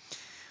Right.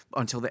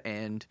 until the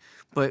end.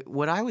 But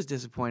what I was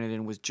disappointed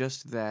in was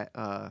just that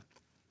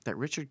that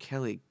Richard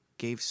Kelly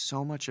gave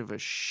so much of a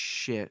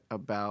shit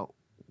about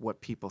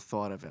what people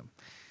thought of him.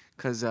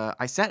 Because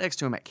I sat next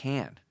to him at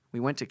Cannes. We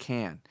went to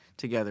Cannes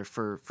together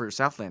for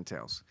Southland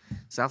Tales.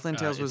 Southland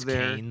Tales was it's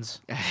there. Canes.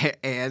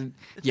 And,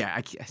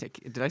 yeah,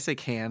 did I say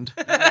canned?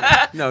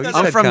 No, you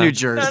I'm said from con. New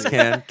Jersey.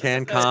 It's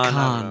Con. Con.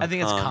 Con. I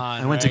think it's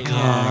Con. I went to right?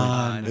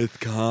 Cannes. It's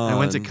Con. I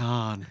went to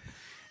Cannes.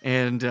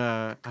 And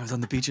I was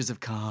on the beaches of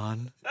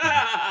Cannes.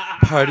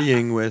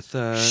 partying with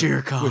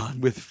Shere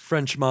Khan. with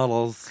French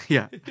models.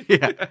 Yeah.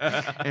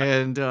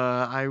 And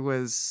I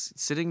was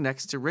sitting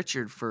next to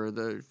Richard for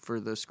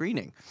the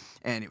screening,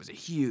 and it was a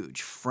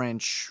huge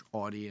French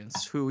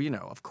audience who,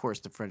 of course,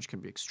 the French can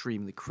be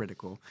extremely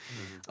critical.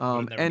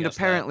 Would've never And guessed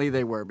apparently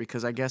they were,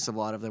 because I guess a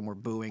lot of them were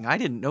booing. I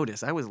didn't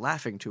notice. I was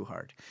laughing too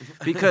hard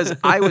because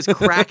I was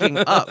cracking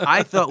up.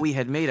 I thought we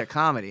had made a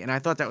comedy, and I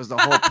thought that was the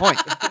whole point.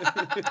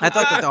 I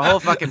thought that the whole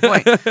fucking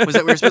point was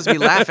that we were supposed to be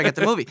laughing at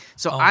the movie.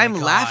 So my I'm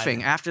God.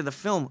 laughing after the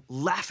film,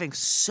 laughing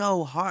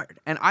so hard.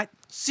 And I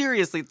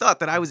seriously thought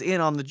that I was in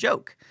on the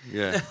joke.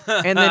 Yeah.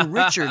 And then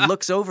Richard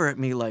looks over at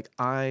me like,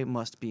 I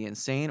must be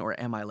insane, or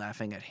am I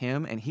laughing at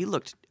him? And he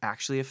looked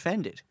actually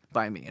offended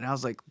by me. And I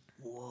was like,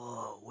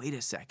 whoa, wait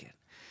a second.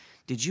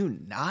 Did you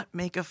not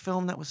make a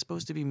film that was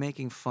supposed to be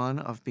making fun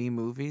of B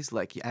movies,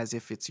 like as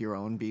if it's your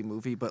own B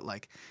movie? But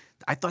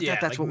I thought Yeah,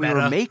 that's like what we were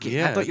meta. making. I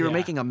Yeah, thought you were yeah.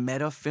 making a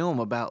meta film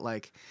about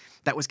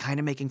that was kind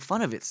of making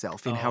fun of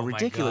itself and how Oh my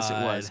ridiculous it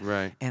was. God.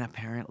 Right. And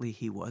apparently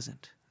he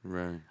wasn't.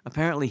 Right.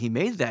 Apparently he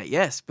made that,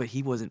 yes, but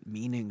he wasn't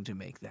meaning to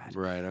make that.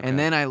 Right, okay. And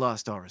then I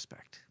lost all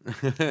respect.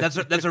 That's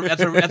a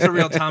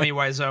real Tommy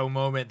Wiseau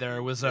moment.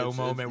 There was a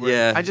moment where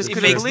yeah. I just he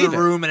couldn't makes believe the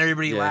it. room and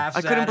everybody Yeah. laughs.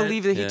 I couldn't at it.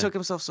 believe that he Yeah. took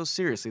himself so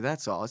seriously.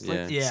 That's all. It's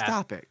like, Yeah.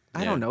 stop it. I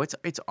Yeah. don't know. It's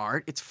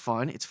art. It's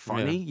fun. It's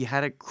funny. Yeah. You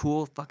had a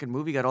cool fucking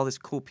movie. Got all these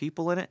cool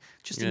people in it.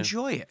 Just Yeah.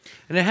 enjoy it.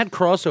 And it had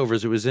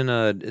crossovers. It was in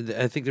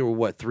I think there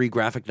were 3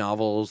 graphic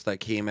novels that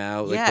came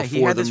out Yeah, before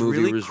he had the this movie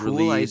really was cool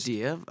released.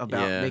 idea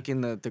about Yeah.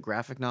 making the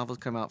graphic novels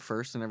come out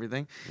first and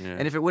everything. Yeah.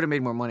 And if it would have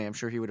made more money, I'm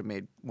sure he would have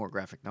made more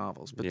graphic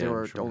novels. But Yeah, there I'm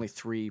were sure. only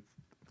three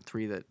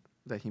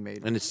that he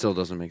made. And it still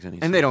doesn't make any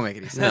sense. And they don't make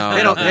any sense. No,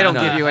 they don't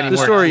no. give you any The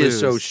more story is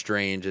so clues.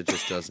 strange. It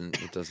just doesn't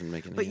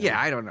make any But sense. yeah,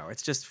 I don't know.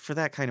 It's just for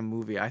that kind of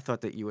movie. I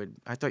thought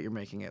you're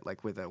making it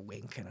like with a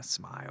wink and a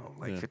smile,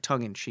 like a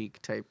tongue in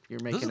cheek type. You're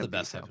making Those are a the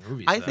best film. types of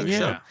movies. I though. think yeah.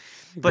 so.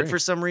 But agree. for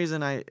some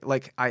reason, I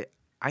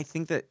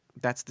think that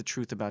that's the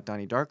truth about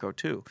Donnie Darko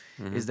too,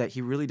 is that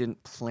he really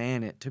didn't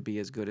plan it to be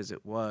as good as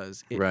it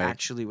was. It Right.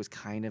 actually was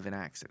kind of an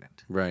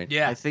accident. Right.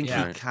 Yeah, I think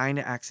yeah. he kind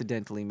of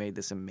accidentally made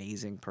this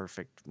amazing,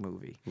 perfect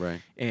movie.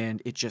 Right.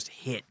 And it just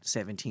hit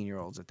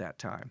 17-year-olds at that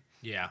time.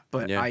 Yeah.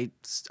 But Yeah.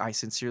 I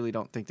sincerely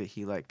don't think that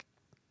he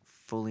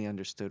fully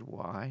understood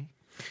why.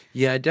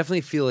 Yeah, I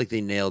definitely feel like they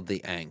nailed the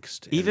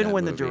angst. in Even that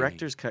when movie. the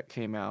director's cut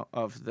came out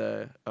of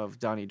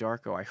Donnie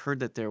Darko, I heard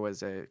that there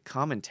was a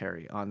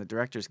commentary on the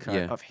director's cut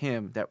Yeah. of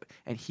him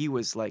and he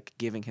was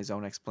giving his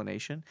own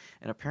explanation,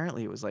 and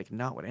apparently it was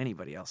not what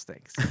anybody else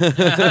thinks,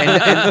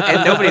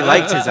 and nobody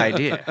liked his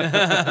idea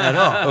at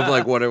all.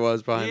 of what it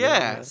was behind it.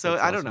 Yeah, so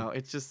that's I don't awesome.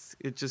 know.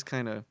 It just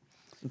kind of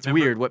it's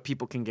Remember- weird what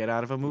people can get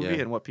out of a movie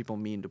Yeah. and what people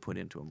mean to put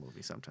into a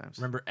movie sometimes.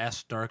 Remember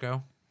S.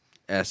 Darko?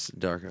 S.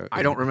 Darko.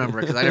 I don't remember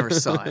it because I never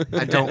saw it.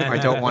 I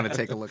don't want to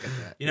take a look at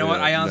that. You know what?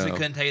 Yeah, I honestly no.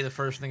 couldn't tell you the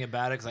first thing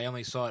about it because I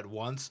only saw it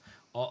once.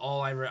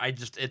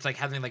 It's like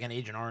having an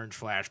Agent Orange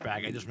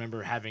flashback. I just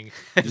remember having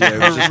Yeah, it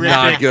was just not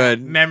horrific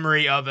good.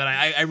 memory of it.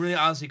 I really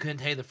honestly couldn't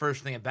tell you the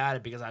first thing about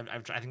it because I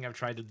think I've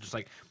tried to just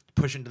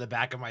pushing to the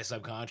back of my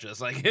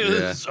subconscious. Like it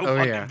Yeah. was so Oh,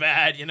 fucking yeah.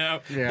 bad, you know.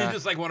 Yeah. You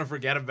just like want to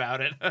forget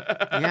about it.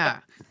 Yeah,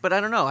 but I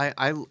don't know.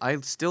 I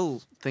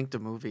still think the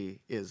movie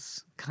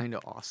is kind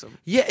of awesome.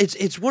 Yeah,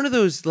 it's one of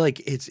those like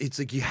it's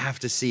like you have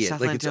to see it.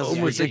 Southland Like it's Tales is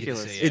almost like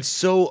ridiculous. it's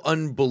so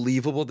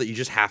unbelievable that you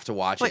just have to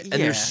watch But it.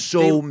 And there's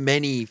yeah, so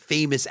many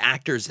famous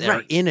actors that are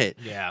Right. in it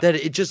Yeah. that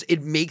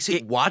it makes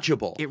it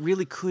watchable. It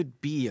really could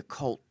be a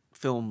cult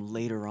film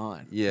later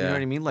on. You Yeah. know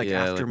what I mean? Like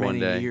Yeah, after like one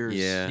many day. years.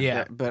 Yeah.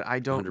 Yeah. But I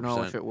don't know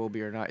 100%. if it will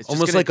be or not. It's just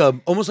almost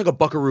gonna- like a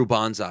Buckaroo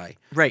Banzai.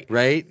 right.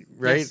 Right?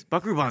 Right? Yes,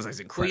 Buckaroo Banzai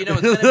is Well, you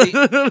incredible. know it's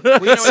gonna be. Well,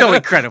 you know so what-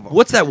 incredible.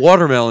 What's that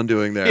watermelon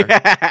doing there?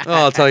 Oh,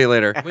 I'll tell you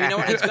later. Well, you know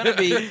what? It's gonna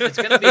be. It's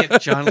gonna be. A,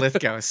 John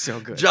Lithgow is so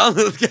good. John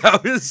Lithgow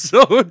is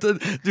so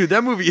dude.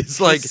 That movie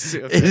is like so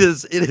it good.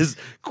 is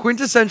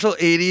quintessential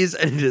 '80s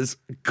and it is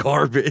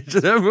garbage.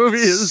 That movie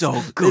is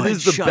So good, It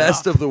is the shut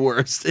best up. of the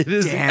worst. It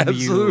is Damn the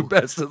absolute you.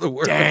 best of the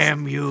worst.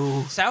 Damn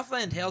you.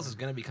 Southland Tales is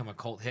going to become a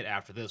cult hit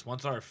after this.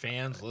 Once our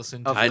fans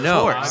listen to Of I this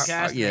know.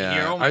 podcast, they Yeah.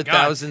 hear, oh my Our God,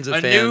 thousands of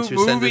a fans new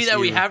who send movie us that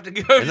we you- have to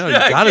go. I know you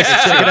got to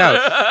check it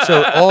out.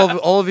 So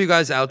all of you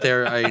guys out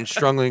there, I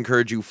strongly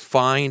encourage you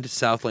find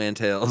Southland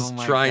Tales. Oh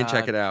my Try and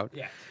check God. it out.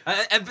 Yeah.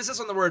 Emphasis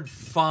on the word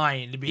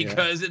find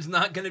because it's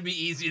not going to be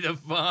easy to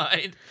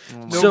find.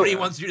 Nobody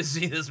wants you to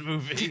see this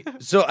movie.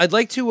 So I'd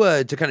like to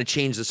kind of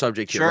change the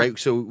subject here, Sure. right?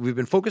 So we've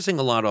been focusing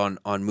a lot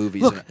on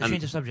movies. Look, and,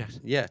 change the subject.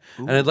 yeah,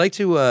 and I'd like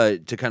to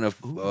kind of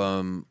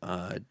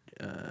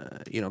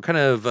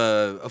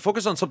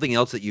focus on something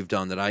else that you've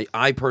done that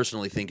I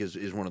personally think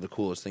is one of the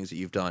coolest things that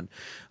you've done,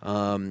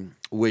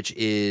 which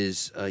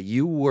is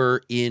you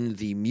were in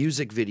the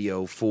music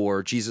video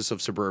for Jesus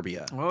of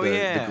Suburbia, Oh, the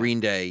yeah. Green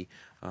Day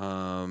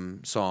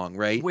song,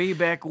 right? Way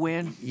back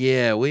when.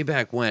 Yeah, way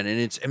back when, and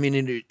it's. I mean,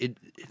 I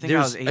think I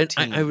was and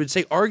 18. I would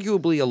say,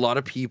 arguably, a lot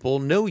of people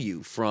know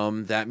you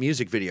from that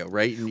music video,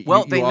 right? And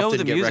Well, you they know often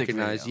the get music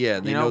recognized. video. Yeah,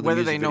 they you know the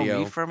whether music they know video.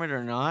 me from it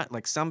or not.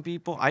 Like some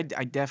people, I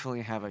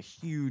definitely have a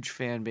huge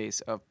fan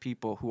base of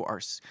people who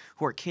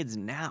are kids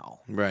now,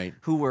 Right.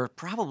 who were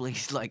probably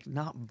like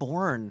not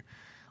born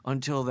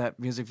until that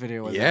music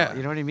video was Yeah. out.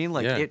 You know what I mean?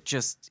 Like Yeah.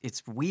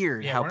 it's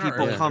weird Yeah, how we're in our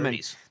people early come and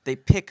 30s. they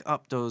pick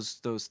up those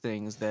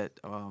things that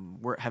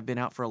have been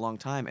out for a long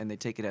time and they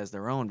take it as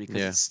their own because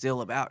Yeah. it's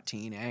still about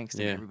teen angst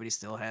and Yeah. everybody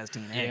still has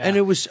teen angst. Yeah. And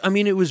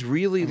it was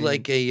really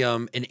like a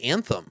an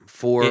anthem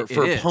for It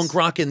is. punk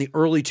rock in the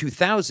early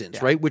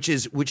 2000s, right? Which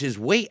is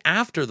way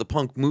after the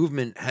punk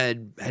movement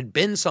had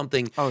been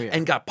something Oh, yeah.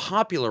 and got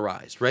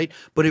popularized, right?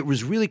 But it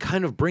was really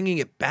kind of bringing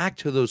it back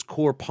to those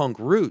core punk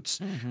roots,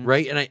 Mm-hmm.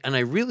 right? And I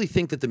really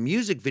think that the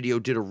music video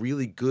did a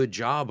really good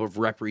job of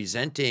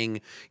representing,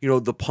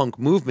 the punk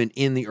movement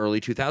in the early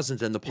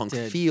 2000s and the punk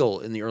did. feel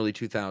in the early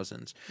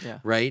 2000s, Yeah.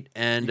 right?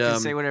 And You can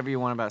say whatever you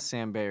want about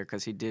Sam Bayer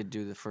because he did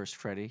do the first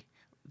Freddy,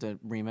 the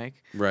remake.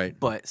 right.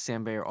 But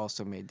Sam Bayer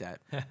also made that.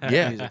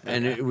 Yeah, music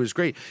and video. it was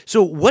great.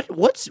 So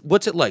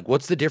what's it like?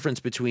 What's the difference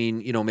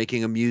between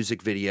making a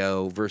music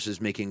video versus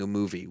making a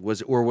movie?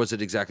 Was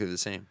it exactly the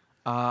same?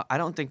 I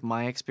don't think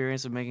my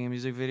experience of making a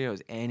music video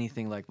is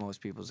anything like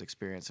most people's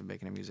experience of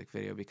making a music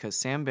video because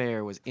Sam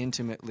Bayer was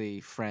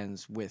intimately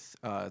friends with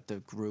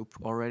the group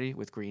already,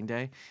 with Green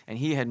Day, and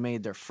he had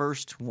made their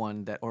first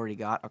one that already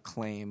got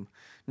acclaim.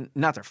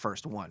 Not their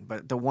first one,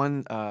 but the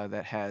one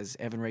that has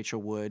Evan Rachel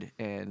Wood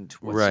and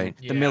what's her Right. name?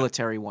 Yeah. The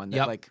military one that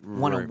Yep. like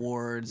won Right.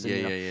 awards. Yeah,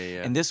 And,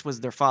 yeah. And this was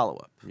their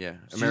follow-up. Yeah,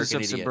 Jesus American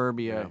of Idiot.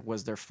 Suburbia Right.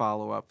 was their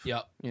follow-up.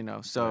 Yep.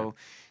 So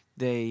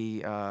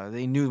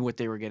they knew what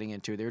they were getting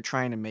into. They were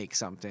trying to make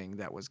something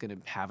that was going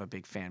to have a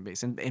big fan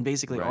base, and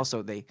basically Right.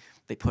 also they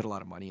put a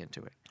lot of money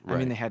into it. I Right.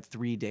 mean, they had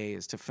 3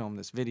 days to film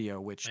this video,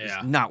 which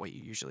Yeah. is not what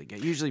you usually get.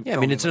 Usually, Yeah, I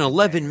film mean it it's an like a day or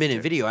 11-minute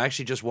two. video. I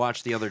actually just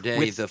watched the other day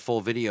With- the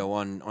full video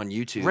on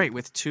YouTube. right?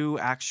 With 2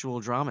 actual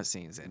drama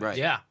scenes in it. Right.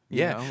 Yeah. You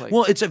Yeah. know, like-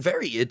 Well, it's a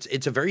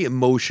very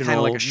emotional Kind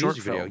of like a short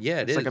music film. video.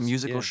 Yeah, it's like a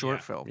musical Yeah. short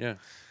Yeah. film.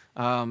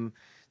 Yeah.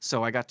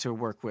 So I got to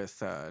work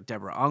with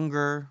Deborah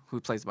Unger, who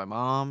plays my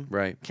mom.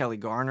 Right. Kelly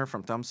Garner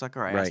from Thumbsucker.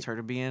 I Right. asked her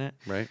to be in it.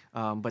 Right.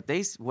 But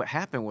what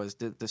happened was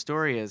the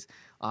story is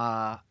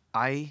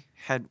I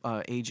had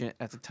an agent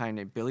at the time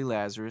named Billy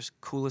Lazarus,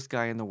 coolest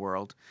guy in the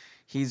world.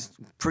 He's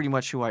pretty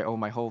much who I owe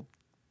my whole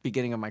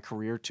beginning of my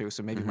career to,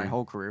 so maybe my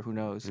whole career, who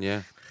knows.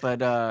 Yeah.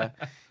 But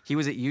he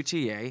was at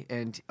UTA,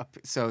 and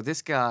so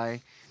this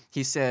guy,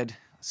 he said,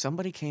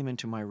 somebody came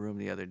into my room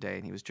the other day,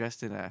 and he was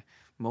dressed in a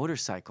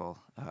motorcycle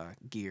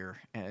gear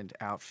and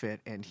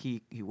outfit, and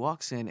he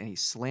walks in and he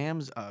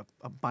slams a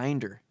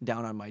binder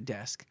down on my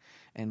desk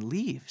and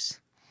leaves.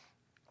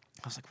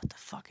 I was like, "What the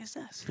fuck is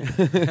this?"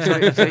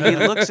 so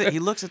he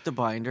looks at the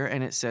binder,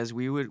 and it says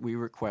we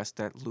request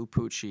that Lou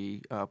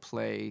Pucci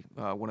play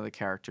one of the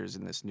characters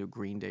in this new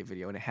Green Day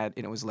video, and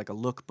it was like a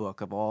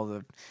lookbook of all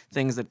the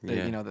things that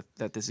Yeah.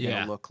 that this is Yeah.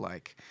 gonna look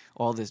like,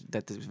 all this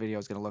video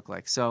is gonna look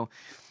like. So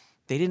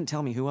they didn't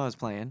tell me who I was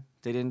playing.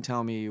 They didn't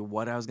tell me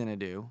what I was going to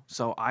do.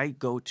 So I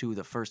go to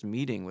the first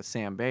meeting with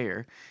Sam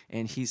Bayer,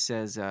 and he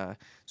says,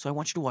 so I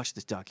want you to watch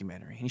this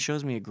documentary. And he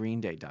shows me a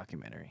Green Day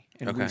documentary.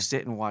 And Okay. we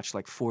sit and watch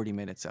like 40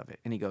 minutes of it.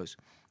 And he goes,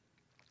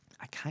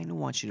 I kind of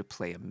want you to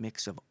play a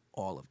mix of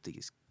all of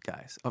these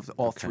guys, of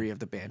all three of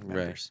the band Right.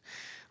 members.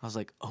 I was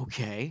like,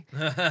 okay.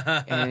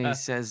 And he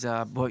says,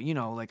 but you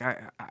know, like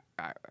and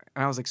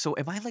I was like, so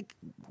am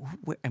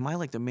I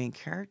like the main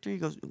character? He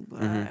goes,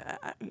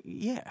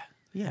 yeah.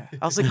 Yeah,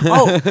 I was like,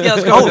 oh, Yeah,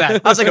 let's go with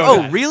that. I was like, Let's go with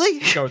oh, that. really?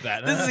 Let's go with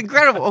that. This is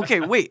incredible. Okay,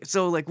 wait.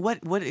 So like,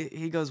 what?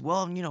 He goes,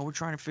 well, you know, we're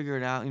trying to figure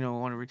it out. You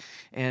know,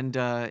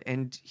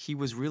 and he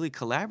was really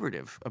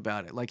collaborative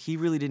about it. Like, he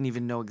really didn't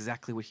even know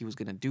exactly what he was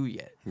gonna do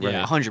yet.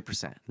 Yeah.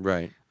 100%.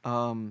 Right.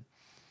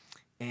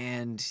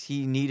 And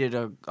he needed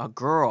a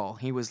girl.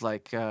 He was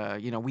like,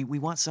 you know, we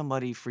want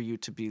somebody for you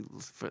to be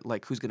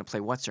like, who's gonna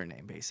play what's her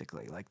name,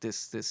 basically, like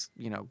this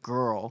you know,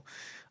 girl,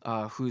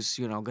 who's,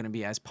 you know, gonna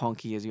be as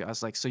punky as you. I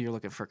was like, so you're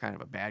looking for kind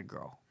of a bad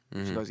girl.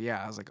 She goes,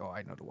 yeah. I was like, oh,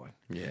 I know the one.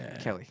 Yeah.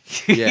 Kelly.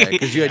 Yeah,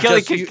 because you had Kelly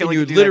just, could- you, Kelly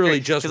you could do that literally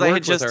great. just 'Cause I had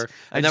worked with just- her,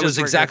 I and that just was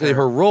worked with exactly her.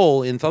 her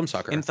role in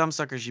Thumbsucker. In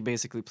Thumbsucker, she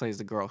basically plays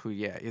the girl who,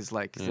 is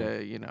like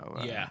the, you know,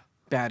 Yeah.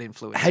 bad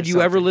influence. Had or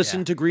you ever something.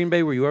 listened to Green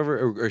Bay? Were you ever,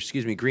 or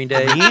excuse me, Green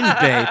Day? Green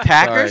Bay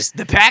Packers?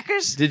 The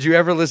Packers? Did you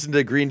ever listen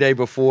to Green Day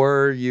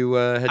before you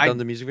had I done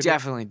the music video?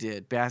 definitely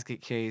did.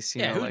 Basket Case,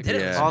 you Yeah, know, who like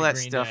didn't listen all to that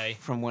Green stuff Day?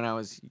 from when I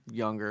was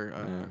younger.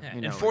 Yeah,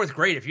 You know, in fourth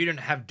grade, if you didn't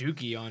have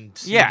Dookie on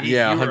CD, Yeah.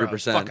 Yeah, you were a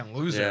 100%. fucking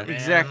loser, Yeah. man.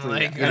 exactly.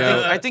 Like,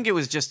 I think it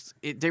was just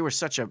they were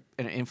such an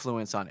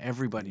influence on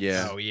everybody.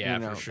 Yeah. Oh, yeah, you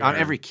know, for sure. on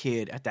every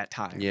kid at that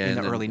time. Yeah, in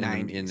the early in the-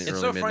 90s. in the It's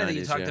early so funny that you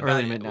mid-90s, talked yeah. Early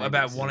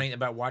about mid-90s,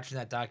 about watching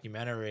that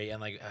documentary and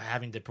like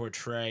having to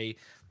portray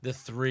the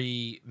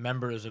three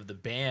members of the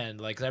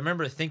band. Like, 'cause I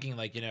remember thinking,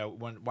 like, you know,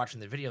 when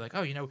watching the video, like,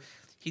 oh, you know,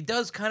 he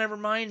does kind of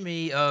remind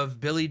me of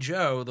Billy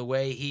Joe the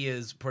way he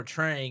is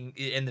portraying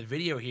in the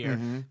video here.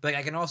 But like,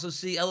 I can also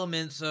see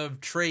elements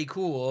of Trey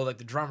Cool, like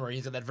the drummer.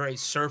 He's got that very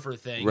surfer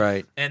thing,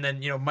 Right. And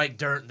then, you know, Mike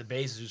Dirt, the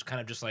bassist, who's kind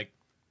of just like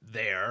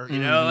there, you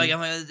know, like, I'm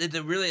like, it's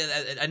a really,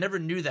 I never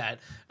knew that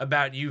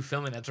about you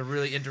filming. That's a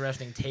really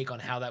interesting take on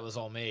how that was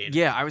all made.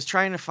 Yeah, I was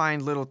trying to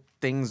find little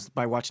things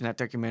by watching that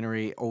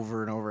documentary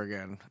over and over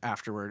again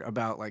afterward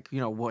about, like, you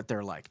know, what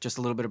they're like, just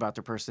a little bit about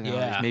their personalities,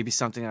 Yeah. maybe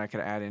something that I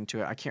could add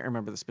into it. I can't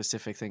remember the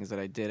specific things that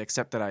I did,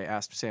 except that I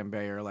asked Sam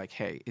Bayer, like,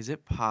 hey, is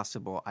it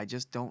possible? I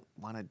just don't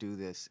want to do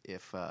this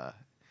if I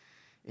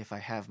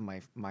have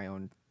my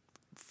own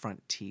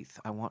front teeth.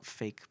 I want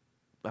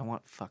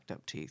fucked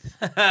up teeth.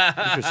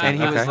 And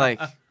he was Okay.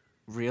 like,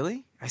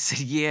 really? I said,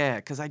 yeah,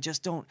 because I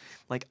just don't,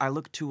 like, I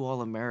look too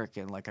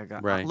all-American. Like, I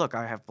got, Right. look,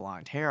 I have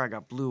blonde hair, I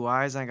got blue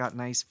eyes, I got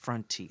nice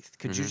front teeth.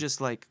 Could you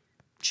just, like,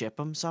 chip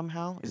them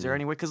somehow? Is there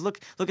any way? Because look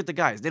at the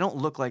guys. They don't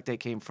look like they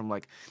came from,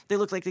 like, they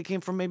look like they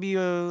came from maybe,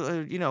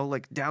 you know,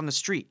 like, down the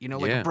street, you know,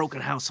 like Yeah. a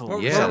broken household.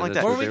 What, Yeah, something like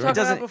that's that. what were we they talking It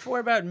about doesn't, before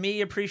about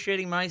me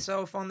appreciating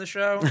myself on the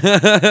show?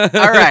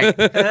 all right.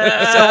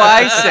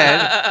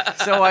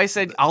 So I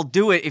said, I'll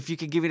do it if you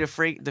can give me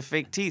the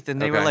fake teeth.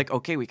 And they were Okay. like,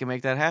 okay, we can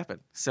make that happen.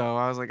 So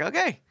I was like,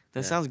 okay,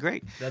 that sounds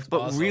great. That's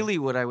but awesome. really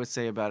what I would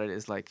say about it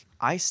is, like,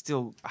 I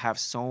still have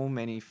so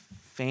many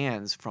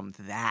fans from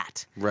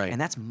that. Right.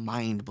 And that's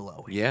mind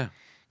blowing. Yeah.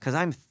 Because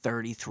I'm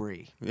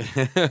 33.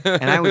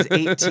 And I was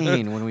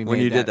 18 when we When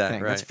made you that did that,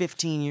 thing. That's right.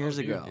 15 years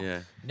dude. ago.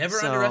 Yeah. Never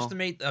So-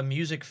 underestimate a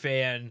music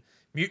fan.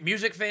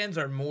 Music fans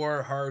are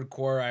more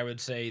hardcore, I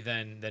would say,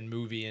 than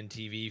movie and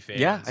TV fans.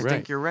 Yeah, I Right.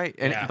 think you're right.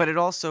 And Yeah. but it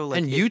also,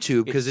 like, And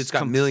YouTube, 'cause it's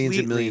got millions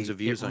and millions of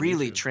completely- views It on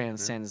really YouTube.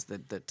 transcends the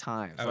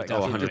times. Oh, Like,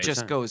 definitely. it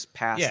just 100%. goes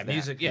past Yeah, that.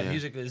 music. Yeah, Yeah.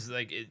 music is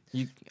like it.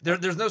 You-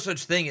 There's no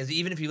such thing as,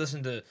 even if you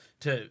listen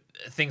to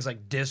things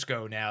like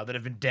disco now that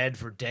have been dead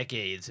for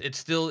decades,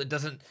 it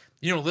doesn't.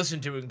 You don't listen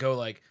to it and go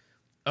like,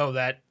 oh,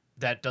 that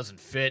doesn't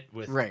fit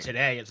with Right.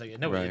 today. It's like,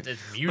 no, Right. it's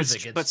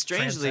music. But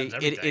strangely, transcends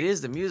it everything.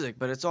 is the music,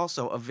 but it's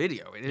also a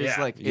video. It is Yeah.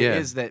 like, it Yeah.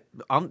 is that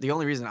the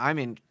only reason I'm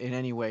in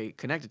any way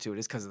connected to it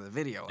is because of the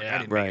video. Like, Yeah. I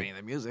didn't Right. make any of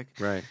the music.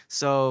 Right.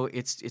 So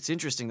it's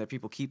interesting that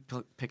people keep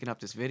picking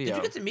up this video. Did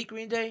you get to meet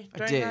Green Day? I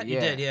During did, that? yeah.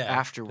 You did, yeah.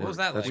 Afterwards. What was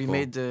that That's like?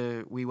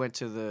 cool. We went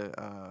to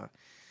the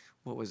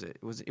what was it?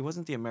 It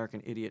wasn't the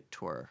American Idiot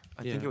tour.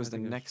 I think Yeah, it was I the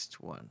think it was- next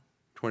one.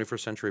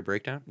 21st Century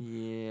Breakdown?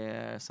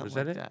 Yeah, something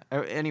that like it?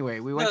 that. Anyway,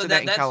 we went No, to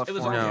that in it was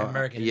California. on the No.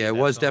 American Yeah, Idiot, it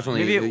was that's all.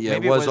 definitely. Maybe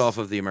it it was was- off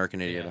of the American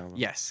Idiot Yeah. album.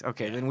 Yes.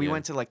 Okay. Yeah. Then we Yeah.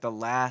 went to, like, the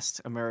last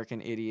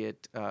American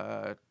Idiot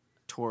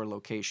tour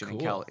location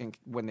Cool.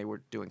 when they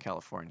were doing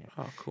California.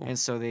 Oh, cool. And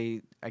so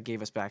I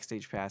gave us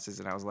backstage passes,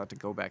 and I was allowed to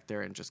go back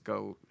there and just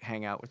go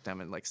hang out with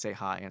them and, like, say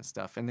hi and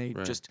stuff. And they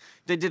Right.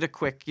 they did a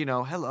quick, you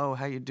know, hello,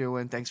 how you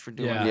doing? Thanks for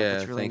doing Yeah. that. Yeah,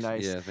 That's really thanks-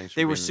 nice. yeah, thanks for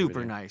They were being in the super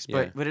video. nice.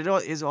 Yeah. But it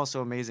is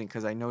also amazing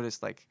because I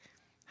noticed, like,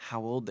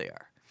 how old they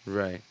are.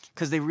 Right.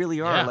 Because they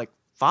really are Yeah. like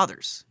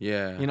fathers.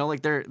 Yeah. You know,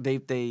 like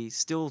they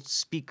still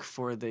speak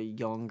for the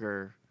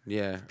younger.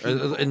 Yeah.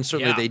 people. And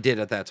certainly Yeah. they did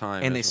at that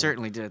time. And they as well.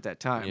 certainly did at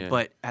that time. Yeah.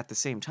 But at the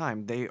same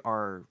time, they're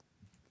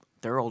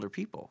older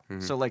people.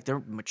 Mm-hmm. So, like, they're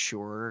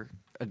mature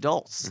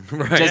adults.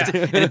 Right.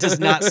 And it does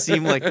not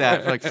seem like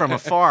that, like, from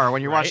afar.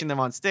 When you're Right. watching them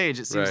on stage,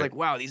 it seems Right. like,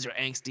 wow, these are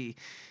angsty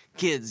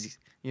kids,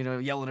 you know,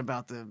 yelling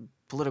about the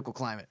political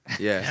climate.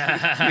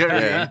 Yeah. You know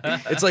what I Yeah.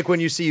 mean? It's like when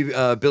you see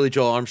Billy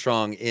Joel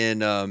Armstrong in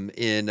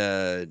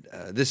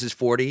This Is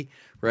 40,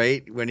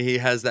 right? When he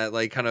has that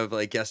like kind of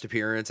like guest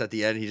appearance at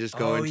the end, he's just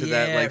going to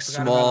yeah, that I like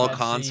forgot small about that scene.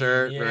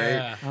 concert, Yeah.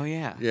 right? Oh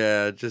yeah.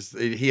 Yeah, just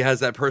he has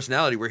that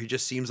personality where he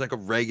just seems like a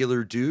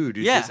regular dude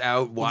who's Yeah. just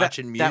out Well,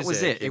 watching music. That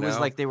was it. you It was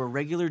know? like they were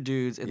regular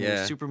dudes and they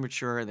Yeah. were super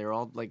mature and they were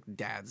all like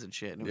dads and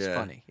shit. And it was Yeah.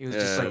 funny. It was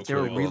Yeah, just like that's they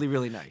were really really, cool.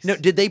 really nice. No,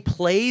 did they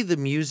play the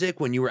music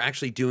when you were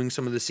actually doing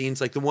some of the scenes,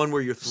 like the one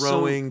where you're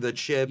throwing the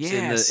chips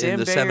yeah, in Sam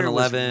the Bayer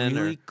 7-Eleven?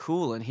 was really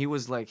cool, and he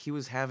was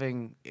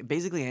having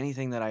basically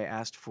anything that I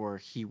asked for,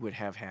 he would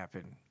have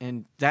happen,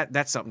 and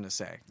that's something to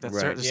say. That's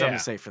Right. there's something Yeah.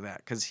 to say for that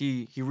because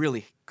he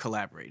really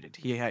collaborated.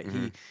 He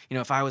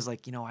if I was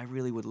like, I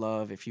really would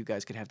love if you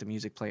guys could have the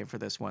music playing for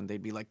this one,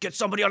 they'd be like, get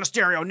somebody on a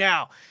stereo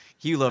now.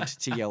 He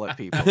loved to yell at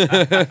people.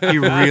 He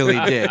really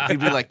did. He'd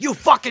be like, you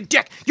fucking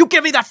dick, you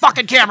give me that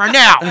fucking camera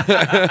now.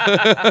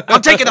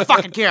 I'm taking the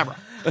fucking camera.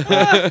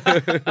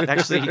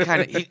 Actually, he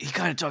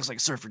kind of talks like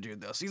a surfer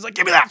dude though. So he's like,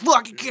 "Give me that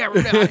fucking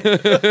camera now." He's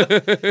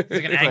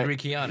like an angry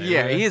Keanu.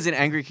 Yeah, right? he is an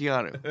angry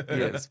Keanu.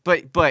 He is,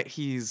 but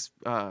he's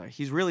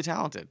really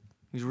talented.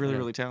 He's a really,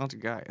 really talented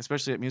guy,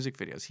 especially at music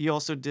videos. He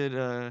also did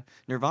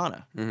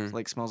Nirvana,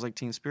 like "Smells Like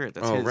Teen Spirit."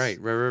 That's Oh, his. right,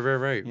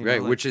 know,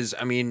 like- which is,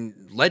 I mean,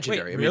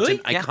 legendary. Wait, I mean, really?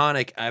 it's an Yeah.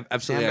 iconic,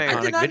 absolutely Sam Bayer. iconic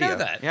I did not video. know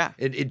that. Yeah,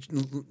 It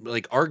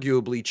like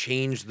arguably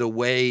changed the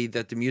way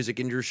that the music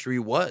industry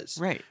was.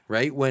 Right.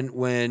 Right.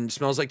 When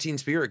Smells Like Teen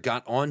Spirit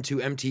got onto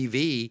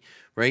MTV,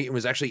 right, it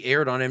was actually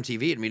aired on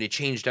MTV. I mean, it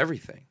changed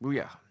everything. oh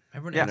yeah,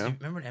 Remember, Yeah.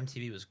 remember when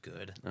MTV was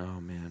good? Oh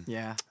man.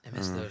 yeah. I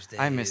miss those days.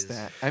 I miss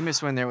that. I miss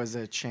when there was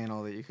a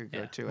channel that you could go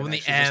Yeah. to. When and the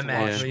actually just M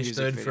watch actually music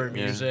stood for videos.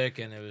 music,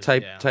 and it was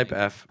Type like-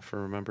 F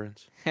for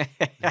remembrance. Wait,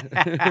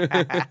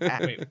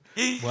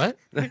 what?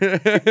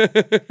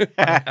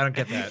 I don't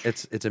get that.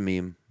 It's a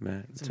meme,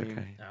 Matt. It's a meme.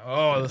 okay.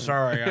 Oh,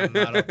 sorry, I'm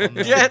not up on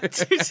the. Yeah.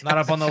 Not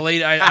up on the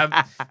late.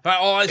 But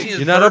all I see is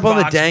You're not up Bird on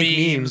the Box dank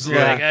memes. memes,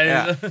 Like,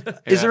 yeah.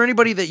 Is there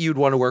anybody that you'd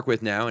want to work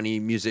with now? Any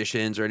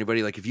musicians or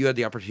anybody, like if you had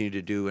the opportunity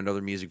to do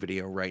another music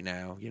video right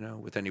now,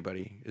 with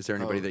anybody, is there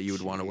anybody Oh, that you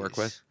would want to work jeez.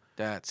 with?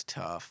 That's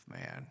tough,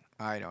 man.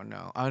 I don't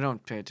know. I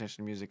don't pay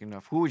attention to music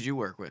enough. Who would you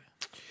work with?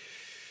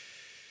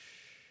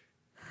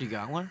 You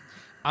got one?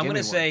 I'm Give gonna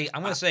me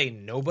one. say say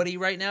nobody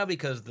right now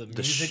because the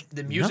music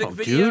No,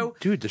 video.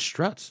 dude, the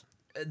Struts.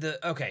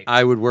 Okay.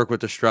 I would work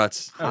with the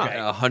Struts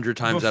Okay. 100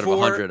 times out of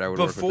 100. I would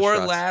work with the Before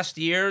Struts. last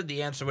year,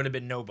 the answer would have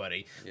been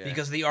nobody Yeah.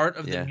 because the art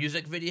of Yeah. the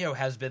music video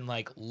has been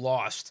like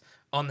lost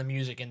on the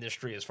music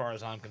industry as far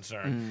as I'm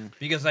concerned.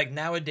 Because like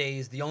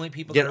nowadays, the only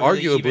people Yet that are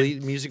really arguably,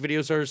 even, music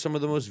videos are some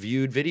of the most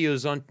viewed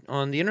videos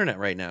on the internet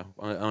right now.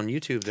 On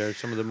YouTube, they're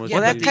some of the most. Yeah,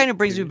 Well, but that the- kind of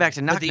brings me back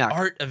to but Knock the Knock.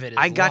 art of it is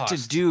I got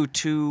lost. to do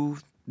 2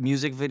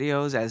 music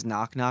videos as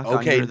Knock Knock on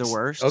okay, You're the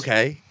Worst.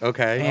 Okay.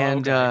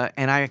 And okay.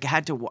 and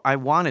I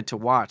wanted to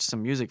watch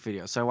some music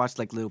videos, so I watched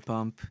like Lil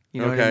Pump,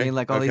 you know what I Okay, mean,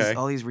 like okay.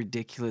 all these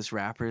ridiculous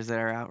rappers that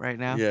are out right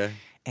now. Yeah.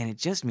 And it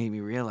just made me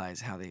realize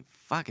how they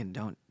fucking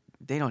don't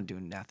do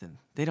nothing.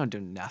 They don't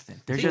do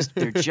nothing. They're just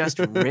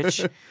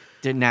rich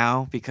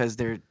now because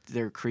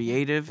they're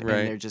creative Right.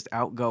 and they're just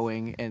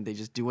outgoing and they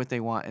just do what they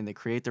want and they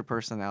create their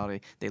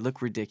personality. They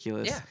look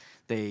ridiculous. Yeah.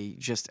 They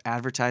just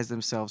advertise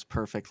themselves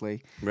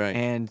perfectly. Right.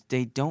 And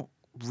they don't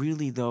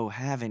really though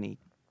have any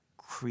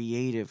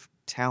creative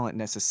talent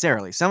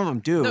necessarily. Some of them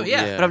do. No,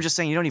 yeah. Yeah. But I'm just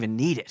saying you don't even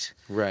need it.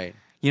 Right.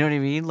 You know what I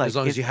mean? Like As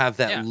long as you have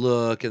that yeah.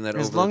 look and that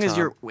as over long the as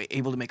top. you're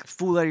able to make a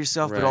fool out of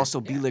yourself, Right. but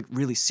also be Yeah. like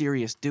really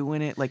serious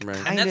doing it, like Right.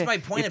 kind And of. that's my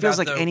point It feels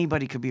about like the-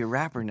 anybody could be a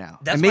rapper now.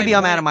 That's And maybe my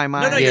I'm point. out of my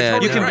mind. No, you're Yeah,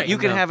 totally you can right. you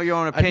can No. have your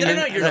own No, opinion,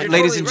 no, you're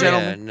ladies totally and right.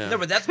 gentlemen. Yeah, No,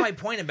 but that's my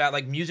point about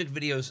like music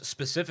videos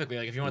specifically.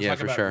 Like if you want to Yeah, talk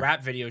for about sure.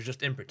 rap videos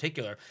just in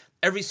particular,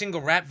 every single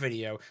rap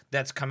video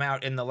that's come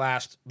out in the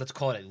last, let's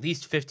call it at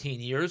least 15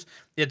 years,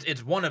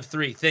 it's one of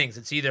 3 things.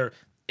 It's either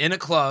in a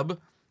club,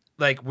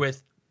 like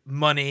with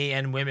money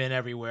and women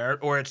everywhere,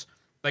 or it's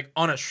like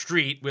on a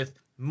street with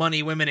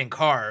money, women, and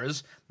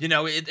cars.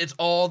 It's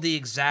all the It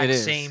exact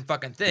is. same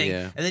fucking thing.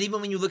 Yeah. And then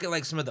even when you look at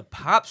like some of the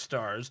pop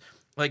stars,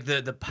 like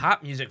the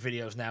pop music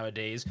videos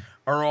nowadays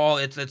are all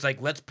it's like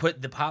let's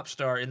put the pop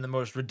star in the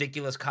most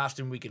ridiculous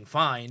costume we can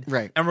find,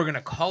 Right. and we're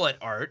gonna call it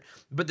art,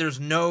 but there's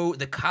no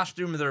the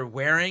costume they're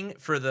wearing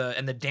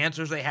and the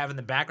dancers they have in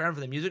the background for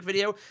the music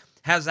video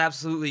has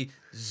absolutely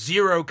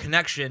zero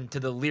connection to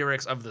the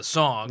lyrics of the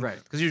song,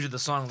 Right. Because usually the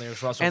song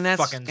lyrics are also And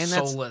that's- fucking and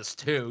that's- soulless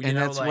too. And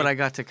that's what I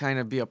got to kind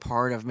of be a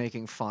part of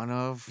making fun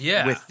of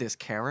Yeah. with this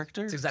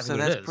character. That's exactly so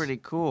what it that's is. pretty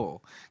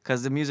cool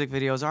because the music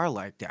videos are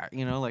like that.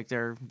 Like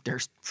they're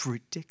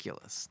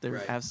ridiculous. They're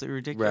Right. absolutely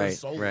ridiculous. Right.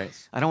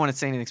 soulless. I don't want to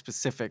say anything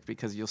specific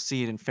because you'll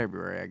see it in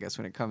February, I guess,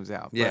 when it comes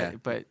out. Yeah.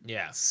 But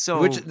Yeah.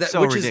 so which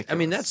so is, ridiculous. I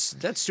mean, that's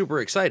super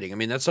exciting. I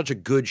mean, that's such a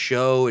good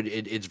show.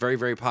 It's very,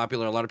 very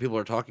popular. A lot of people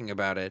are talking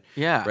about it.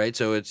 Yeah. Right.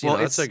 So it's Well,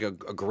 that's like a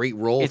great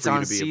role it's for you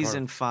on to be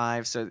season a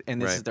part. 5,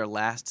 and this Right. is their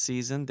last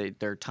season.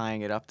 They're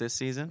tying it up this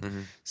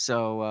season.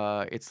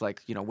 So it's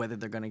like whether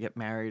they're gonna get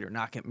married or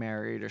not get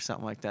married or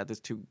something like that. There's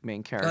 2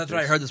 main Oh, characters. that's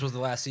right. I heard this was the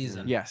last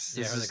season. Yes,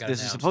 Yeah, I this heard is that got this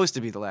is announced. supposed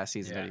to be the last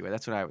season Yeah. anyway.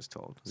 That's what I was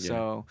told. Yeah.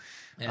 So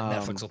And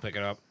Netflix will pick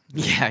it up.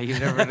 Yeah, you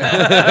never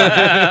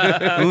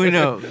know. Who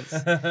knows?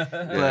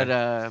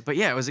 But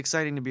yeah, it was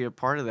exciting to be a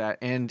part of that,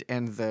 and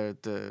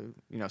the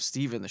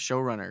Steven, the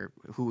showrunner,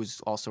 who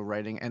was also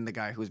writing, and the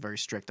guy who was very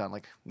strict on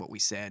like what we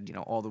said,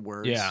 all the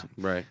words. Yeah.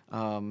 Right.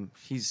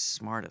 He's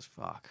smart as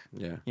fuck.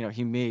 Yeah.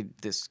 He made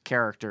this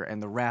character,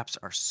 and the raps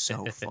are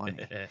so funny.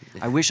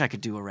 I wish I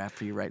could do a rap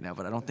for you right now,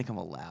 but I don't think I'm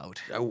allowed.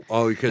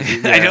 Oh, because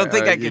I don't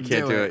think I you can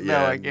can't do it. No,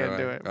 Yeah, I can't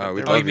do it. we'd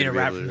Oh, love you mean to a be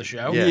rap able from to- the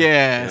show?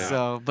 Yeah.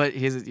 So, but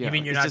his. You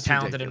mean you're it's not just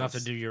talented ridiculous.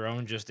 enough to do your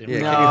own just Yeah, can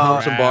you No,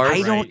 hum some bars?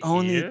 I don't right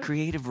own here? the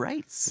creative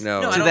rights.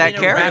 No. No, to I don't that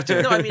mean a rap-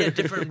 character. No, I mean a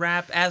different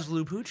rap as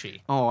Lou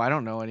Pucci. Oh, I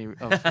don't know any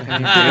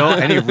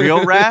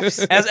real raps.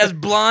 As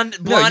blonde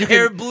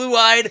haired, blue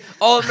eyed,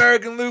 all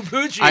American Lou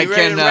Pucci. I ready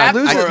can, to rap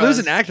Lou's, for Lou's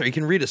us. an actor. He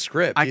can read a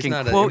script. I He's can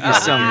not quote you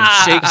some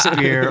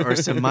Shakespeare or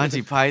some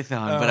Monty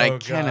Python, but I Oh,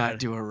 cannot God.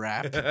 do a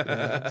rap.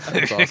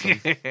 That's awesome.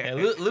 Yeah,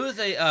 Lou is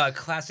a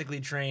classically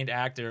trained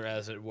actor,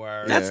 as it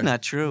were. That's Yeah.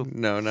 not true.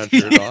 No, not true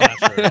at all. Not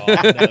true at all.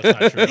 That's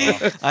not true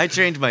at all. I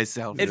trained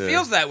myself. It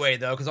feels that way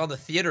though, because all the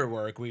theater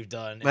work we've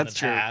done in That's the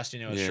true. past,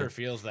 it Yeah. sure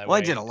feels that Well,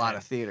 way. I did a lot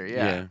of theater.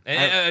 Yeah.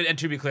 Yeah. And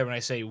to be clear, when I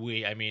say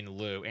we, I mean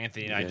Lou.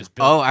 Anthony and I Yeah. just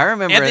built. Oh, I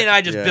remember. Anthony and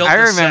I just Yeah. built. I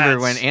the remember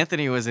sets. when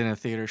Anthony was in a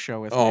theater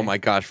show with me. Oh my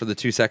gosh! For the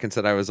 2 seconds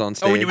that I was on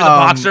stage. Oh, when you were the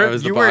boxer? I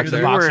was the you were, boxer.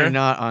 you boxer? were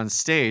not on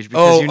stage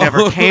because Oh, you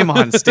never came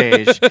on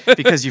stage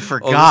because you Oh,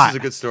 forgot. this is a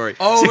good story.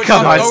 Oh, to we're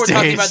come talking, on we're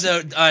talking about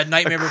stage. the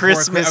Nightmare A Before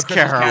Christmas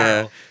Carol.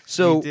 Yeah.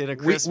 So We did a we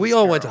Christmas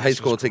all went to Carol. high This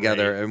school was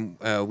together,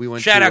 and we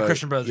went Shout to out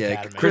Christian Brothers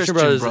Academy. Christian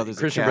Brothers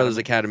Brothers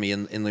Academy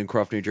in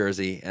Lincroft, New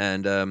Jersey.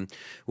 And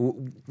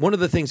one of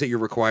the things that you're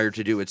required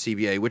to do at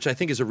CBA, which I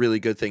think is a really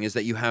good thing, is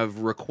that you have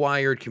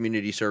required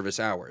community service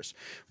hours,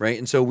 right?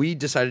 And so we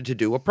decided to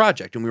do a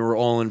project, and we were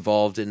all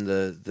involved in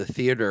the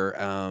theater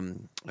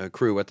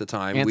crew at the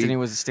time. Anthony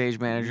was a stage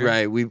manager.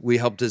 Right, we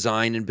helped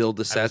design and build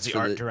the I was sets the for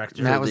art the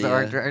director. Matt was the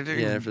art uh, director.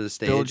 Yeah, for the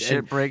stage. Build shit,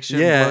 And- break shit,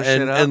 yeah, blow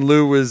shit up. and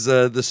Lou was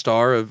the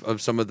star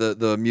of some of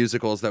the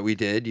musicals that we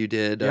did. You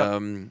did Yep.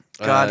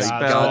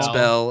 Godspell.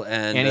 Godspell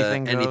and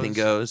Anything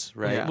Goes,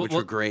 right, Yeah. which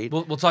were great.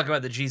 We'll talk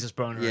about the Jesus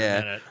boner in a Yeah,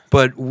 minute.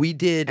 but we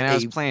did and I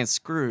was playing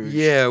Scrooge.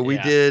 yeah, we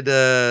Yeah. did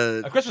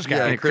A Christmas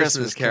Carol. Yeah, A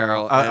Christmas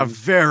Carol. A and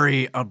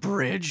very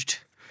abridged.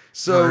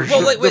 so version.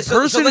 Well, wait, the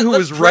person who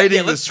was writing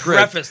the let's script.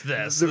 preface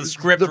this. The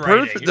script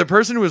writing. The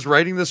person who was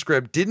writing the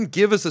script didn't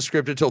give us the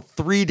script until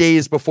 3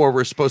 days before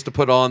we're supposed to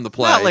put on the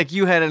play. Not like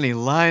you had any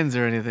lines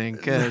or anything,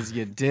 because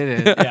you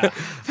didn't. Yeah.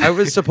 I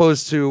was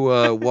supposed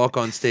to walk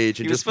on stage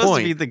and He was just supposed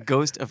point. to be the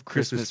ghost of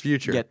Christmas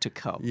future. yet to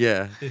come.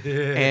 Yeah,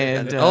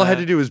 And all I had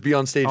to do was be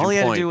on stage all and he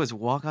had point. to do was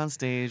walk on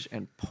stage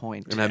and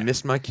point. And I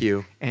missed my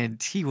cue.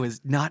 And he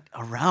was not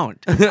around.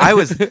 I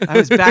was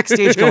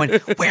backstage going,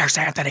 "Where's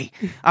Anthony?"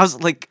 I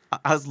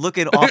was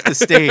looking off the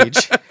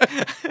stage.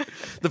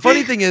 The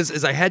funny thing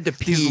is I had to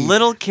pee. These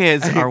little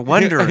kids are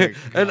wondering.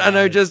 and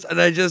I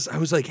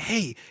was like,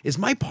 hey, is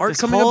my part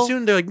This coming whole- up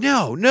soon? They're like,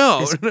 no.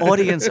 This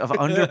audience of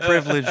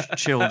underprivileged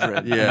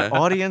children, Yeah. an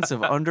audience of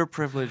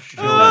underprivileged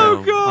Oh,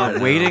 children God. are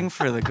waiting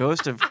for the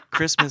ghost of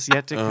Christmas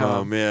yet to come.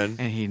 Oh man.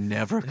 And he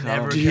never comes.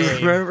 Never Do you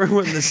came. remember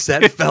when the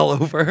set fell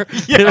over?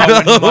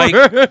 Oh, when Mike-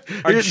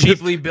 our The-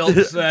 cheaply built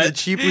the set.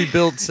 cheaply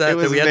built set It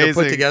that was we had to put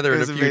amazing. together It in a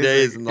was few amazing.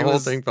 days, and the It whole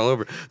was- thing fell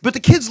over. But the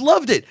kids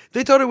loved it.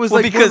 They thought it was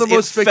Well, like one because of the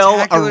most it fell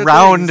spectacular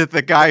around things.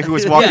 the guy who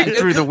was walking Yeah,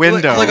 through the like-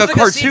 window. like a It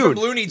was a scene from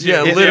cartoon. Looney Tunes.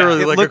 Yeah, Yeah.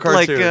 literally it like a looked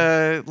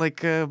cartoon.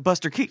 like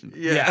Buster Keaton.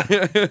 Yeah.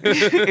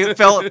 It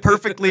fell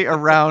perfectly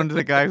around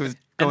the guy who was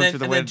And going then, through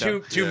the and then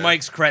window. to Yeah.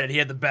 Mike's credit, he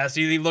had the best.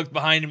 He looked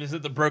behind him, he's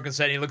at the broken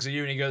set, and he looks at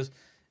you, and he goes,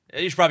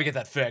 "You should probably get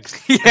that fixed."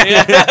 Yeah,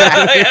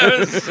 it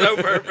was so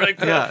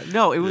perfect. Yeah,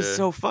 no, it was Yeah.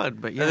 so fun.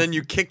 But yeah, And then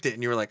you kicked it,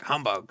 and you were like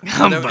humbug.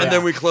 Humbug. And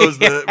then we closed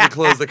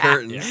the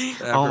curtains.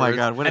 oh my afterwards.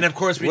 god, what And a, of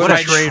course, we what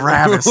a tried-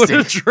 travesty! What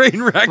a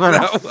train wreck What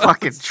that a was.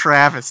 fucking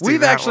travesty!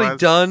 We've that actually was.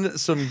 done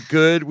some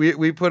good.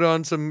 We put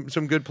on some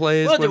good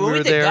plays Well, when dude, we when were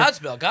we did there.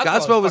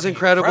 Godspell was fucking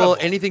incredible.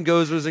 Anything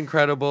Goes was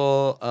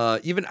incredible.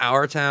 Even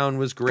Our Town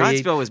was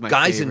great. Godspell was my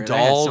Guys favorite. and I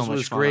had so Dolls much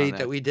was fun on great that.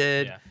 that we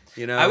did. Yeah.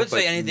 You know, I would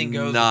say but Anything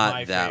Goes was Not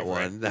my that favorite.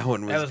 one. That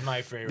one was. That was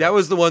my favorite. That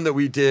was the one that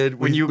we did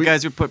When you we-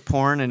 guys would put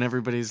porn and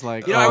everybody's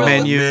like, You know, I was,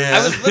 menus. man.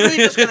 I was literally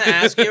just going to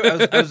ask you. I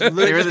was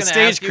literally They were just the gonna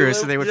stage ask you, crew, Lou,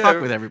 so they would Yeah.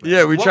 fuck with everybody.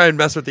 Yeah, we What- try and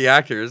mess with the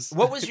actors.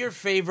 What was your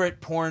favorite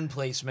porn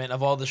placement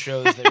of all the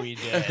shows that we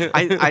did?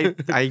 I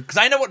Because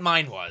I know what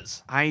mine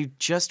was. I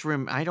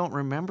don't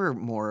remember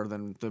more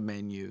than the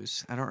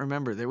menus. I don't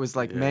remember. There was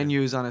like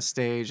menus on a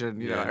stage,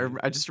 and Yeah.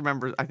 I just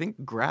remember. I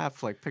think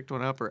Graf like picked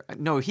one up, or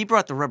no, he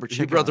brought the rubber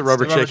chicken. He brought the on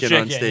rubber stage. chicken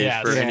on chicken, stage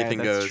yeah. for Yeah, Anything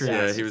that's Goes. true. Yeah,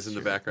 Yes, he was that's in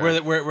the true.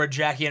 background. Where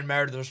Jackie and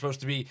Meredith were supposed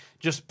to be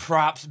just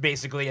props,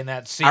 basically, in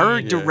that scene. Our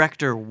Yeah.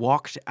 director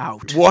walked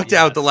out. Walked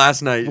out the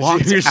last night.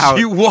 Walked she, out.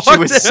 She, walked She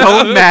was so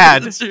out.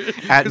 mad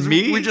at 'Cause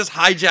me. We just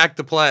hijacked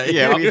the play.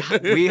 Yeah,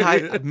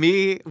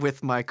 me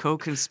with my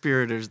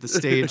co-conspirators, the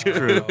stage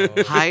crew,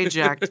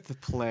 hijacked the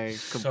play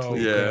so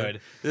completely. Yeah.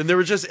 good. And there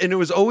was and it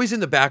was always in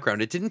the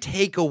background. It didn't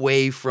take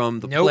away from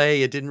the Nope.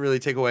 play. It didn't really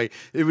take away.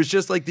 It was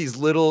just like these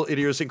little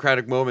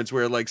idiosyncratic moments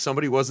where like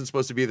somebody wasn't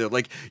supposed to be there.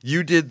 Like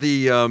You did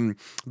the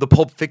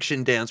Pulp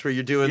Fiction dance where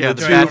you're doing Yeah,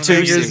 the the two Batusi.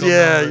 fingers.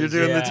 Yeah, you're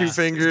doing the Yeah. two He's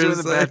fingers.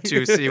 He's doing the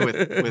Batusi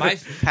with My-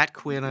 Pat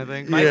Quinn, I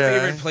think. My Yeah.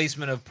 favorite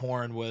placement of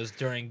porn was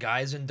during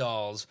Guys and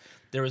Dolls.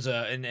 There was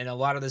in a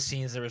lot of the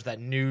scenes there was that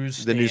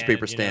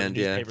newspaper stand,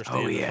 yeah. newspaper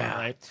Oh, stand in the front, yeah.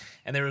 right.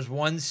 And there was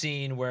one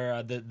scene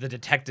where the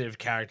detective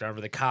character,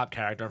 or the cop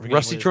character, I'm forgetting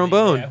Rusty what his name-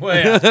 Trombone. Yeah, well,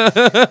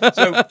 yeah.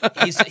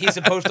 So he's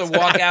supposed to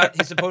walk out.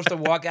 He's supposed to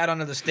walk out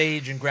onto the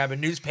stage and grab a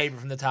newspaper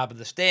from the top of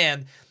the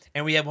stand.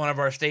 And we have one of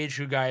our stage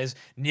crew guys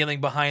kneeling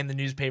behind the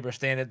newspaper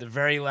stand at the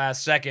very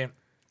last second.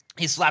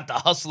 He slapped a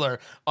hustler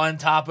on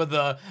top of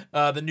the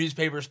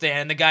newspaper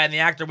stand. The guy and the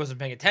actor wasn't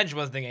paying attention,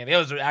 wasn't thinking anything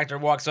else. The actor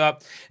walks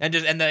up and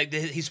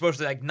he's supposed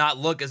to like not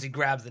look as he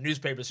grabs the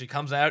newspaper. So he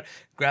comes out,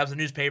 grabs the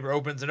newspaper,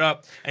 opens it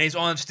up, and he's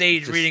on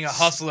stage reading a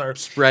hustler.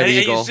 spread and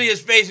eagle. you see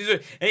his face.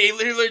 And he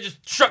literally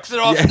just chucks it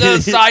off Yeah,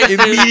 the side.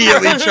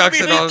 immediately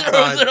chucks it off the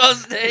throws side. it on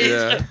stage.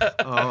 Yeah.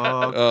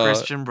 Oh,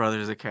 Christian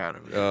Brothers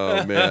Academy.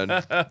 Oh man.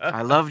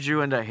 I loved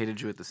you and I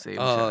hated you at the same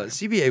time.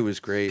 CBA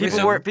was great.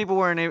 People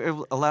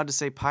weren't allowed to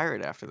say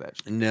pirate after that.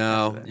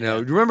 No.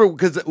 Remember,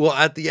 because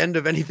at the end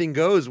of Anything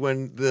Goes,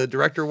 when the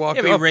director walked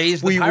Yeah, we up,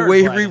 raised the we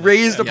pirate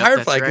raised flag. the Yep, pirate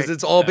that's flag because right.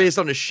 it's all Yeah. based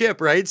on a ship,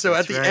 right? So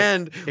That's at the right.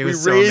 end, It we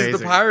was so raised the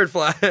amazing. pirate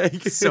flag.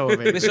 So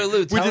amazing. So Lou,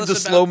 We tell did us the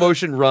about slow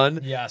motion run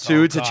Yes,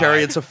 too oh, to God.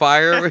 Chariots of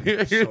Fire. We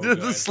did the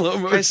good. slow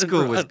motion. High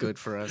school run. was good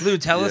for us. Lou,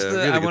 tell us Yeah, the.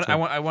 we had a I good want.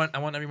 time. I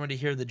want everyone to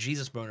hear the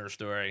Jesus boner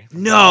story.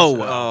 No.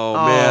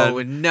 Oh, man.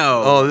 Oh,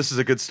 no. Oh, this is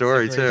a good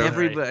story It's a too.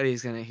 great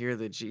Everybody's gonna hear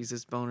the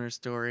Jesus boner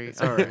story. It's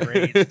All a right.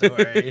 great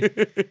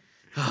story.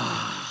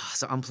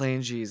 So I'm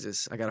playing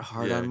Jesus. I got a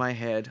heart Yeah. on my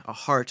head. A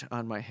heart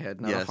on my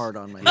head, not Yes. a heart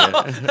on my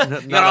Yeah.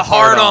 head. You got a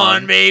heart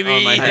on, baby.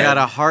 on my I head. got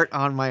a heart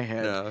on my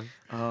head.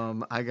 Yeah.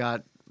 I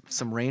got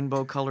some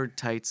rainbow-colored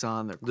tights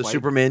on. The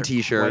Superman they're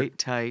t-shirt. quite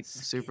tight.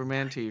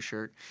 Superman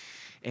T-shirt,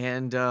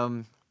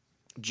 and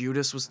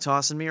Judas was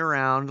tossing me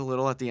around a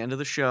little at the end of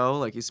the show,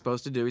 like he's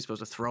supposed to do. He's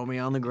supposed to throw me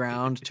on the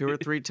ground 2 or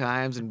 3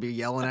 times and be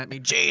yelling at me,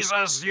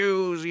 "Jesus,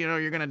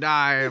 you're gonna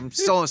die. I'm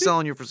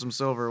selling you for some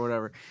silver or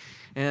whatever."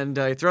 And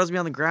he throws me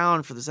on the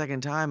ground for the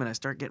second time, and I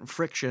start getting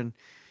friction.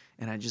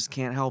 And I just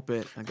can't help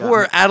it. I got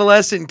Poor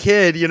adolescent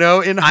kid, in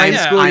high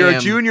am- school. I You're a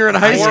am- junior in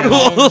high I am- school.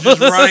 Hormones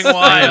just running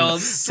wild.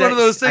 It's one of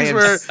those things I am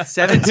where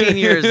 17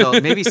 years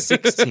old, maybe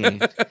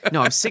 16.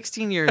 No, I'm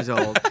 16 years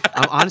old.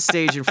 I'm on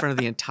stage in front of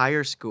the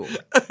entire school.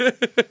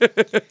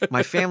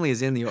 My family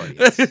is in the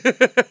audience,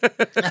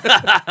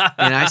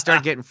 and I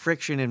start getting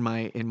friction in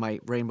my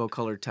rainbow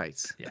colored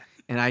tights. Yeah.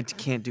 And I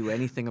can't do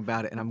anything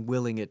about it, and I'm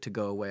willing it to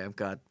go away. I've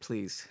got,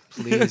 please.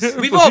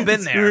 We've all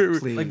been there.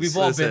 Please. Like we've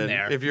all Listen, been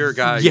there. If you're a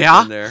guy,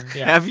 Yeah? you've been there.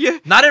 Yeah. Have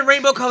you? Not in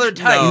rainbow colored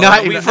tights. Not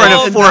but in we've front of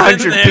all been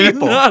 400 there.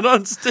 people. Not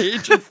on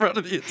stage in front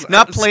of the entire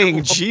Not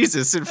playing school.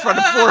 Jesus in front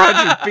of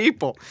 400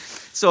 people.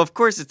 So of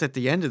course it's at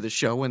the end of the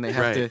show when they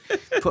have Right.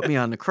 to put me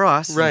on the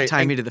cross, Right, and tie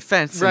and- me to the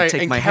fence, Right, and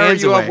take and my carry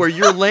hands you away. up where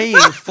you're laying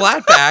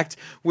flat backed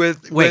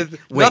with Wait,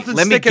 nothing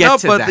let me sticking get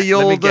up to but that. the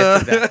Let me old. get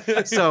to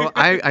that. So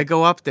I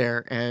go up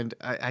there and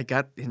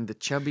and the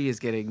chubby is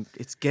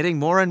getting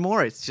more and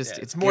more. It's just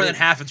It's more than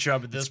getting- half a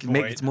chub at this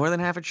point. It's more than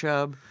half a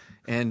chub,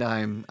 and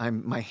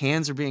my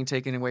hands are being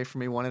taken away from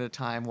me one at a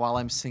time while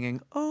I'm singing,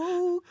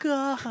 "Oh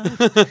God,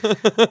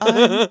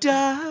 I'm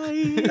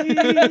dying,"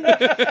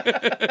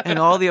 and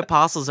all the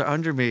apostles are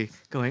under me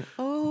going,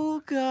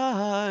 "Oh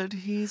God,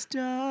 he's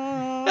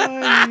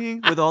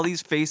dying," with all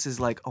these faces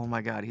like, "Oh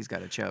my God, he's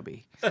got a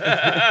chubby."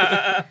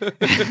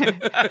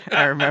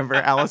 I remember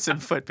Allison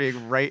Foote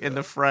being right in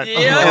the front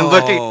Yeah. and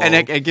looking Oh.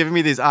 and giving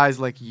me these eyes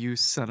like, "You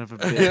son of a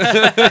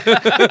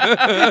bitch."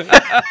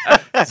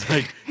 It's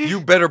like, you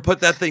better put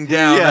that thing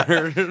down. Yeah.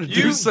 or do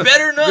You some-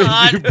 better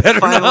not. You better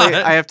Finally,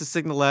 not. I have to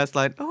sing the last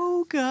line.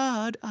 "Oh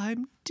God,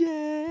 I'm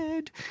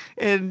dead,"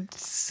 and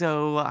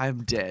so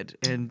I'm dead,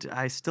 and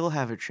I still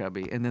have a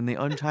chubby. And then they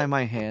untie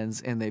my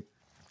hands and they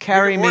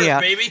carry Rigor me mortis,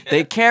 out. baby.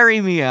 They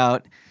carry me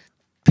out,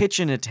 pitch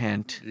in a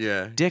tent,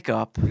 Yeah. dick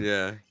up,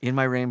 Yeah. in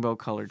my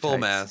rainbow-colored Full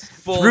tights. mask.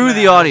 Full Through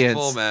the mask. audience,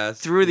 Full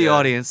mask. through the Yeah.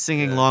 audience,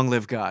 singing Yeah. "Long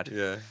Live God."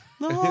 Yeah.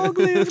 Long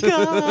live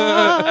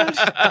God,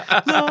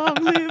 long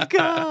live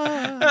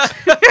God.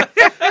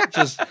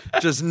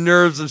 Just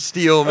nerves of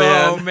steel,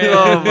 man. Oh, man.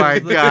 Oh my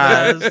The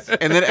God. best.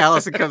 And then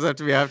Allison comes up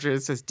to me after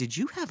and says, "Did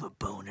you have a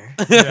boner?"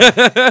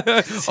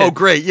 Oh,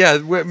 great. Yeah.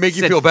 Make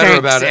you Said, feel better "Thanks,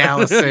 about it.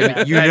 Allison.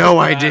 Yeah, You I know knew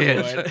I that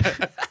did.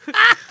 would.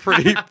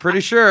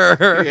 Pretty sure.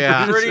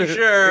 Yeah. Pretty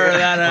sure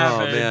that Oh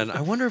happened. man, I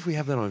wonder if we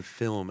have that on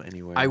film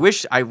anywhere. I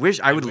wish I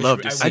would love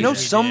we- to I see I know we that.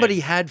 did. somebody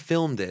had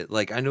filmed it.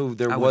 Like I know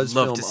there I was would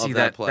love film to see of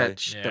that play.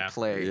 Yeah. the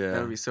play. Yeah.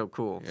 That would be so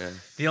cool. Yeah.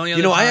 The only You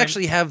other know, I time-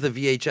 actually have the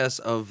VHS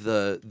of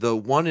the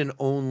one and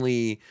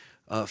only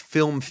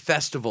film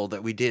festival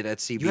that we did at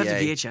CBA. You have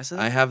the VHS of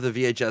that? I have the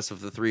VHS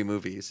of the 3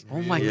 movies.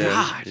 Oh my Yeah,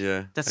 God.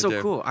 yeah, That's I so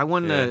do. cool. I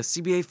won Yeah. the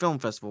CBA Film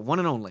Festival, one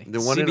and only. The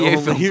one and CBA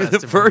only, Film the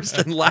Festival. first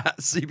and last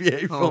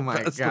CBA Oh Film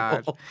my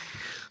Festival. God.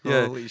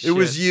 Yeah, Holy it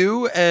was shit.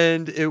 you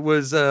and it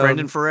was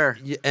Brendan Ferrer.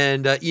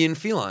 and Ian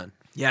Phelan.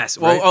 Yes.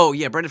 Right? Oh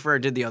yeah, Brendan Ferrer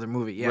did the other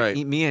movie. Yeah. Right.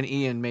 Me and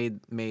Ian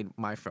made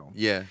my film.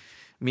 Yeah.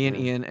 Me and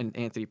Ian and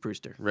Anthony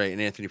Brewster. Right, and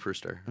Anthony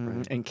Brewster.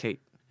 Right. And Kate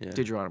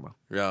DiGeronimo.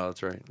 Yeah,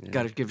 that's right. Yeah.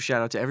 Got to give a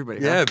shout out to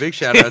everybody. Yeah, huh? big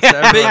shout out to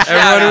everyone, Big shout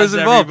everyone who out was to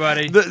involved.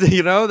 everybody.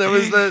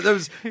 That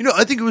was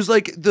I think it was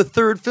like the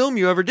third film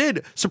you ever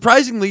did.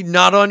 Surprisingly,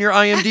 not on your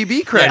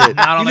IMDb credit.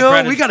 not on the you know,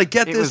 credits. we got to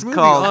get It this was movie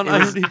called. on it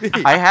was-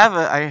 IMDb.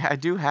 I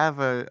do have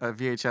a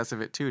VHS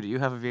of it too. Do you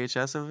have a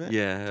VHS of it?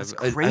 Yeah, That's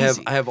I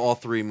crazy. have all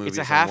three movies. It's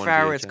a on half one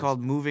hour. It's VHS.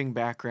 called Moving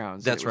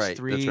Backgrounds. That's It was right,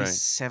 Three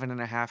that's right.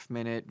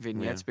 7.5-minute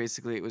vignettes.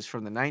 Basically, it was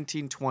from the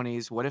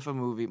 1920s. What if a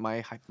movie?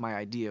 My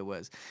idea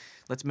was,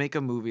 let's make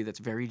a movie that's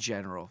very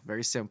general,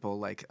 very simple,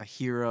 like a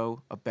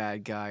hero, a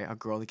bad guy, a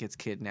girl that gets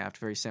kidnapped.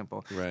 Very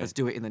simple. Right. Let's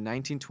do it in the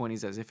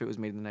 1920s as if it was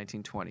made in the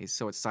 1920s.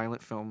 So it's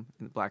silent film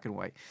in black and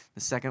white.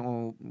 The second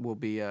one will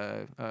be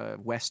a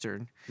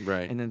western.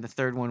 Right. And then the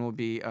third one will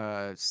be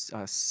a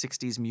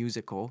 60s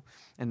musical,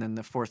 and then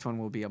the fourth one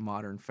will be a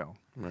modern film.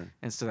 Right.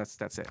 And so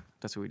that's it.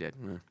 That's what we did.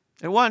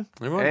 It won.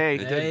 It won. Hey, It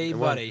did. Hey, It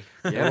won. buddy.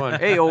 yeah. won.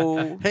 Hey,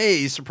 oh.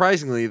 Hey,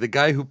 surprisingly, the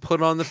guy who put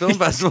on the film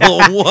festival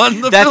won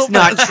the That's film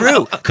not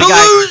festival. true.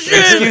 Collusion!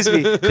 Excuse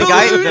me. The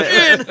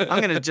Collusion! guy. I'm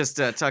gonna just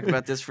talk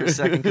about this for a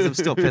second because I'm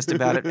still pissed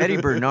about it. Eddie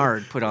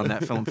Bernard put on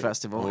that film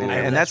festival, and, Oh,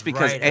 and that's that's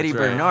because right, Eddie that's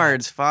right.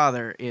 Bernard's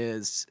father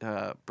is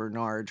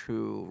Bernard,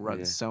 who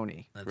runs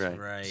Sony. That's Right.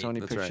 right.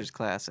 Sony That's Pictures right.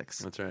 Classics.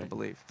 That's right. I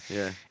believe.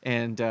 Yeah.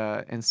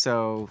 And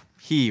so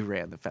he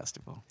ran the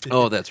festival.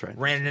 Oh, that's right.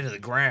 Ran it into the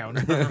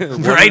ground.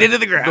 Right into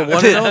the ground. The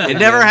one and only. It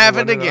never Yeah,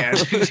 the happened one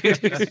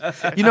and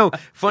again. You know,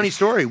 funny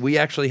story. We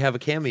actually have a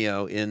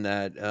cameo in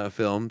that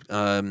film.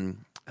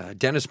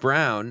 Dennis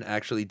Brown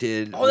actually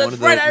did Oh, that's one of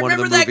the, right. I one of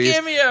the remember that movies,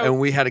 cameo. and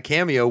we had a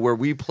cameo where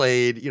we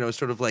played,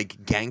 sort of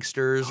like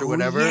gangsters or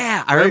whatever.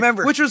 yeah, I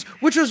remember. which was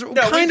we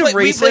kind of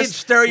played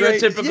racist.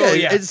 stereotypical, right?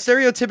 yeah. It's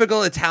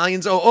stereotypical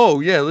Italians. Oh,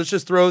 yeah. Let's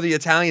just throw the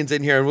Italians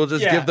in here, and we'll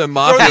just Yeah. give them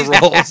Throw mafia these-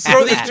 roles.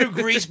 Throw these two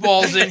grease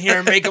balls in here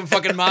and make them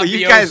fucking mafioso.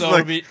 You guys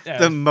look Yeah.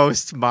 the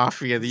most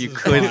mafia that you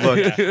could fine,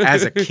 look yeah.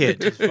 as a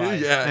kid. Fine.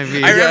 Yeah, I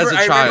mean, I remember, as a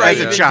I child. remember I As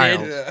a even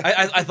child. did.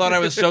 I thought I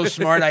was so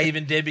smart. I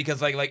even did because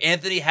like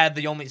Anthony had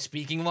the only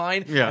speaking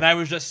line, Yeah. and I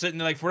was just sitting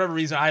there like for whatever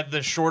reason.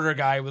 The shorter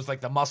guy was like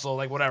the muscle,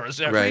 like whatever.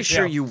 So, Right. Pretty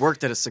sure yeah. you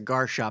worked at a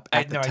cigar shop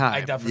at the time.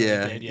 I definitely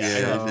Yeah, did. yeah, Yeah, you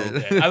I definitely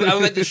did. did. I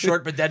was like the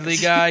short but deadly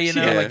guy,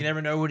 Yeah. like you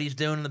never know what he's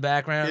doing in the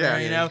background, Yeah, there,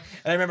 you yeah. know.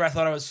 And I remember I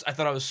thought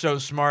I was so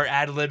smart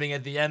ad-libbing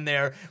at the end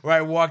there, where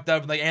I walked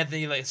up and like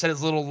Anthony like said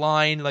his little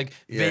line, like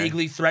Yeah.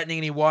 vaguely threatening,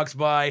 and he walks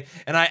by,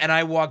 and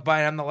I walk by,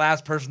 and I'm the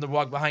last person to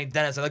walk behind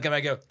Dennis. I look at him,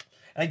 I go.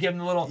 I give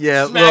him a little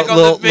Yeah, smack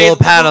little- on the face, little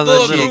pat on the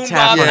little cheek. Goomba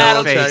Tap on pat the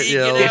on the face. cheek, Yeah,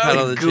 you little know? pat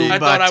on the cheek. I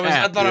thought I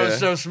Goomba was tap.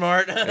 so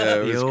smart. Yeah,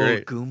 it was the old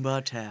great.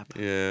 Goomba tap.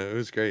 Yeah, it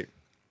was great.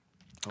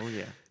 Oh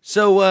yeah.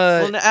 So,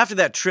 Well, after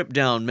that trip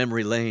down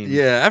memory lane,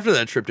 yeah, after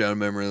that trip down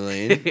memory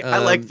lane, I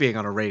like being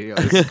on a radio.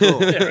 It's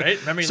cool. Yeah,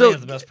 right? Memory So, lane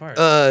is the best part.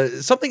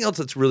 something else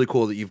that's really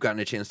cool that you've gotten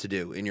a chance to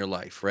do in your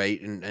life,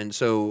 right? And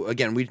so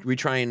again, we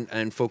try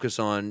and focus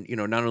on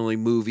not only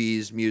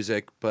movies,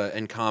 music,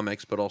 and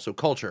comics, but also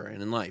culture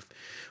and in life.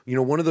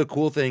 One of the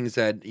cool things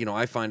that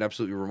I find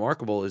absolutely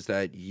remarkable is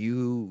that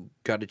you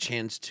got a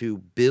chance to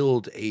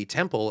build a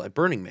temple at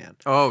Burning Man.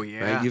 Oh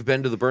yeah. Right? You've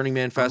been to the Burning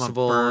Man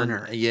Festival,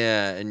 burner.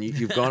 and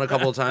you've gone a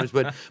couple of times,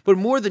 but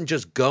more than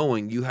just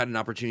going, you had an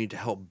opportunity to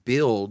help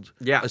build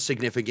Yeah. a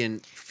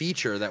significant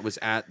feature that was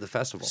at the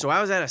festival. So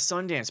I was at a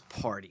Sundance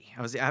party.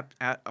 I was at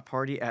a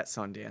party at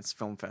Sundance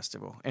Film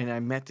Festival, and I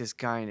met this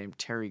guy named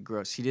Terry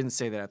Gross. He didn't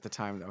say that at the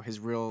time though.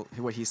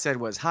 What he said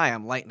was, "Hi,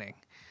 I'm Lightning."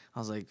 I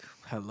was like,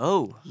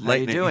 "Hello, how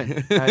Lightning. you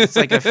doing?" It's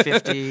like a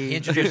He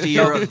introduced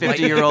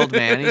 50-year-old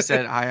man. He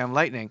said, "Hi, I'm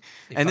Lightning,"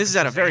 and this is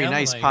at a fucking very said,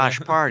 nice "I'm posh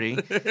party,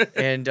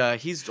 and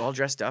he's all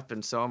dressed up,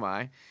 and so am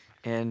I.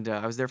 And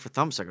I was there for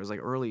Thumbsucker. It was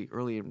like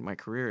early in my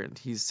career, and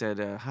he said,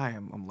 "Hi,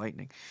 I'm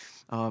Lightning."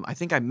 I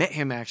think I met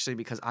him actually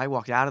because I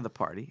walked out of the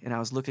party and I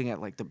was looking at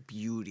like the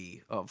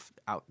beauty of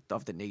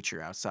the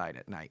nature outside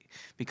at night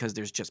because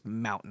there's just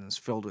mountains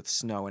filled with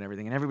snow and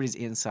everything, and everybody's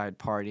inside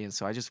partying.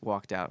 So I just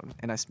walked out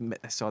and I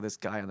saw this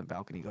guy on the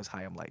balcony. He goes,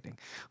 "Hi, I'm Lightning."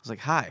 I was like,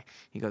 "Hi."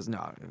 He goes,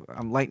 "No,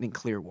 I'm Lightning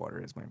Clearwater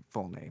is my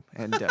full name."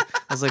 And I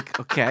was like,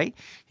 "Okay."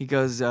 He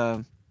goes,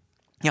 "Yeah,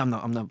 I'm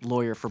the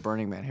lawyer for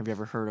Burning Man. Have you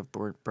ever heard of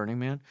Burning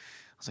Man?"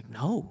 I was like,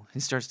 "No." He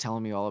starts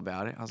telling me all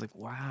about it. I was like,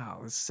 "Wow,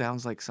 this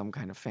sounds like some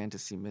kind of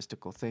fantasy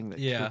mystical thing that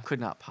Yeah. could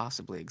not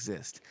possibly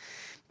exist."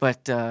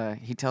 But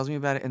he tells me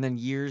about it, and then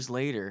years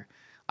later,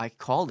 I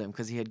called him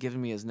because he had given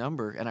me his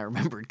number, and I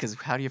remembered because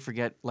how do you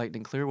forget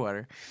Lightning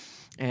Clearwater?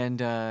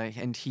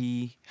 And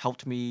he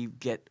helped me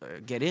get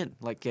in,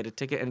 like get a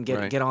ticket and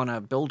Right. get on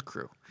a build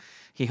crew.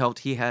 He helped.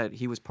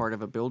 He was part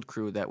of a build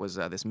crew that was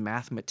this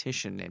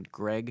mathematician named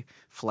Greg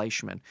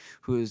Fleischman,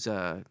 who is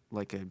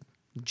like a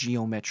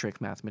geometric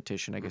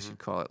mathematician, I guess you'd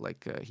call it.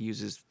 Like he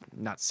uses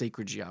not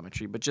sacred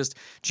geometry, but just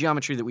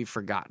geometry that we've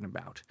forgotten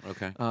about.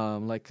 Okay.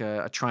 Like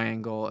a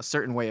triangle, a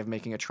certain way of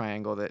making a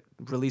triangle that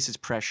releases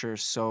pressure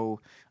so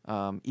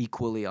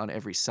equally on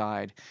every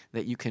side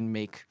that you can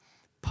make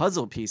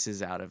puzzle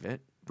pieces out of it,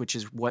 which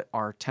is what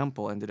our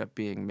temple ended up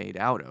being made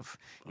out of.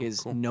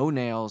 Is cool. no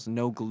nails,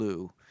 no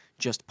glue,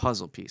 just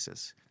puzzle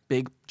pieces.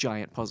 big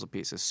giant puzzle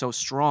pieces, so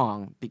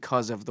strong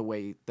because of the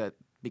way that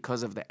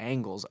because of the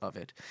angles of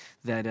it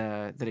that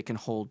that it can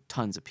hold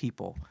tons of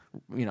people,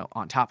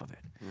 on top of it.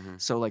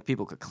 So like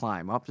people could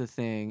climb up the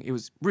thing. It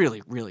was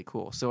really, really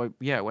cool. So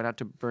I went out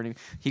to Burning.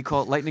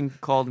 Lightning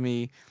called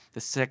me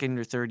the second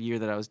or third year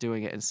that I was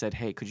doing it and said,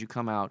 "Hey, could you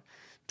come out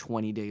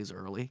 20 days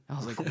early?" I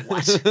was like,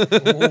 "What?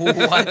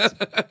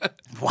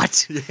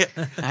 What?"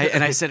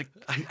 I said,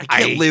 I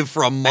can't live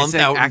for a month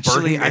said, out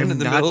 "Actually, in Burning Man I'm in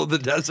the not- middle of the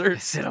I desert.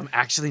 said, "I'm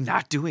actually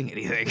not doing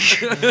anything."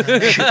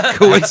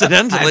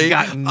 Coincidentally,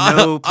 I've got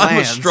no I'm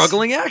a plans.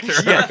 struggling actor.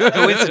 Yeah,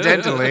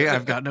 coincidentally,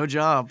 I've got no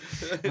job.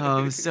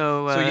 So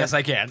So yes,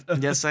 I can.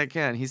 yes, I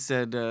can. He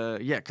said,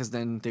 yeah, because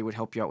then they would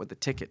help you out with the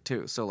ticket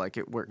too. So like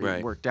it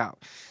Right. worked out.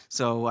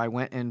 So I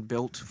went and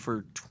built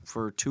for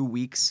 2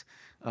 weeks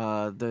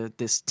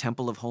this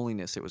Temple of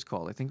Holiness. It was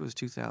called. I think it was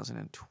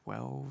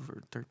 2012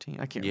 or 13.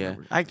 I can't Yeah.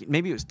 remember.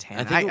 Maybe it was 10.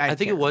 I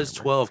think it can't was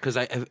remember. 12 because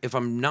if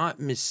I'm not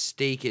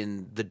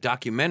mistaken, the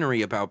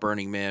documentary about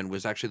Burning Man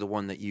was actually the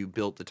one that you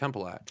built the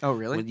temple at. Oh,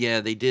 really?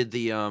 Yeah, they did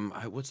the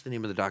what's the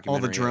name of the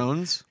documentary? All the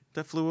drones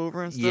that flew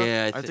over and stuff.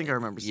 Yeah, I think I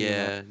remember seeing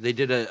Yeah, that. they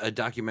did a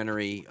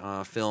documentary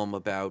film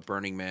about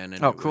Burning Man.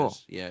 And Oh, it cool.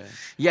 was- yeah,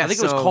 Yeah, I think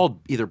it was so- called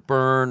either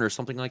Burn or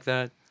something like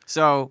that.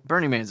 So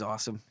Burning Man's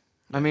awesome.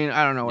 I mean,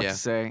 I don't know what Yeah. to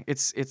say.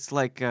 It's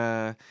like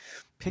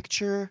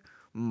picture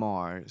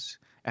Mars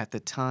at the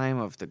time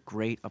of the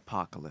Great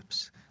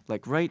Apocalypse,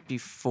 like right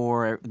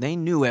before they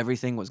knew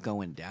everything was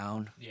going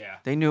down. Yeah.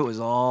 They knew it was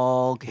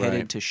all headed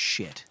Right. to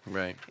shit,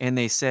 Right. and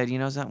they said, "You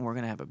know something? We're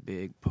gonna have a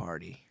big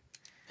party,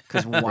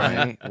 because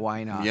why?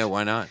 Why not?" Yeah,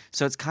 why not?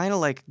 So it's kind of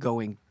like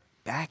going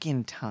back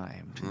in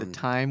time to the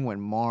time when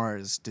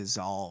Mars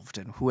dissolved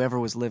and whoever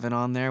was living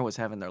on there was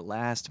having their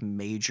last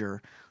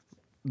major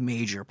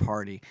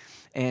party.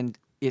 And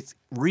it's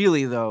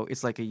really, though,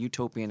 it's like a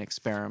utopian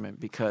experiment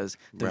because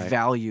the Right.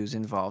 values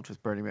involved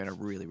with Burning Man are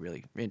really,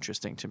 really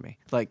interesting to me.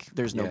 Like,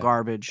 there's no Yeah.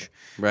 garbage.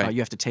 Right.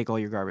 You have to take all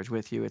your garbage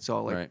with you. It's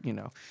all like,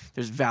 Right.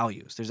 there's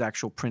values. There's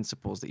actual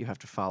principles that you have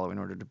to follow in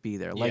order to be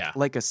there. Like Yeah.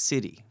 like a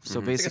city. So It's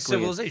like a basically,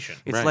 civilization.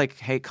 it's Right. like,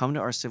 hey, come to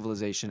our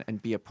civilization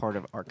and be a part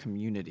of our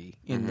community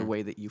in Mm-hmm. the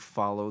way that you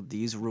follow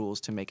these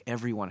rules to make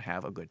everyone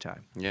have a good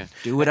time. Yeah,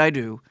 Do what I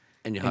do,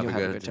 and you'll and have,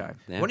 you'll a good time.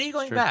 Yeah, When are you it's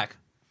going true. back?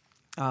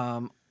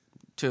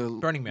 To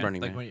Burning Man.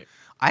 Burning like Man. when you,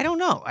 I don't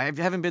know. I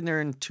haven't been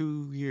there in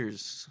 2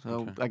 years,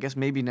 so I guess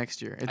maybe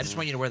next year. I just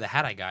want you to wear the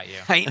hat I got you.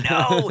 I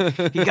know.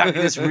 He got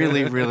me this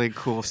really, really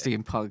cool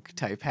steampunk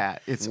type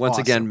hat. It's Once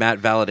awesome. again, Matt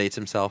validates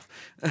himself.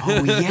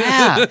 Oh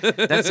yeah,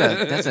 that's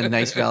a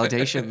nice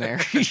validation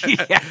there.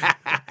 Yeah.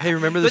 Hey,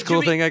 remember this But to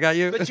cool be- thing I got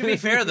you? But to be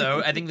fair,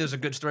 though, I think there's a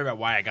good story about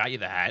why I got you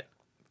the hat.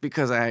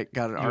 Because I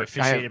got an You art.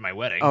 officiated my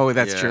wedding. Oh,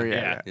 that's Yeah. true.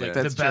 yeah, Yeah, like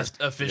That's the true. best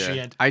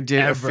officiant. I did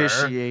ever.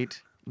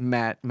 officiate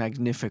Matt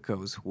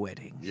Magnifico's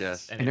wedding.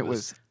 Yes. And And it it was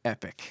was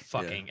epic.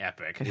 fucking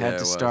epic. It Yeah, had it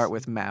to was. start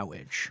with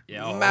Mowage.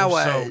 Yeah, oh,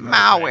 Mowage. so perfect.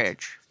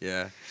 Mowage.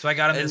 Yeah. So I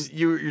got him And this.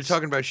 you're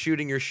talking about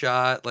shooting your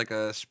shot like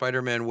a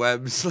Spider-Man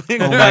web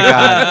sling. Oh my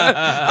god.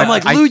 I'm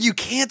like, I- Lou, you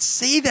can't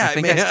say that, I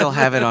think man. I still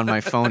have it on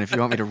my phone if you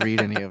want me to read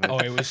any of it. Oh,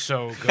 it was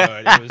so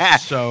good. It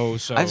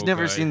was so I've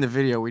never good. seen the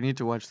video. We need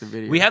to watch the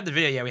video. We have the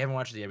video. Yeah, we haven't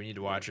watched it yet. We need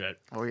to watch it.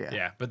 Oh yeah.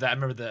 Yeah, but I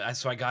remember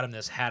so I got him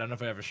this hat. I don't know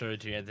if I ever showed it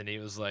to you, Anthony.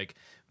 It was like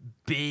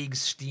big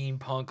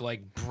steampunk,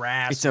 like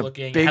brass It's a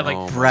looking. big It had like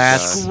Oh my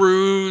brass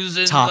screws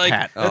and Top like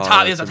hat. the Oh,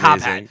 top. It's a that's top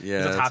amazing. hat. Yeah,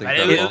 it's a top that's hat.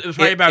 incredible. It was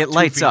right about It 2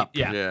 lights feet. up.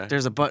 Yeah. Yeah.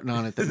 There's a button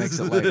on it that makes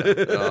it light up,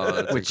 Oh,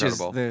 that's which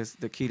incredible. is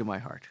the key to my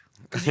heart.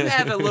 Because you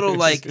have a little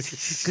like,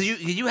 because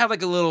you have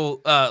like a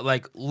little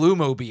like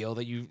Lumobile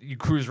that you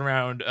cruise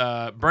around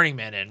Burning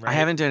Man in, right? I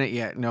haven't done it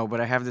yet, no,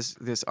 but I have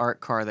this art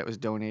car that was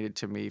donated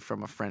to me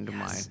from a friend of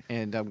mine,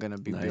 and I'm gonna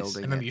be Nice.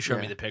 building. I remember it. you showed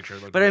Yeah. me the picture.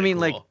 It looked But I really mean,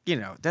 like cool.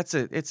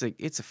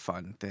 it's a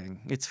fun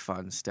thing. It's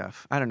fun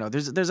stuff. I don't know.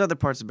 There's other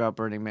parts about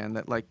Burning Man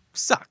that like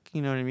suck.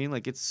 You know what I mean?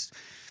 Like it's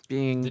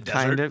being The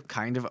kind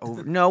desert? of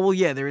over. No, well,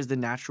 yeah, there is the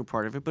natural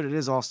part of it, but it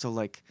is also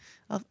like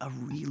a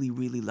really,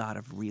 really lot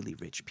of really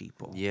rich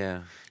people.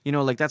 Yeah. You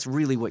know, like that's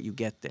really what you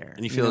get there.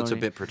 And you feel know it's what a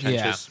I mean? bit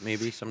pretentious,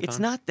 maybe sometimes? It's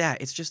not that.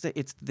 It's just that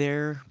it's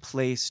their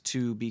place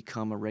to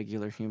become a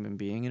regular human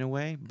being in a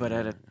way, but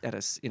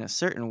in a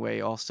certain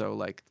way also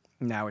like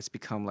now it's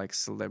become like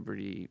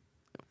celebrity,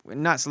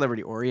 not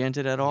celebrity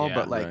oriented at all, Yeah.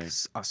 but like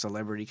Right. a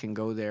celebrity can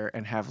go there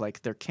and have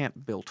like their camp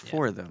built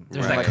for them.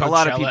 There's Right. Like that a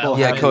lot of Coachella people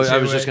Yeah, have element I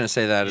to was it. just going to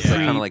say that. It's Yeah. like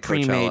kind of like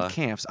pre-made Coachella.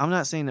 camps. I'm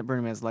not saying that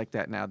Burning Man's like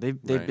that now. They've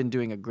Right. been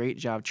doing a great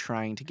job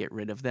trying to get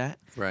rid of that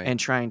Right. and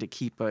trying to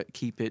keep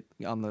it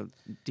on the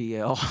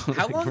DL.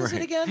 How long is it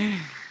Right. again?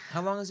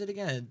 How long is it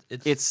again?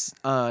 It's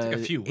like a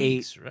few 8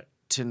 weeks, right?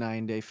 to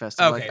 9 day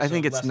festival. Okay, I so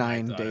think less it's than I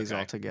 9 thought, days okay.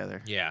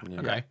 altogether. Yeah. Yeah.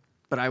 Okay.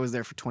 But I was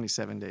there for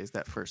 27 days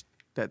that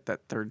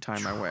third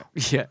time I went.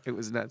 Yeah, it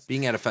was nuts.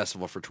 Being at a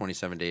festival for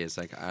 27 days,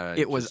 like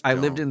It was. I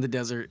lived in the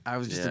desert. I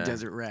was just Yeah. a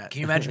desert rat. Can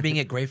you imagine being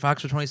at Gray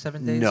Fox for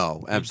 27 days?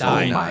 No, You'd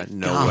absolutely die. not. Oh my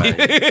No God.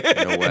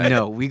 way. No way.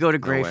 No, we go to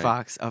Gray way.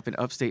 Fox up in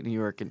upstate New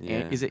York. And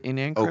Yeah. is it in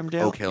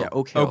Ancrumdale? Oak Hill. Yeah,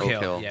 Oak Hill. Oak Hill.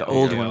 Oak Hill. Yeah, The Oak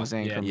old Hill. one was Yeah,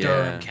 Ancrumdale.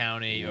 Durham Yeah.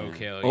 County, Yeah. Oak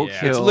Hill. Oak yeah.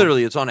 Hill. It's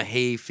literally, it's on a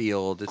hay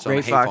field. It's on Gray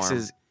a hay Fox farm.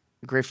 is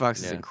Gray Fox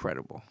is Yeah.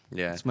 incredible.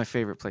 Yeah. It's my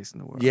favorite place in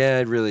the world. Yeah,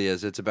 it really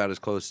is. It's about as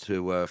close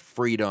to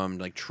freedom,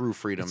 like true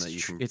freedom that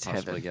you can it's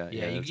possibly heaven. get.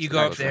 Yeah, it's you go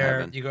up close to there.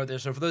 heaven. You go up there.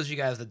 So for those of you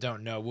guys that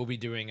don't know, we'll be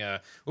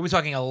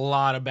talking a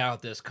lot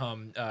about this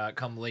come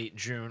late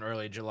June,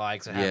 early July,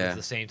 because it happens Yeah.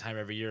 the same time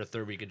every year,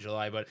 third week of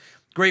July. But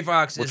Gray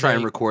Fox We'll is try a-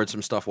 and record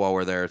some stuff while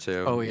we're there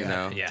too. Oh, You yeah.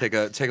 know, Yeah. take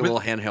a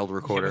little handheld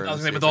recorder. I was and gonna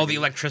say, see with if all we the can-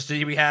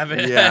 electricity we have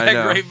at, Yeah, I at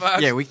know. Gray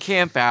Fox. Yeah, we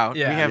camp out.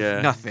 Yeah. We have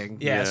Yeah. nothing.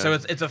 Yeah, so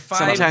it's a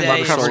Sometimes 5-day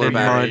we're covered solar in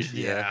batteries. mud.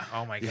 Yeah.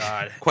 Oh my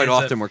God. Quite It's a-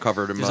 often we're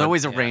covered in There's mud.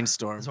 always a Yeah.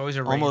 rainstorm. It's always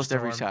a almost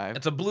every rainstorm. time.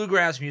 It's a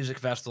bluegrass music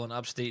festival in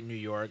upstate New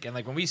York, and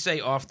like when we say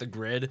off the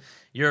grid,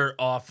 you're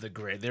off the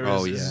grid. There is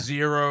Oh, yeah.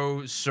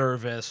 zero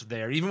service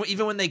there.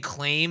 Even when they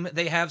claim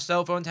they have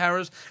cell phone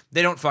towers,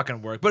 they don't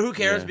fucking work. But who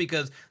cares? Yeah.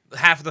 Because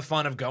half of the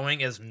fun of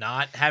going is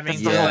not having That's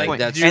to the Yeah, whole like point.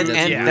 that's- do. and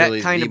that's yeah. really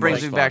that kind the of brings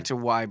most me fun. back to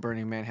why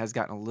Burning Man has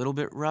gotten a little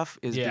bit rough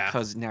is Yeah.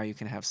 because now you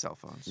can have cell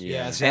phones.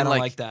 Yeah, see, I And don't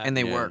like that. And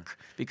they Yeah. work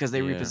because they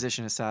Yeah.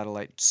 reposition a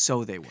satellite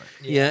so they work.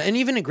 Yeah, and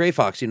even at Gray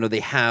Fox, they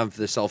have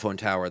the cell phone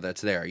tower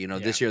that's there.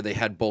 This Yeah. year they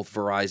had both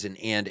Verizon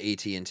and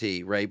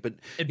AT&T, right? But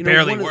It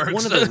barely one works.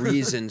 One of the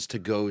reasons to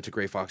go to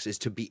Gray Fox is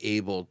to be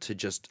able to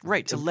just To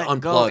let unplug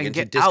go and and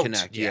get to out.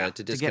 disconnect. Yeah. To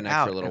To get disconnect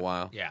out for a little and-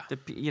 while. Yeah.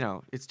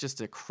 It's just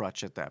a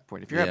crutch at that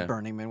point. If you're Yeah. at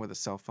Burning Man with a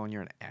cell phone,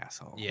 you're an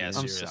asshole. Yeah, I'm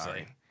seriously.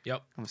 sorry.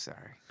 Yep. I'm sorry.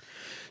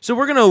 So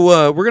we're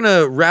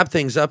gonna wrap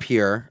things up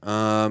here.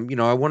 I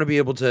want to be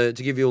able to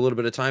give you a little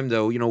bit of time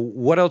though.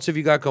 What else have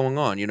you got going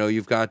on?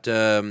 You've got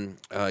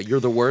You're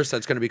the Worst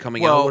that's going to be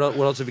coming out. Well,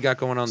 What else have you got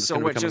going on? That's So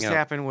going to be what coming just out?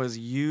 happened was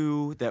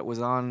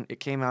it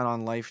came out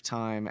on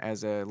Lifetime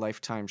as a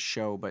Lifetime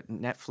show, but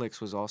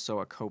Netflix was also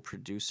a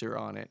co-producer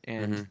on it,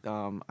 and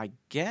I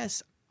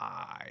guess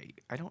I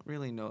don't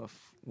really know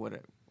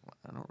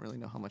I don't really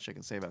know how much I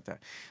can say about that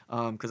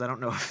because I don't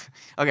know.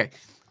 Okay,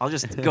 I'll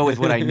just go with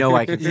what I know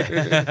I can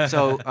say.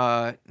 So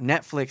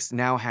Netflix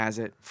now has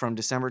it from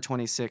December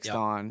 26th Yep.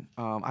 on.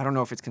 I don't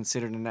know if it's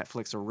considered a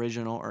Netflix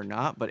original or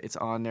not, but it's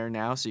on there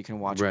now, so you can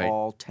watch Right.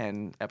 all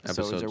 10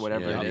 episodes or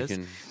whatever yeah, it you is.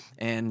 can-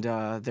 And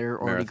they're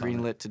already Marathon it.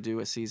 greenlit to do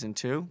a season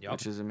 2, Yep.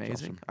 which is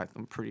amazing.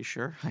 I'm pretty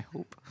sure. I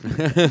hope.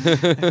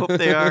 I hope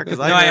they are because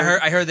No,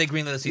 I heard they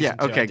greenlit a season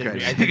Yeah, 2. okay, I did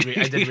good.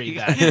 I did read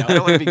that. I Yep. don't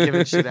want to be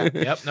giving shit out.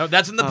 Yep. No,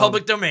 that's in the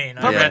public domain.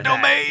 I Public read that.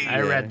 domain! I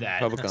Yeah, read that.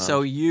 public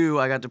So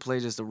I got to play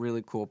just a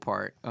really cool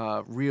part.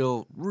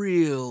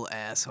 Real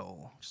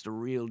asshole. Just a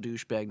real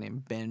douchebag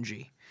named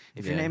Benji.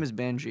 If your Yeah. name is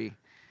Benji,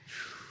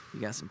 you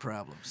got some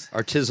problems.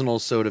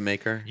 Artisanal soda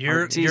maker.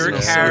 Your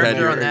Artisanal character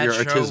soda on that your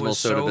show artisanal was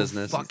soda so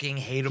business. fucking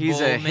hateable. He's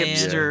a man.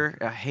 hipster,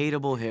 a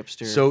hateable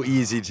hipster. So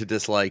easy to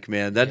dislike,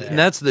 man. Yeah. And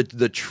that's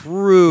the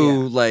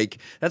true Yeah.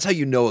 that's how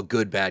you know a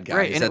good bad guy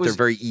Right, is and that it they're was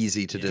very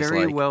easy to dislike.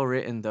 very well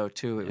written though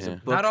too. It was Yeah. a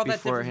book Not all that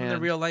different beforehand. from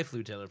the real life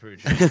Lou Taylor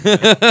Pooch. Ain't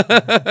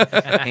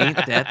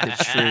that the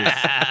truth?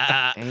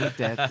 Ain't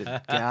that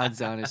the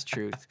God's honest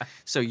truth?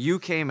 So you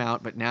came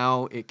out, but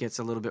now it gets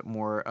a little bit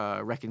more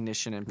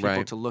recognition and people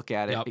Right. to look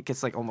at it. Yep. It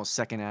gets like almost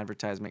second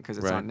advertisement because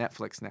it's Right. on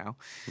Netflix now.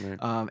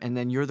 Right. And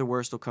then You're the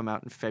Worst will come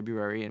out in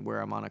February, and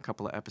where I'm on a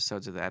couple of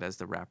episodes of that as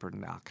the rapper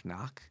Knock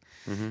Knock.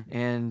 Mm-hmm.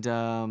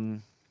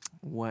 And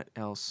what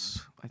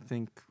else? I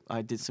think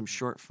I did some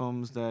short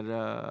films that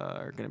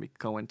are going to be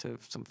going to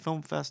some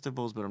film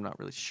festivals, but I'm not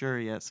really sure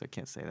yet, so I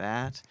can't say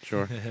that.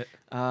 Sure.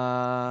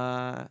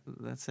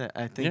 That's it.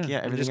 I think I'm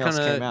everything just else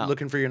kinda came out.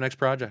 looking for your next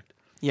project.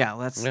 Yeah,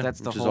 that's Yeah, that's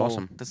the which is whole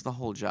awesome. that's the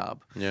whole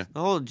job. Yeah.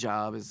 The whole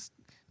job is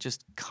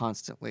just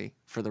constantly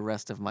for the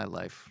rest of my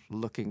life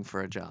looking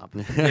for a job.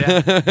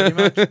 Yeah, pretty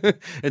much.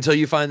 Until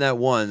you find that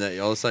one that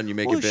all of a sudden you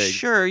make Well, it big.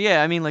 sure,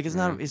 yeah. I mean, like it's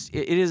not. It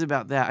is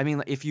about that. I mean,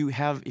 like, if you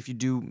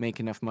do make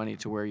enough money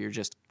to where you're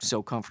just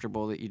so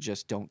comfortable that you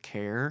just don't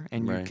care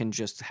and you Right. can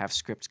just have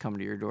scripts come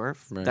to your door.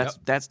 Right.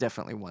 That's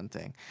definitely one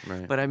thing.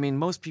 Right. But I mean,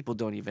 most people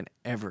don't even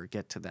ever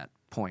get to that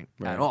point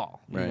Right. at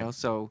all. Right. You know,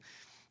 so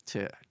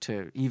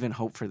to even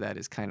hope for that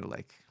is kind of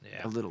like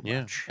Yeah. a little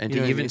Yeah. much. And You know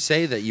to what I even mean?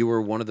 say that you were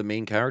one of the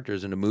main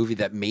characters in a movie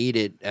that made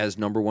it as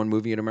 #1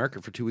 movie in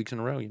America for 2 weeks in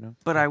a row,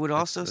 But I would That's-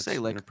 also that's, say you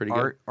know, like pretty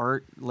good.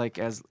 art like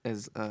as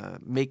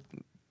make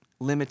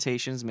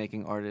limitations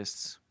making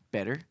artists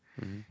better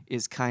Mm-hmm.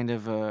 is kind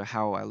of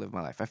how I live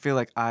my life. I feel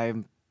like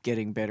I'm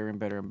getting better and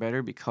better and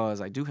better because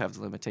I do have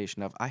the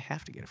limitation of I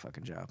have to get a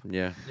fucking job.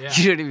 Yeah. Yeah.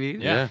 You know what I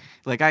mean? Yeah.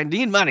 Like I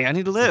need money. I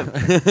need to live.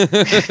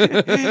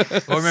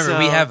 Well, remember,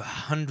 we So- have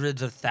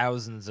hundreds of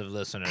thousands of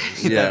listeners.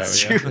 Yeah,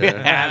 so,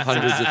 yeah.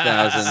 Hundreds of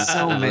thousands.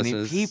 So of many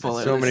listeners. people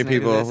are So many listening to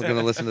people this. are going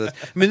to listen to this.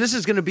 I mean, this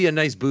is going to be a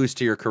nice boost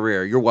to your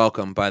career. You're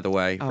welcome, by the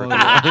way. Oh,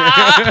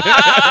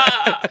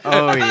 yeah.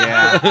 Oh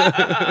yeah.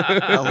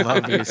 I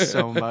love you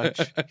so much,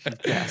 you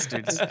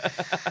bastards.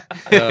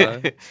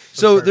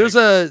 So there's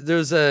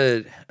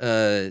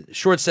a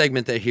short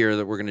segment that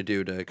we're going to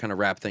do to kind of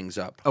wrap things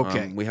up.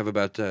 Okay. We have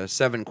about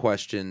 7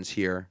 questions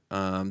here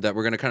that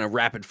we're going to kind of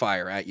rapid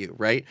fire at you,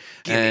 right?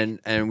 And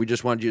we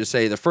just wanted you to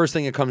say the first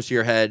thing that comes to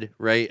your head,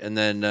 right? And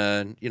then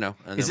And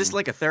Is this then-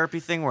 like a therapy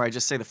thing where I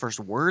just say the first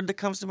word that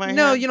comes to my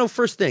No, head?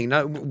 first thing,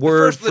 not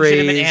word, first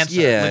legitimate phrase.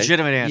 answer. Yeah,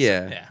 Legitimate answer.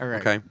 Yeah. Yeah. All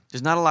right. Okay.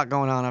 There's not a lot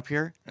going on up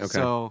here. Okay.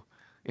 So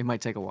It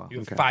might take a while. You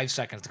have 5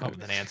 seconds to come up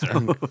with an answer.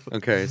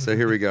 Okay, so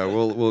here we go.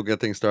 We'll get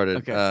things started.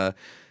 Okay.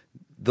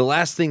 The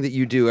last thing that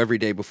you do every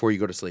day before you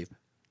go to sleep.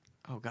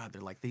 Oh God,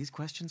 they're like these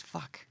questions.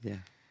 Fuck. Yeah.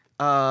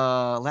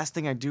 Last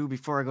thing I do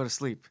before I go to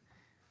sleep,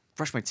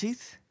 brush my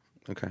teeth.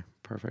 Okay,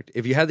 perfect.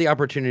 If you had the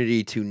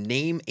opportunity to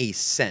name a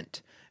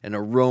scent, an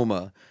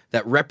aroma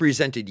that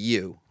represented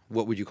you,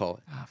 what would you call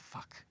it? Ah,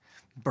 fuck.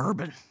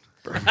 Bourbon.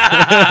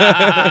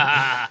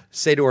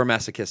 Sado or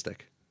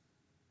masochistic?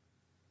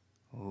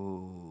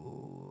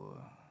 Ooh.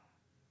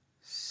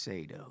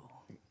 Sado.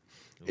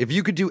 If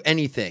you could do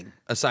anything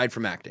aside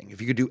from acting,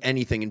 if you could do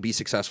anything and be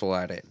successful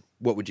at it,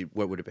 what would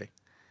it be?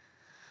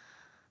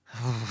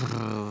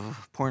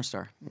 Porn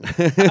star.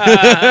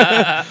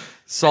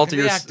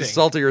 Salty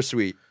acting. or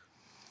sweet?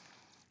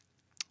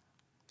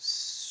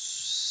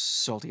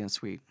 Salty and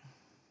sweet.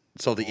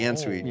 Salty and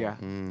sweet. Yeah.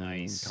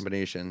 Nice.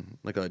 Combination,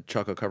 like a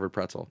chocolate covered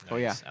pretzel. Oh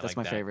yeah, Nice. I that's like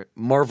my that. favorite.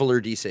 Marvel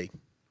or DC?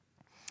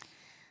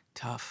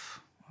 Tough.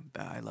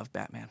 I love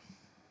Batman.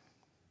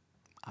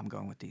 I'm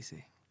going with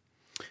DC.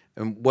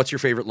 And what's your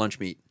favorite lunch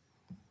meat?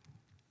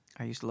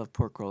 I used to love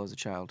pork roll as a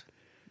child,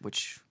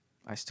 which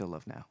I still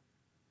love now.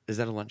 Is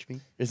that a lunch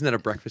meat? Isn't that a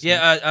breakfast meat?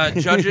 Yeah,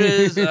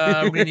 judges, we're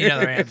going to need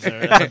another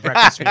answer. That's a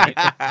breakfast meat.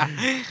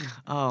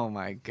 Oh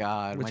my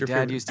God! What's My your dad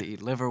favorite? used to eat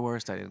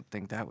liverwurst. I didn't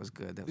think that was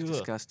good. That was Ugh.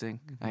 disgusting.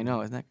 I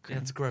know, isn't that Yeah,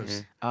 crazy? it's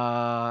gross.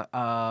 Fuck.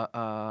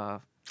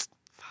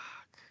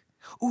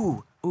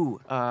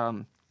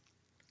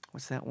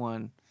 What's that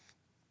one?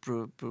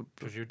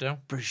 Prosciutto?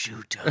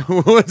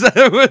 Prosciutto. what's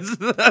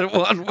that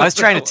one? I was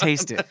trying to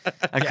taste it.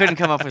 I couldn't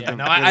come up with Yeah, the.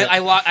 no, with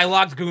I it.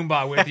 locked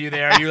Goomba with you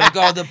there. You were like,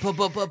 oh, the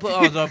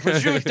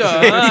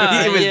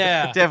prosciutto. It was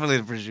Yeah. definitely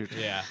the prosciutto.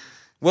 Yeah.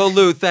 Well,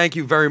 Lou, thank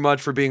you very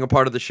much for being a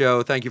part of the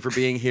show. Thank you for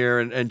being here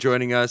and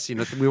joining us. You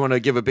know, we want to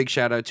give a big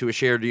shout out to A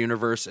Shared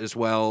Universe as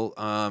well,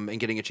 and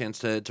getting a chance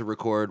to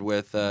record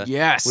with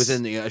Yes.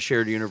 within the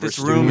Shared Universe. This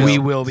room, studio. We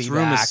will be this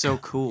room back. is so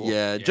cool.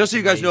 Yeah, Yeah, just so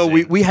it's you guys know,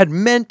 amazing. we had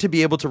meant to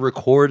be able to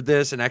record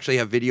this and actually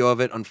have video of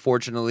it.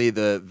 Unfortunately,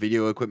 the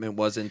video equipment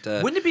wasn't.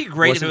 Wouldn't it be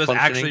great if it wasn't was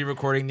functioning. actually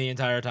recording the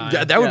entire time?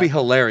 That would be Yeah.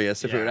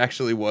 hilarious if Yeah. it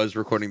actually was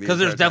recording the. Because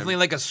there's entire definitely time.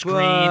 like a screen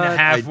But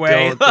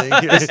halfway. I don't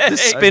think The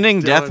spinning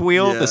I death don't-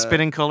 wheel, yeah. the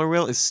spinning color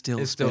wheel is still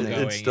It's still spinning.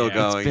 going. It's still yeah.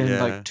 going. It's been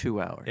yeah. like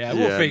 2 hours. Yeah,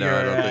 we'll figure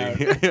it out.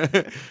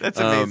 That's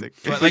Um, amazing.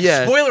 But like,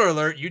 yeah. spoiler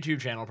alert, YouTube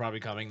channel probably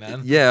coming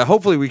then. Yeah,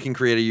 hopefully we can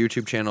create a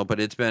YouTube channel,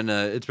 but it's been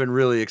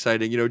really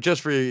exciting. You know,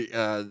 just for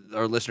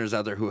our listeners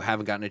out there who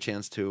haven't gotten a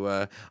chance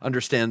to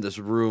understand this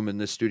room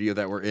and this studio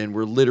that we're in,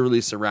 we're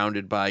literally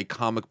surrounded by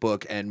comic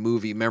book and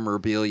movie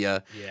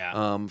memorabilia.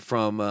 Yeah.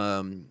 From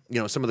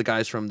some of the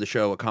guys from the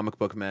show, Comic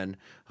Book Men,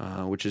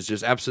 which is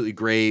just absolutely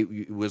great.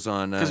 It was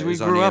on Because it we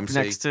was on grew up AMC.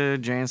 next to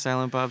Jay and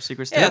Silent Bob's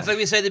Secret Stash. Yeah, it's like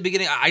we said at the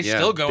beginning. I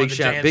still go big into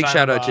shout, Jay and big Silent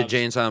shout out to Bob's.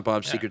 Jay and Silent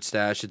Bob's Yeah. Secret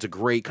Stash. It's a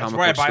great That's comic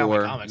where I book buy all my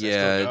store. comics. I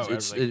Yeah, still go.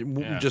 it's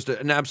Yeah. just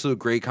an absolute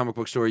great comic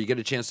book store. You get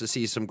a chance to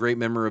see some great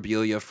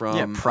memorabilia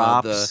from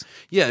props.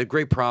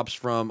 great props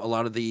from a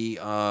lot of the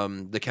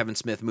Kevin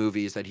Smith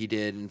movies that he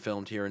did and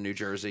filmed here in New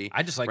Jersey.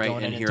 I just like right,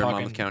 going in here and in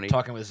Monmouth County.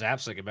 talking with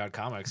Zapsik about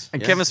comics.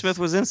 And Yeah. Kevin Smith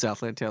was in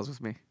Southland Tales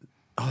with me.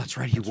 Oh, that's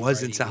right. He was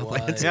right, in he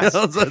Southland was. Yes.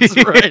 Tales. That's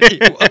right. He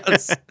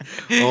was.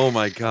 Oh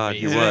my God,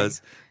 he Amazing.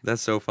 was.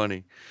 That's so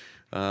funny.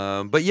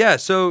 But yeah,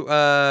 so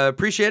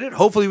appreciate it.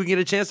 Hopefully, we get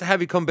a chance to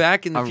have you come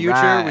back in the All future.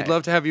 right. We'd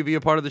love to have you be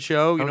a part of the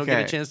show. You know, get a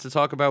Okay. chance to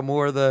talk about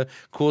more of the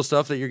cool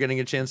stuff that you're getting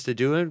a chance to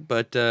do it.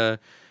 But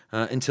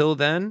until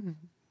then,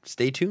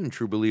 stay tuned,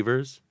 true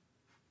believers.